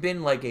isn't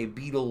been like a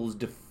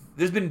Beatles.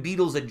 There's been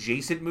Beatles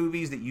adjacent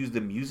movies that use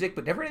the music,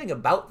 but never anything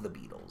about the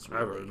Beatles.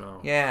 Really. Ever, no.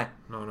 Yeah.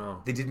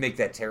 No. They did make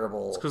that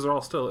terrible. It's because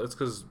It's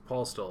because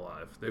Paul's still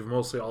alive. They've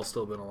mostly all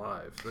still been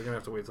alive. They're gonna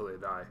have to wait till they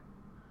die.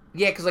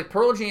 Yeah, because like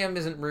Pearl Jam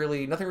isn't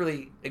really nothing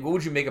really. Like, what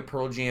would you make a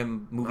Pearl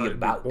Jam movie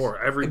about?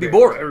 It'd be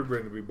boring. Every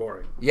band would be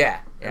boring.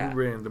 Yeah.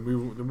 Every band, the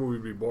movie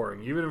would be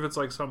boring. Even if it's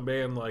like some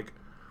band like,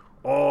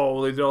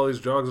 oh, they did all these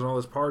drugs and all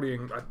this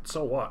partying.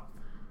 So what?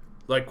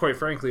 Like, quite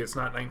frankly, it's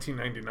not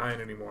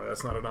 1999 anymore.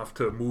 That's not enough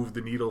to move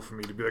the needle for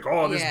me to be like,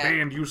 oh, this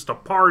band used to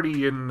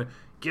party and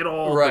get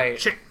all the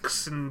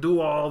chicks and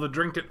do all the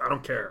drinking. I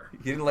don't care. You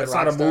didn't like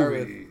Rockstar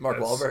with Mark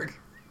Wahlberg?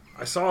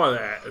 I saw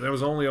that, and it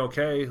was only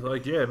okay.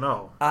 Like, yeah,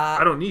 no.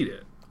 I don't need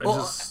it.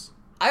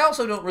 I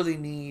also don't really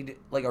need,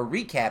 like, a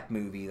recap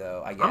movie,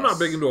 though, I guess. I'm not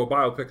big into a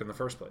biopic in the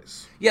first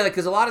place. Yeah, like,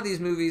 because a lot of these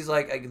movies,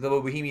 like the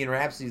Bohemian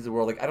Rhapsodies of the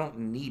world, like, I don't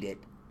need it.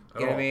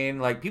 You know what I mean?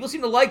 Like, people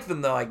seem to like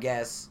them, though, I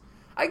guess.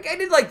 I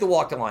did like the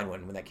Walk the Line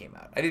one when that came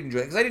out. I did enjoy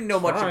it because I didn't know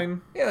much.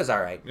 Yeah, it was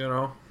all right.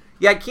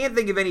 Yeah, I can't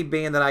think of any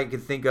band that I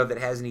could think of that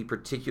has any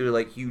particular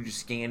like huge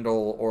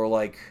scandal or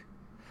like.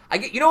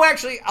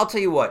 Actually, I'll tell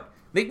you what.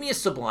 Make me a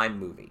Sublime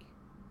movie.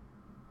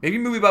 Maybe a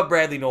movie about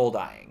Bradley Nowell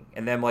dying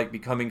and them like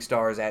becoming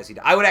stars as he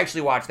died. I would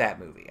actually watch that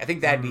movie. I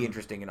think that'd be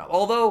interesting enough.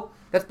 Although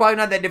that's probably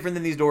not that different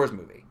than these Doors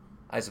movie.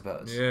 I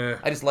suppose. Yeah.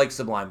 I just like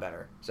Sublime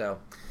better. So,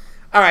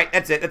 all right,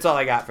 that's it. That's all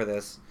I got for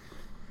this.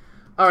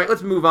 All right,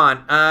 let's move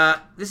on.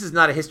 This is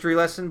not a history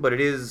lesson, but it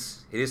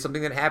is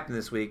something that happened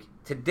this week.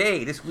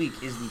 This week,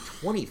 is the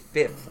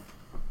 25th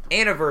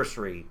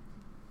anniversary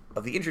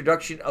of the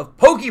introduction of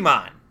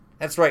Pokemon.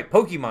 That's right,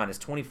 Pokemon is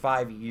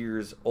 25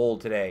 years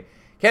old today.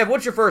 Kev,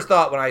 what's your first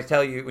thought when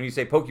you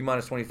say Pokemon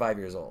is 25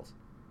 years old?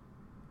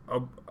 I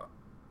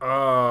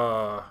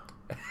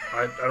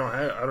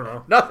don't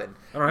know. Nothing.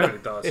 I don't have any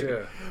thoughts.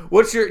 Yeah.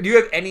 Do you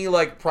have any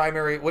like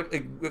primary?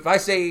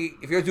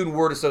 If you're doing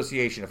word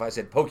association, if I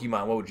said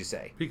Pokemon, what would you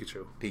say?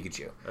 Pikachu.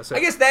 That's it. I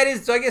guess that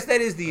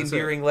is the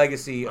endearing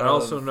legacy. I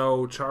also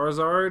know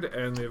Charizard,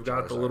 and they've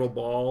got the little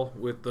ball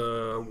with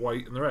the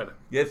white and the red.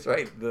 That's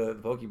right, the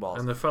Pokeballs.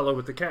 And the fellow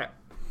with the cat.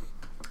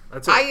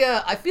 That's it.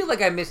 I feel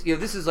like I missed.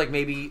 This is like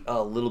maybe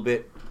a little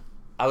bit.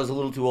 I was a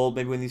little too old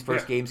maybe when these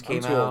first games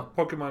came out.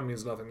 Pokemon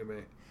means nothing to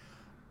me.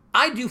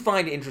 I do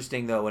find it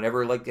interesting, though,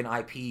 whenever like an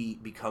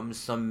IP becomes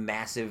some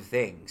massive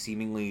thing,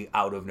 seemingly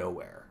out of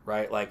nowhere,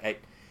 right?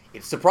 Like,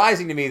 it's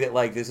surprising to me that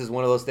like this is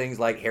one of those things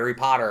like Harry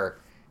Potter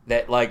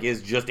that like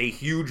is just a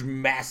huge,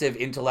 massive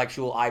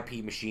intellectual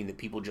IP machine that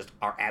people just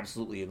are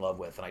absolutely in love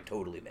with, and I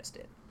totally missed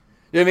it.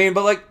 You know what I mean?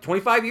 But like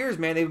 25 years,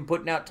 man, they've been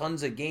putting out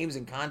tons of games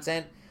and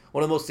content.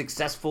 One of the most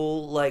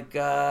successful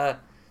licenses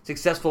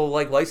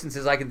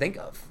I can think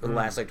of for the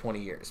last like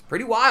 20 years.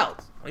 Pretty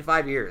wild.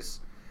 25 years,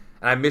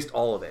 and I missed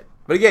all of it.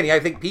 But again, I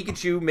think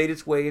Pikachu made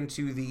its way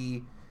into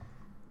the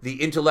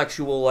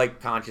intellectual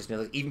like consciousness.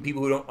 Like, even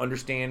people who don't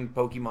understand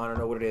Pokemon or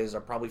know what it is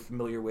are probably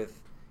familiar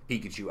with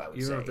Pikachu, I would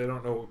say. Even if they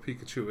don't know what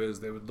Pikachu is,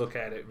 they would look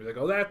at it and be like,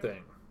 oh, that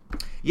thing.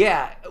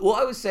 Yeah. Well,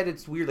 I always said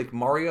it's weird. Like,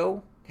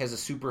 Mario has a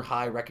super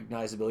high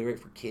recognizability rate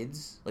for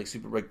kids. Like,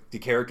 the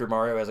character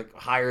Mario has like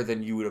higher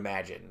than you would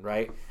imagine,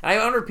 right? And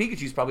I wonder if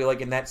Pikachu's probably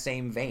like in that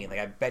same vein. Like,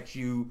 I bet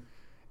you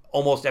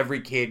almost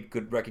every kid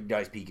could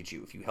recognize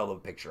Pikachu if you held up a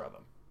picture of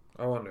him.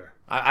 I wonder.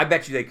 I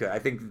bet you they could. I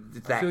think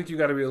it's that. I feel like you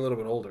got to be a little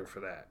bit older for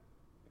that.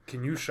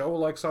 Can you show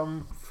like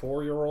some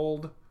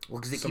 4-year-old? Well,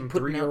 because they keep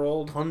putting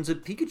out tons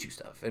of Pikachu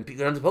stuff and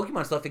tons of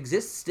Pokemon stuff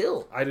exists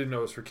still. I didn't know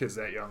it was for kids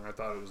that young. I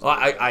thought it was.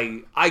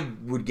 I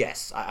would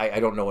guess. I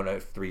don't know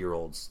enough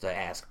 3-year-olds to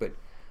ask, but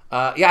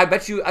I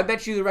bet you the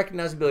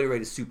recognizability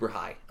rate is super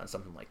high on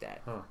something like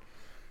that. Huh.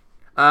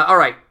 All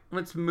right,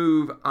 let's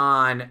move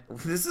on.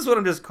 This is what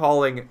I'm just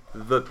calling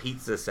the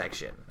pizza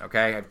section,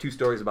 okay? I have 2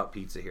 stories about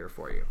pizza here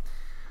for you.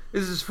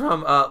 This is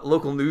from a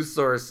local news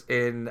source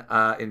in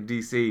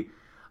D.C.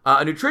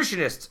 A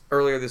nutritionist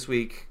earlier this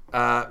week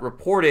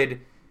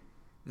reported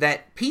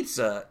that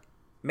pizza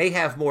may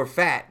have more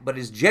fat, but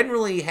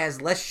generally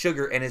has less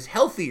sugar and is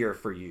healthier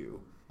for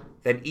you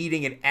than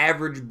eating an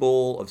average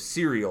bowl of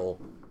cereal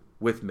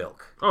with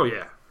milk. Oh,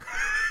 yeah.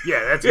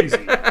 Yeah, that's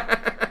easy.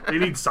 They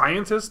need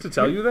scientists to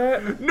tell you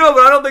that? No,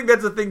 but I don't think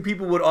that's a thing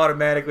people would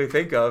automatically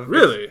think of.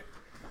 Really?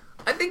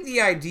 I think the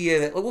idea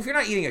that, well, if you're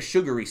not eating a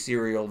sugary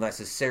cereal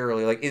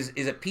necessarily, like, is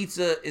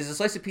a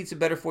slice of pizza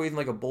better for you than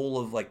like a bowl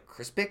of like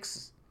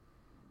Crispix?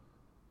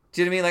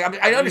 Do you know what I mean?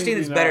 Like, I understand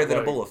it's better than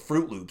a bowl of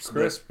Fruit Loops.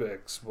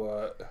 Crispix,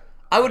 but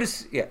I would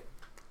yeah.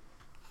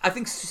 I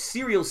think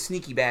cereal's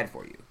sneaky bad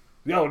for you.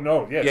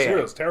 No,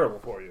 cereal's terrible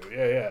for you.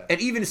 Yeah. And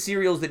even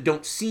cereals that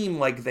don't seem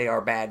like they are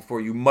bad for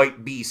you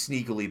might be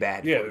sneakily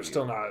bad for you. Yeah, it's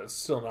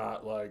still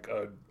not like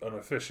an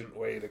efficient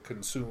way to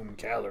consume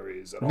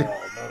calories at all.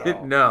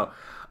 No. No.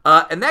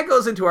 And that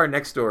goes into our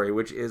next story,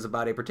 which is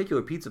about a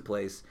particular pizza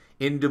place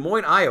in Des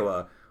Moines,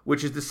 Iowa,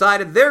 which has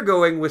decided they're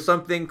going with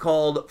something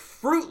called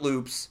Fruit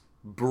Loops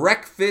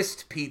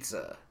Breakfast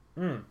Pizza.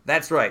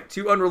 That's right.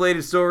 2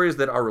 unrelated stories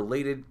that are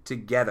related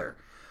together.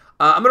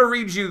 I'm going to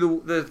read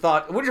you the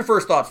thought. What's your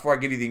first thoughts before I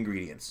give you the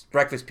ingredients?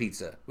 Breakfast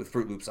pizza with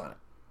Fruit Loops on it.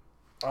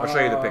 I'll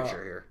show you the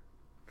picture here.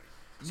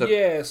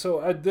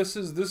 This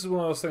is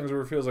one of those things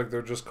where it feels like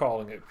they're just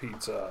calling it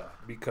pizza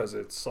because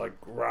it's like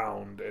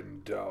round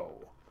and dough.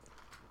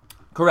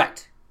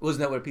 Correct. Wasn't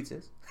that what a pizza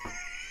is?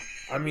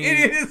 I mean,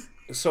 it is.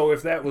 So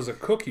if that was a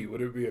cookie,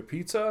 would it be a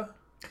pizza?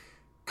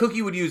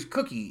 Cookie would use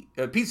cookie.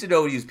 Pizza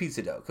dough would use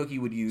pizza dough. Cookie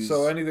would use.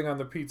 So anything on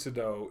the pizza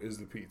dough is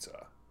the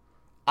pizza.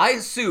 I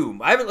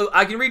assume. I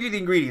can read you the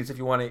ingredients if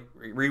you want to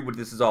read what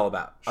this is all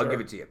about. Sure. I'll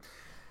give it to you.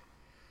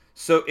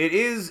 So it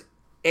is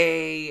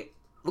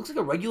looks like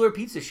a regular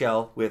pizza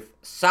shell with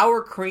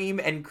sour cream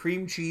and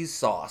cream cheese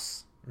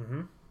sauce,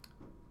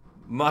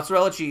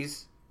 mozzarella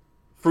cheese,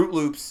 Fruit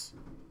Loops,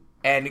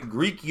 and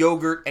Greek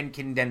yogurt and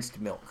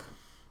condensed milk.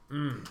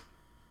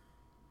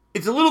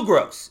 It's a little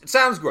gross. It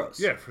sounds gross.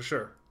 Yeah, for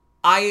sure.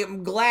 I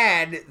am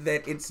glad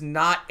that it's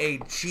not a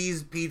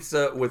cheese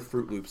pizza with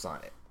Fruit Loops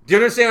on it. Do you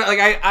understand?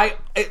 Like, I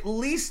at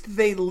least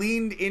they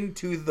leaned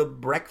into the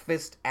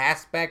breakfast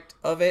aspect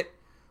of it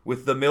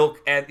with the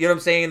milk and, you know what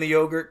I'm saying, the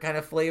yogurt kind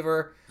of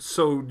flavor.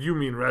 So you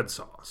mean red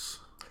sauce?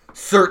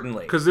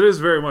 Certainly. Because it is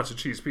very much a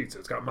cheese pizza.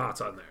 It's got mozz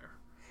on there.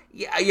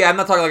 Yeah, I'm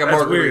not talking like a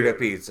margarita weird.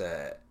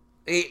 pizza.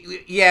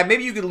 Yeah,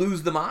 maybe you could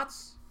lose the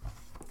mozz.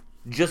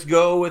 Just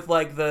go with,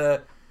 like,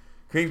 the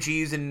cream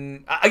cheese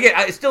and... Again,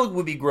 it still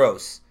would be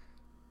gross.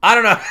 I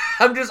don't know.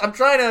 I'm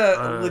trying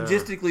to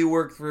logistically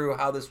work through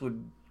how this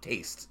would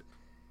taste.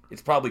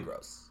 It's probably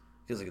gross.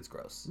 Feels like it's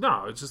gross.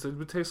 No, it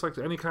would taste like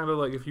any kind of,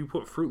 like, if you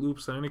put Fruit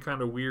Loops in any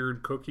kind of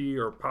weird cookie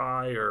or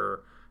pie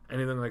or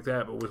anything like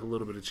that, but with a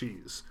little bit of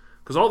cheese.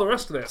 Because all the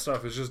rest of that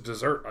stuff is just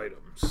dessert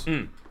items.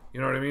 You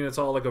know what I mean? It's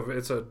all like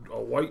it's a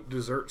white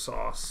dessert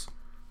sauce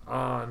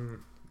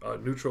on a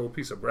neutral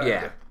piece of bread.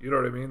 Yeah. You know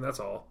what I mean? That's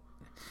all.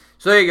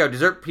 So there you go.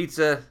 Dessert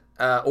pizza,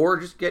 or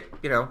just get,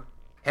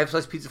 have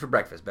sliced pizza for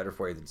breakfast. Better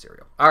for you than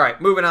cereal. All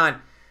right, moving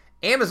on.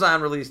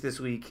 Amazon released this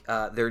week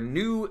their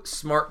new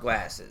smart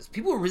glasses.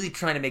 People were really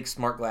trying to make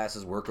smart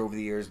glasses work over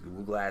the years.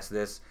 Google Glass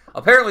this.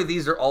 Apparently,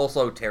 these are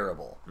also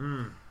terrible.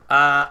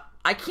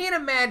 I can't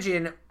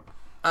imagine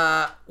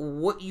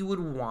what you would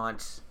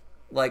want,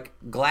 like,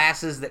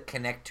 glasses that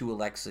connect to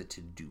Alexa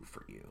to do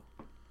for you.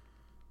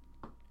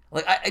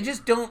 Like, I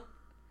just don't.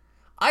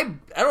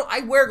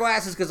 I wear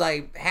glasses because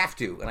I have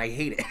to, and I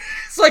hate it.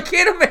 So I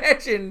can't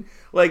imagine,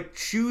 like,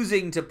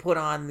 choosing to put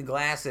on the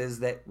glasses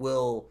that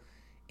will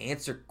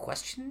answer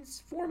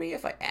questions for me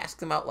if I ask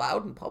them out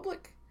loud in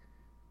public.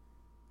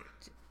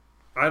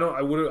 I don't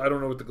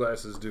know what the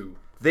glasses do.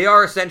 They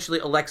are essentially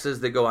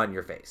Alexas that go on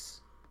your face.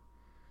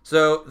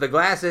 So the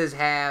glasses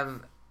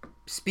have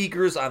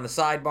speakers on the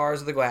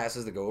sidebars of the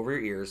glasses that go over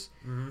your ears,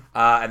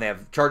 and they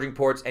have charging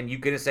ports, and you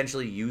can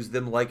essentially use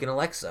them like an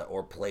Alexa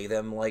or play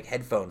them like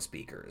headphone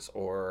speakers.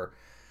 Or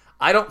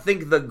I don't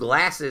think the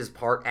glasses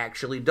part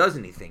actually does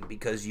anything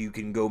because you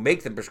can go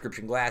make them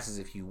prescription glasses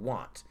if you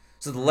want.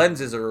 So the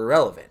lenses are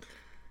irrelevant.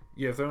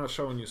 Yeah, if they're not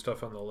showing you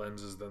stuff on the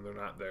lenses, then they're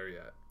not there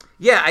yet.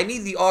 Yeah, I need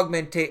the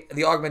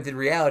augmented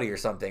reality or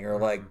something, or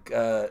like...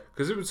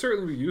 Because it would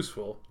certainly be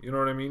useful, you know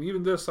what I mean?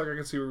 Even this, like, I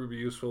can see where it would be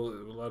useful.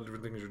 A lot of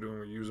different things you're doing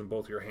where you're using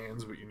both your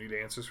hands, but you need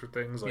answers for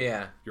things.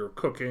 Like, you're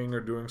cooking or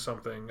doing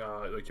something,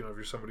 like, if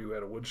you're somebody who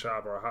had a wood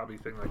shop or a hobby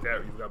thing like that,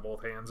 where you've got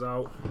both hands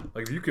out.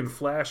 Like, if you can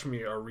flash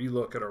me a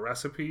relook at a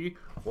recipe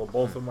while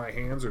both of my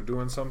hands are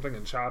doing something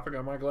and chopping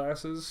on my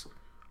glasses,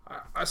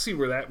 I see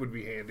where that would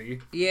be handy.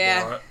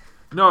 Yeah. But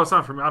no, it's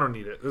not for me. I don't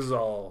need it. This is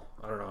all,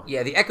 I don't know.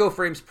 Yeah, the Echo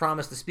Frames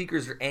promise the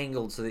speakers are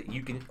angled so that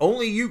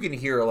only you can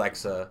hear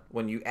Alexa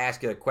when you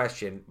ask it a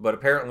question, but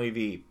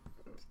apparently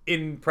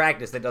in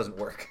practice that doesn't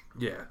work.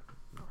 Yeah.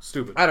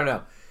 Stupid. I don't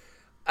know.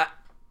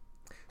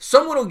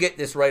 Someone will get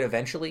this right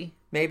eventually,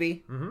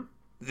 maybe.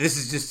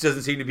 just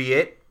doesn't seem to be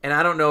it, and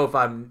I don't know if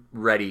I'm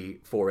ready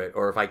for it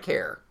or if I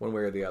care one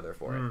way or the other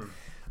for it.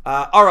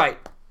 All right,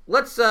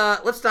 let's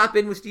stop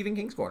in with Stephen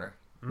King's Corner.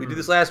 We did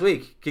this last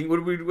week. King,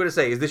 what did we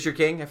say? Is this your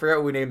king? I forgot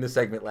what we named this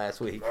segment last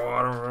week. Oh,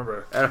 I don't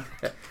remember.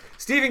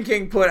 Stephen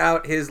King put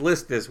out his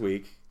list this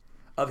week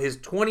of his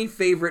 20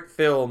 favorite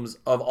films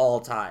of all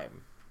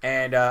time.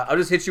 And I'll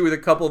just hit you with a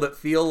couple that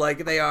feel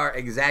like they are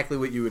exactly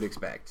what you would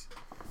expect.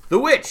 The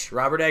Witch,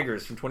 Robert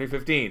Eggers from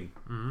 2015.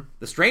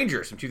 The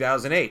Strangers from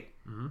 2008.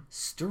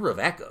 Stir of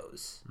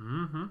Echoes.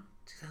 2009.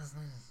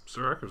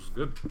 Stir of Echoes is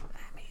good.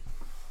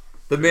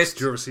 The Mist.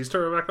 Did you ever see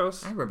Stir of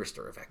Echoes? I remember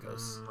Stir of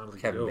Echoes. I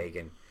Kevin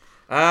Bacon.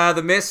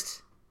 The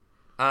Mist,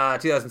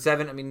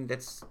 2007. I mean,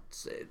 that's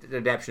an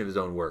adaptation of his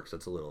own work, so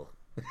it's a little...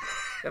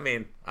 I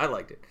mean, I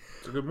liked it.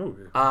 It's a good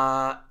movie.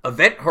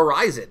 Event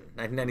Horizon,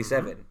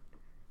 1997.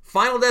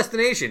 Final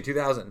Destination,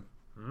 2000.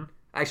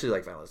 I actually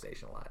like Final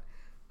Destination a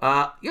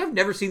lot. You have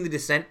never seen The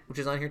Descent, which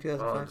is on here,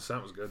 2005? Oh, The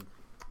Descent was good.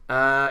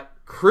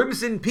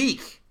 Crimson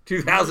Peak,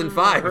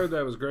 2005. I heard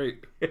that was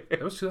great.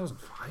 That was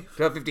 2005?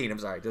 2015, I'm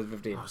sorry,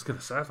 2015. I was going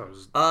to say, I thought it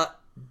was...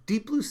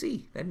 Deep Blue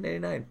Sea,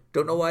 1999.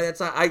 Don't know why that's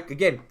not...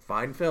 Again,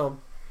 fine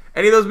film.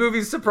 Any of those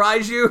movies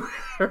surprise you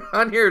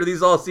on here? Or do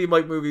these all seem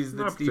like movies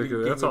that Not Stephen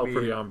King That's all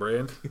pretty on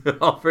brand.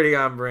 all pretty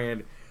on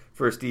brand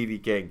for Stevie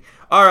King.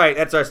 All right,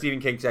 that's our Stephen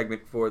King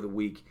segment for the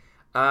week.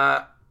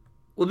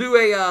 We'll do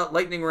a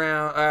lightning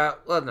round.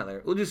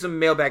 We'll do some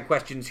mailbag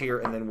questions here,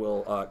 and then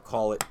we'll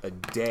call it a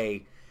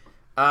day.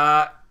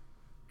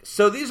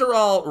 So these are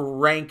all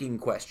ranking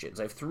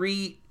questions. I have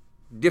 3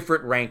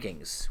 different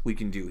rankings we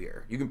can do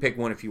here. You can pick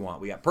one if you want.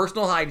 We got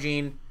personal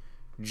hygiene,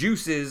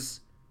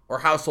 juices, or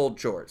household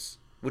chores.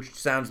 Which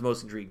sounds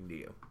most intriguing to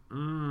you?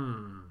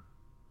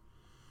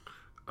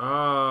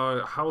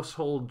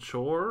 Household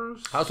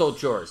chores? Household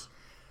chores.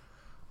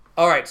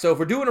 All right, so if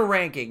we're doing a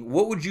ranking,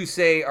 what would you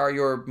say are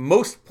your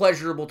most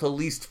pleasurable to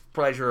least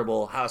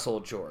pleasurable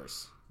household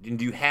chores? And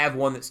do you have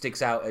one that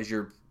sticks out as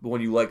your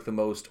one you like the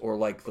most or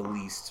like the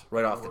least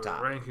right off the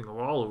top? Ranking of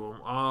all of them.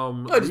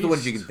 No, just the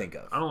ones you can think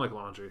of. I don't like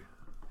laundry.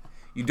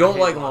 You don't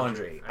like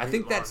laundry. I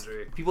think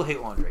laundry. that's... People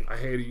hate laundry. I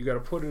hate it. You got to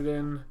put it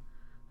in,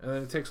 and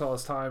then it takes all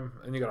this time,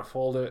 and you got to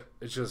fold it.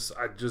 It's just...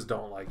 I just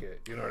don't like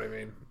it. You know what I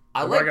mean?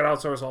 If I could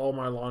outsource all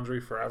my laundry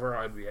forever,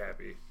 I'd be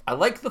happy. I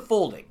like the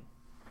folding,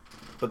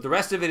 but the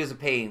rest of it is a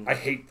pain. I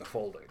hate the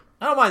folding.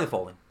 I don't mind the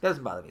folding. It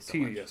doesn't bother me so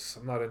much. Tedious.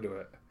 I'm not into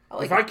it.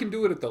 If I can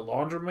do it at the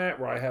laundromat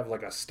where I have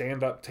like a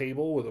stand-up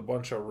table with a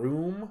bunch of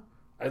room,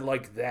 I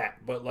like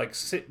that. But like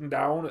sitting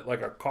down at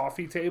like a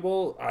coffee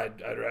table,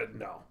 I'd rather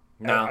no.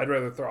 I'd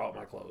rather throw out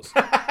my clothes.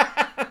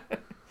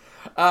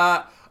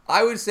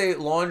 I would say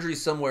laundry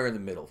somewhere in the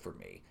middle for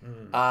me.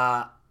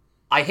 I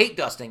hate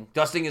dusting.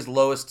 Dusting is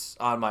lowest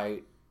on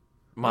my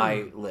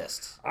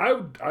list.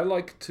 I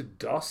like to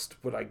dust,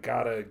 but I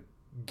gotta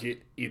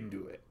get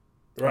into it.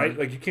 Right?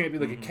 Like, you can't be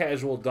like a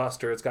casual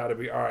duster. It's got to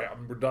be, all right,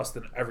 we're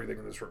dusting everything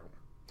in this room.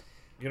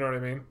 You know what I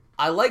mean?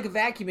 I like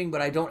vacuuming,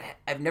 but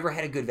I've never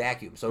had a good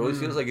vacuum. So it always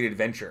feels like an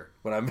adventure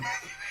when I'm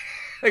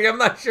like, I'm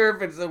not sure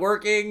if it's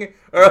working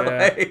or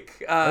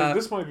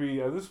this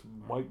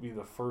might be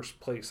the first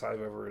place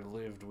I've ever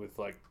lived with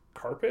like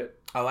carpet.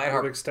 Oh, I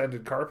had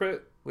extended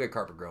carpet. We had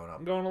carpet growing up.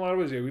 I'm going a lot of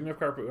ways. Yeah, we didn't have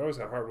carpet. We always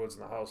had hardwoods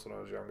in the house when I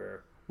was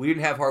younger. We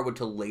didn't have hardwood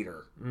till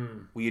later.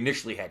 We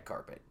initially had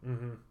carpet.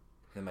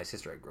 Then my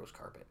sister had gross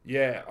carpet.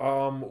 Yeah.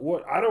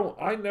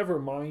 I never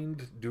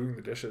mind doing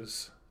the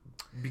dishes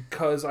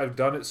because I've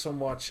done it so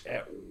much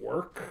at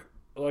work.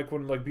 Like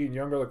when being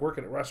younger, like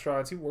working at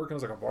restaurants, even working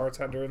as like a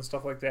bartender and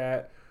stuff like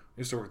that. I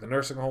used to work at the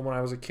nursing home when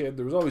I was a kid.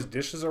 There was always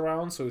dishes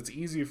around, so it's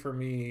easy for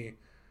me.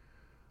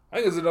 I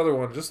think it's another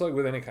one, just like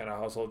with any kind of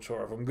household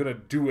chore. If I'm gonna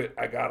do it,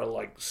 I gotta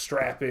like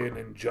strap in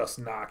and just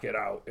knock it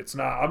out.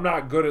 I'm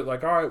not good at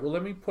like, all right, well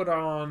let me put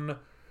on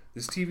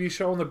this TV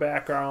show in the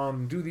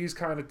background, do these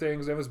kind of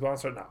things, and this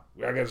bouncer. No,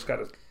 I just got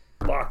to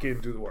lock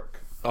in, do the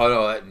work. Oh,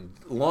 no,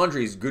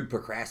 laundry is good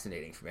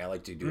procrastinating for me. I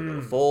like to do a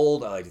little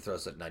fold. I like to throw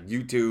something on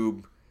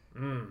YouTube,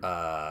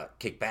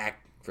 kick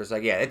back for a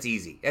second. Yeah, that's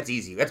easy.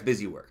 That's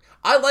busy work.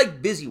 I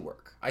like busy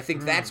work. I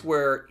think that's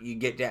where you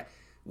get down.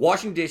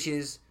 Washing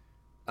dishes,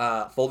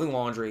 folding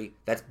laundry,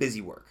 that's busy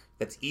work.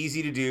 That's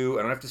easy to do.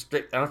 I don't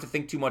have to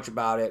think too much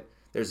about it.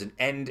 There's an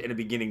end and a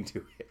beginning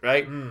to it,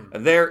 right?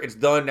 And there, it's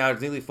done. Now it's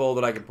neatly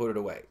folded. I can put it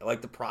away. I like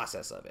the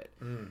process of it.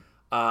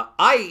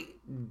 I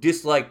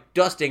dislike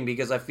dusting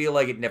because I feel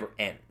like it never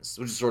ends,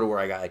 which is sort of where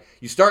I got. Like,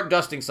 you start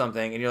dusting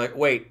something, and you're like,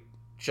 wait,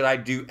 should I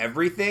do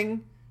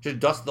everything? Should I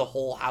dust the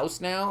whole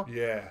house now?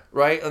 Yeah.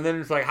 Right? And then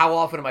it's like, how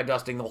often am I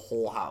dusting the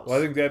whole house? Well,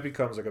 I think that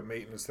becomes like a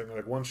maintenance thing.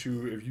 Like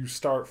if you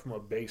start from a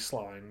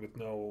baseline with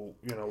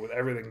with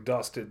everything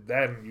dusted,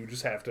 then you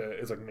just have to,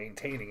 it's like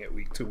maintaining it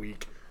week to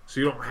week. So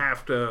you don't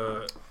have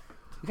to.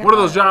 One of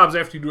those jobs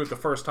after you do it the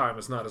first time,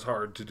 it's not as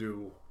hard to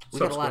do. We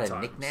got a lot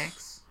of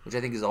knickknacks, which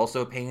I think is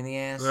also a pain in the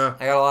ass. Yeah.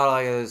 I got a lot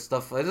of like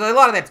stuff. A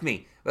lot of that's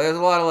me, but there's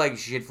a lot of like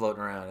shit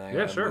floating around. I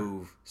gotta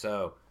move.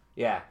 So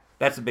yeah,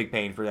 that's a big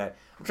pain for that.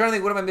 I'm trying to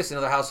think, what am I missing?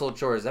 Other household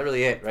chores? Is that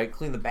really it? Right?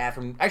 Clean the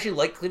bathroom. I actually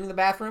like cleaning the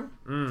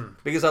bathroom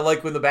because I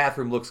like when the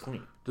bathroom looks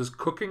clean. Does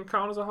cooking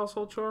count as a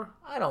household chore?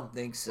 I don't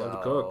think so. Love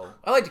to cook.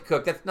 I like to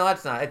cook. That's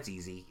not. That's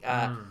easy.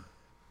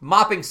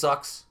 Mopping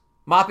sucks.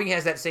 Mopping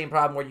has that same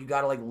problem where you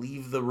gotta like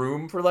leave the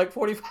room for like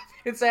 45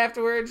 minutes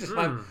afterwards.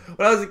 When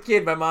I was a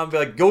kid, my mom would be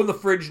like, "Go in the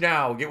fridge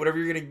now. Get whatever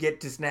you're gonna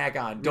get to snack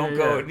on. Don't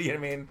go." You know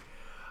what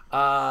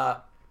I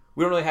mean?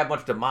 We don't really have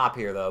much to mop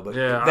here though, but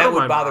that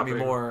would bother me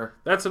more.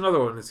 That's another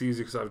one that's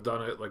easy because I've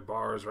done it like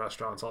bars,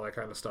 restaurants, all that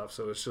kind of stuff.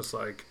 So it's just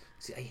like,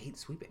 see, I hate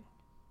sweeping.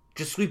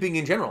 Just sweeping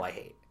in general, I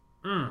hate.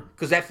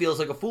 Because that feels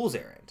like a fool's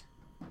errand,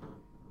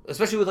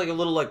 especially with like a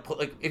little like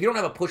if you don't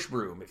have a push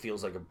broom, it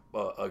feels like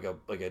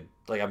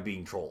like I'm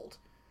being trolled.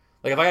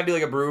 Like if I gotta do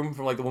like a broom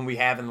from like the one we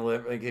have in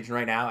the kitchen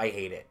right now, I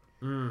hate it.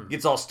 It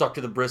gets all stuck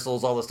to the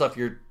bristles, all the stuff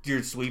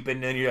you're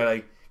sweeping, and you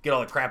like get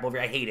all the crap over.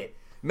 I hate it.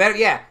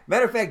 Matter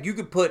of fact, you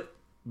could put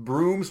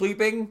broom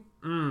sweeping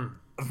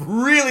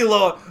really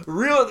low,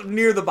 real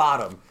near the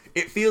bottom.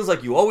 It feels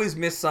like you always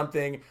miss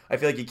something. I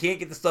feel like you can't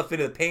get the stuff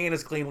into the pan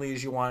as cleanly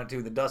as you want it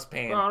to, the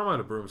dustpan. No, I don't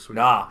mind a broom sweep.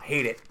 Nah,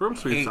 hate it. Broom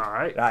sweep's all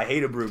right. I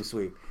hate a broom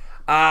sweep.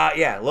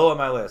 Low on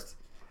my list.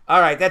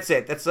 All right, that's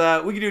it.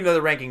 We can do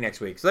another ranking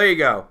next week. So there you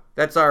go.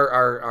 That's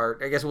our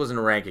I guess it wasn't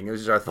a ranking. It was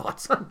just our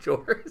thoughts on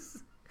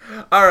chores.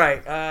 All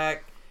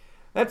right.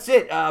 That's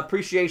it.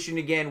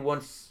 Appreciation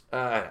once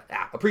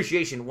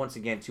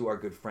again to our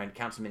good friend,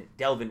 Councilman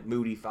Delvin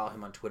Moody. Follow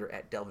him on Twitter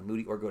at Delvin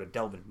Moody or go to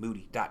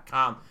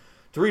delvinmoody.com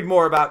to read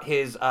more about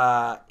his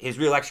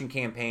re-election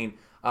campaign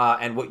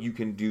and what you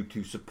can do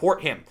to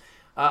support him.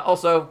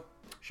 Also,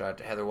 shout out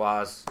to Heather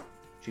Waz.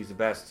 She's the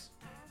best.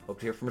 Hope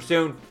to hear from her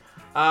soon.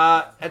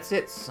 That's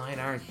it.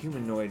 Sayonara,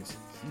 humanoids.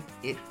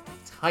 Keep it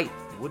tight.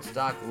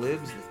 Woodstock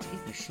lives. The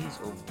tape machines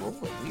are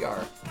rolling. We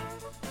are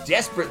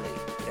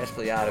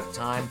desperately out of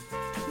time.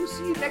 We'll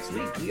see you next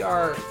week. We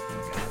are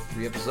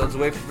 3 episodes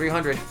away from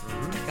 300.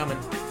 Coming.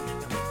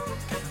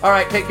 All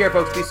right, take care,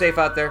 folks. Be safe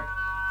out there.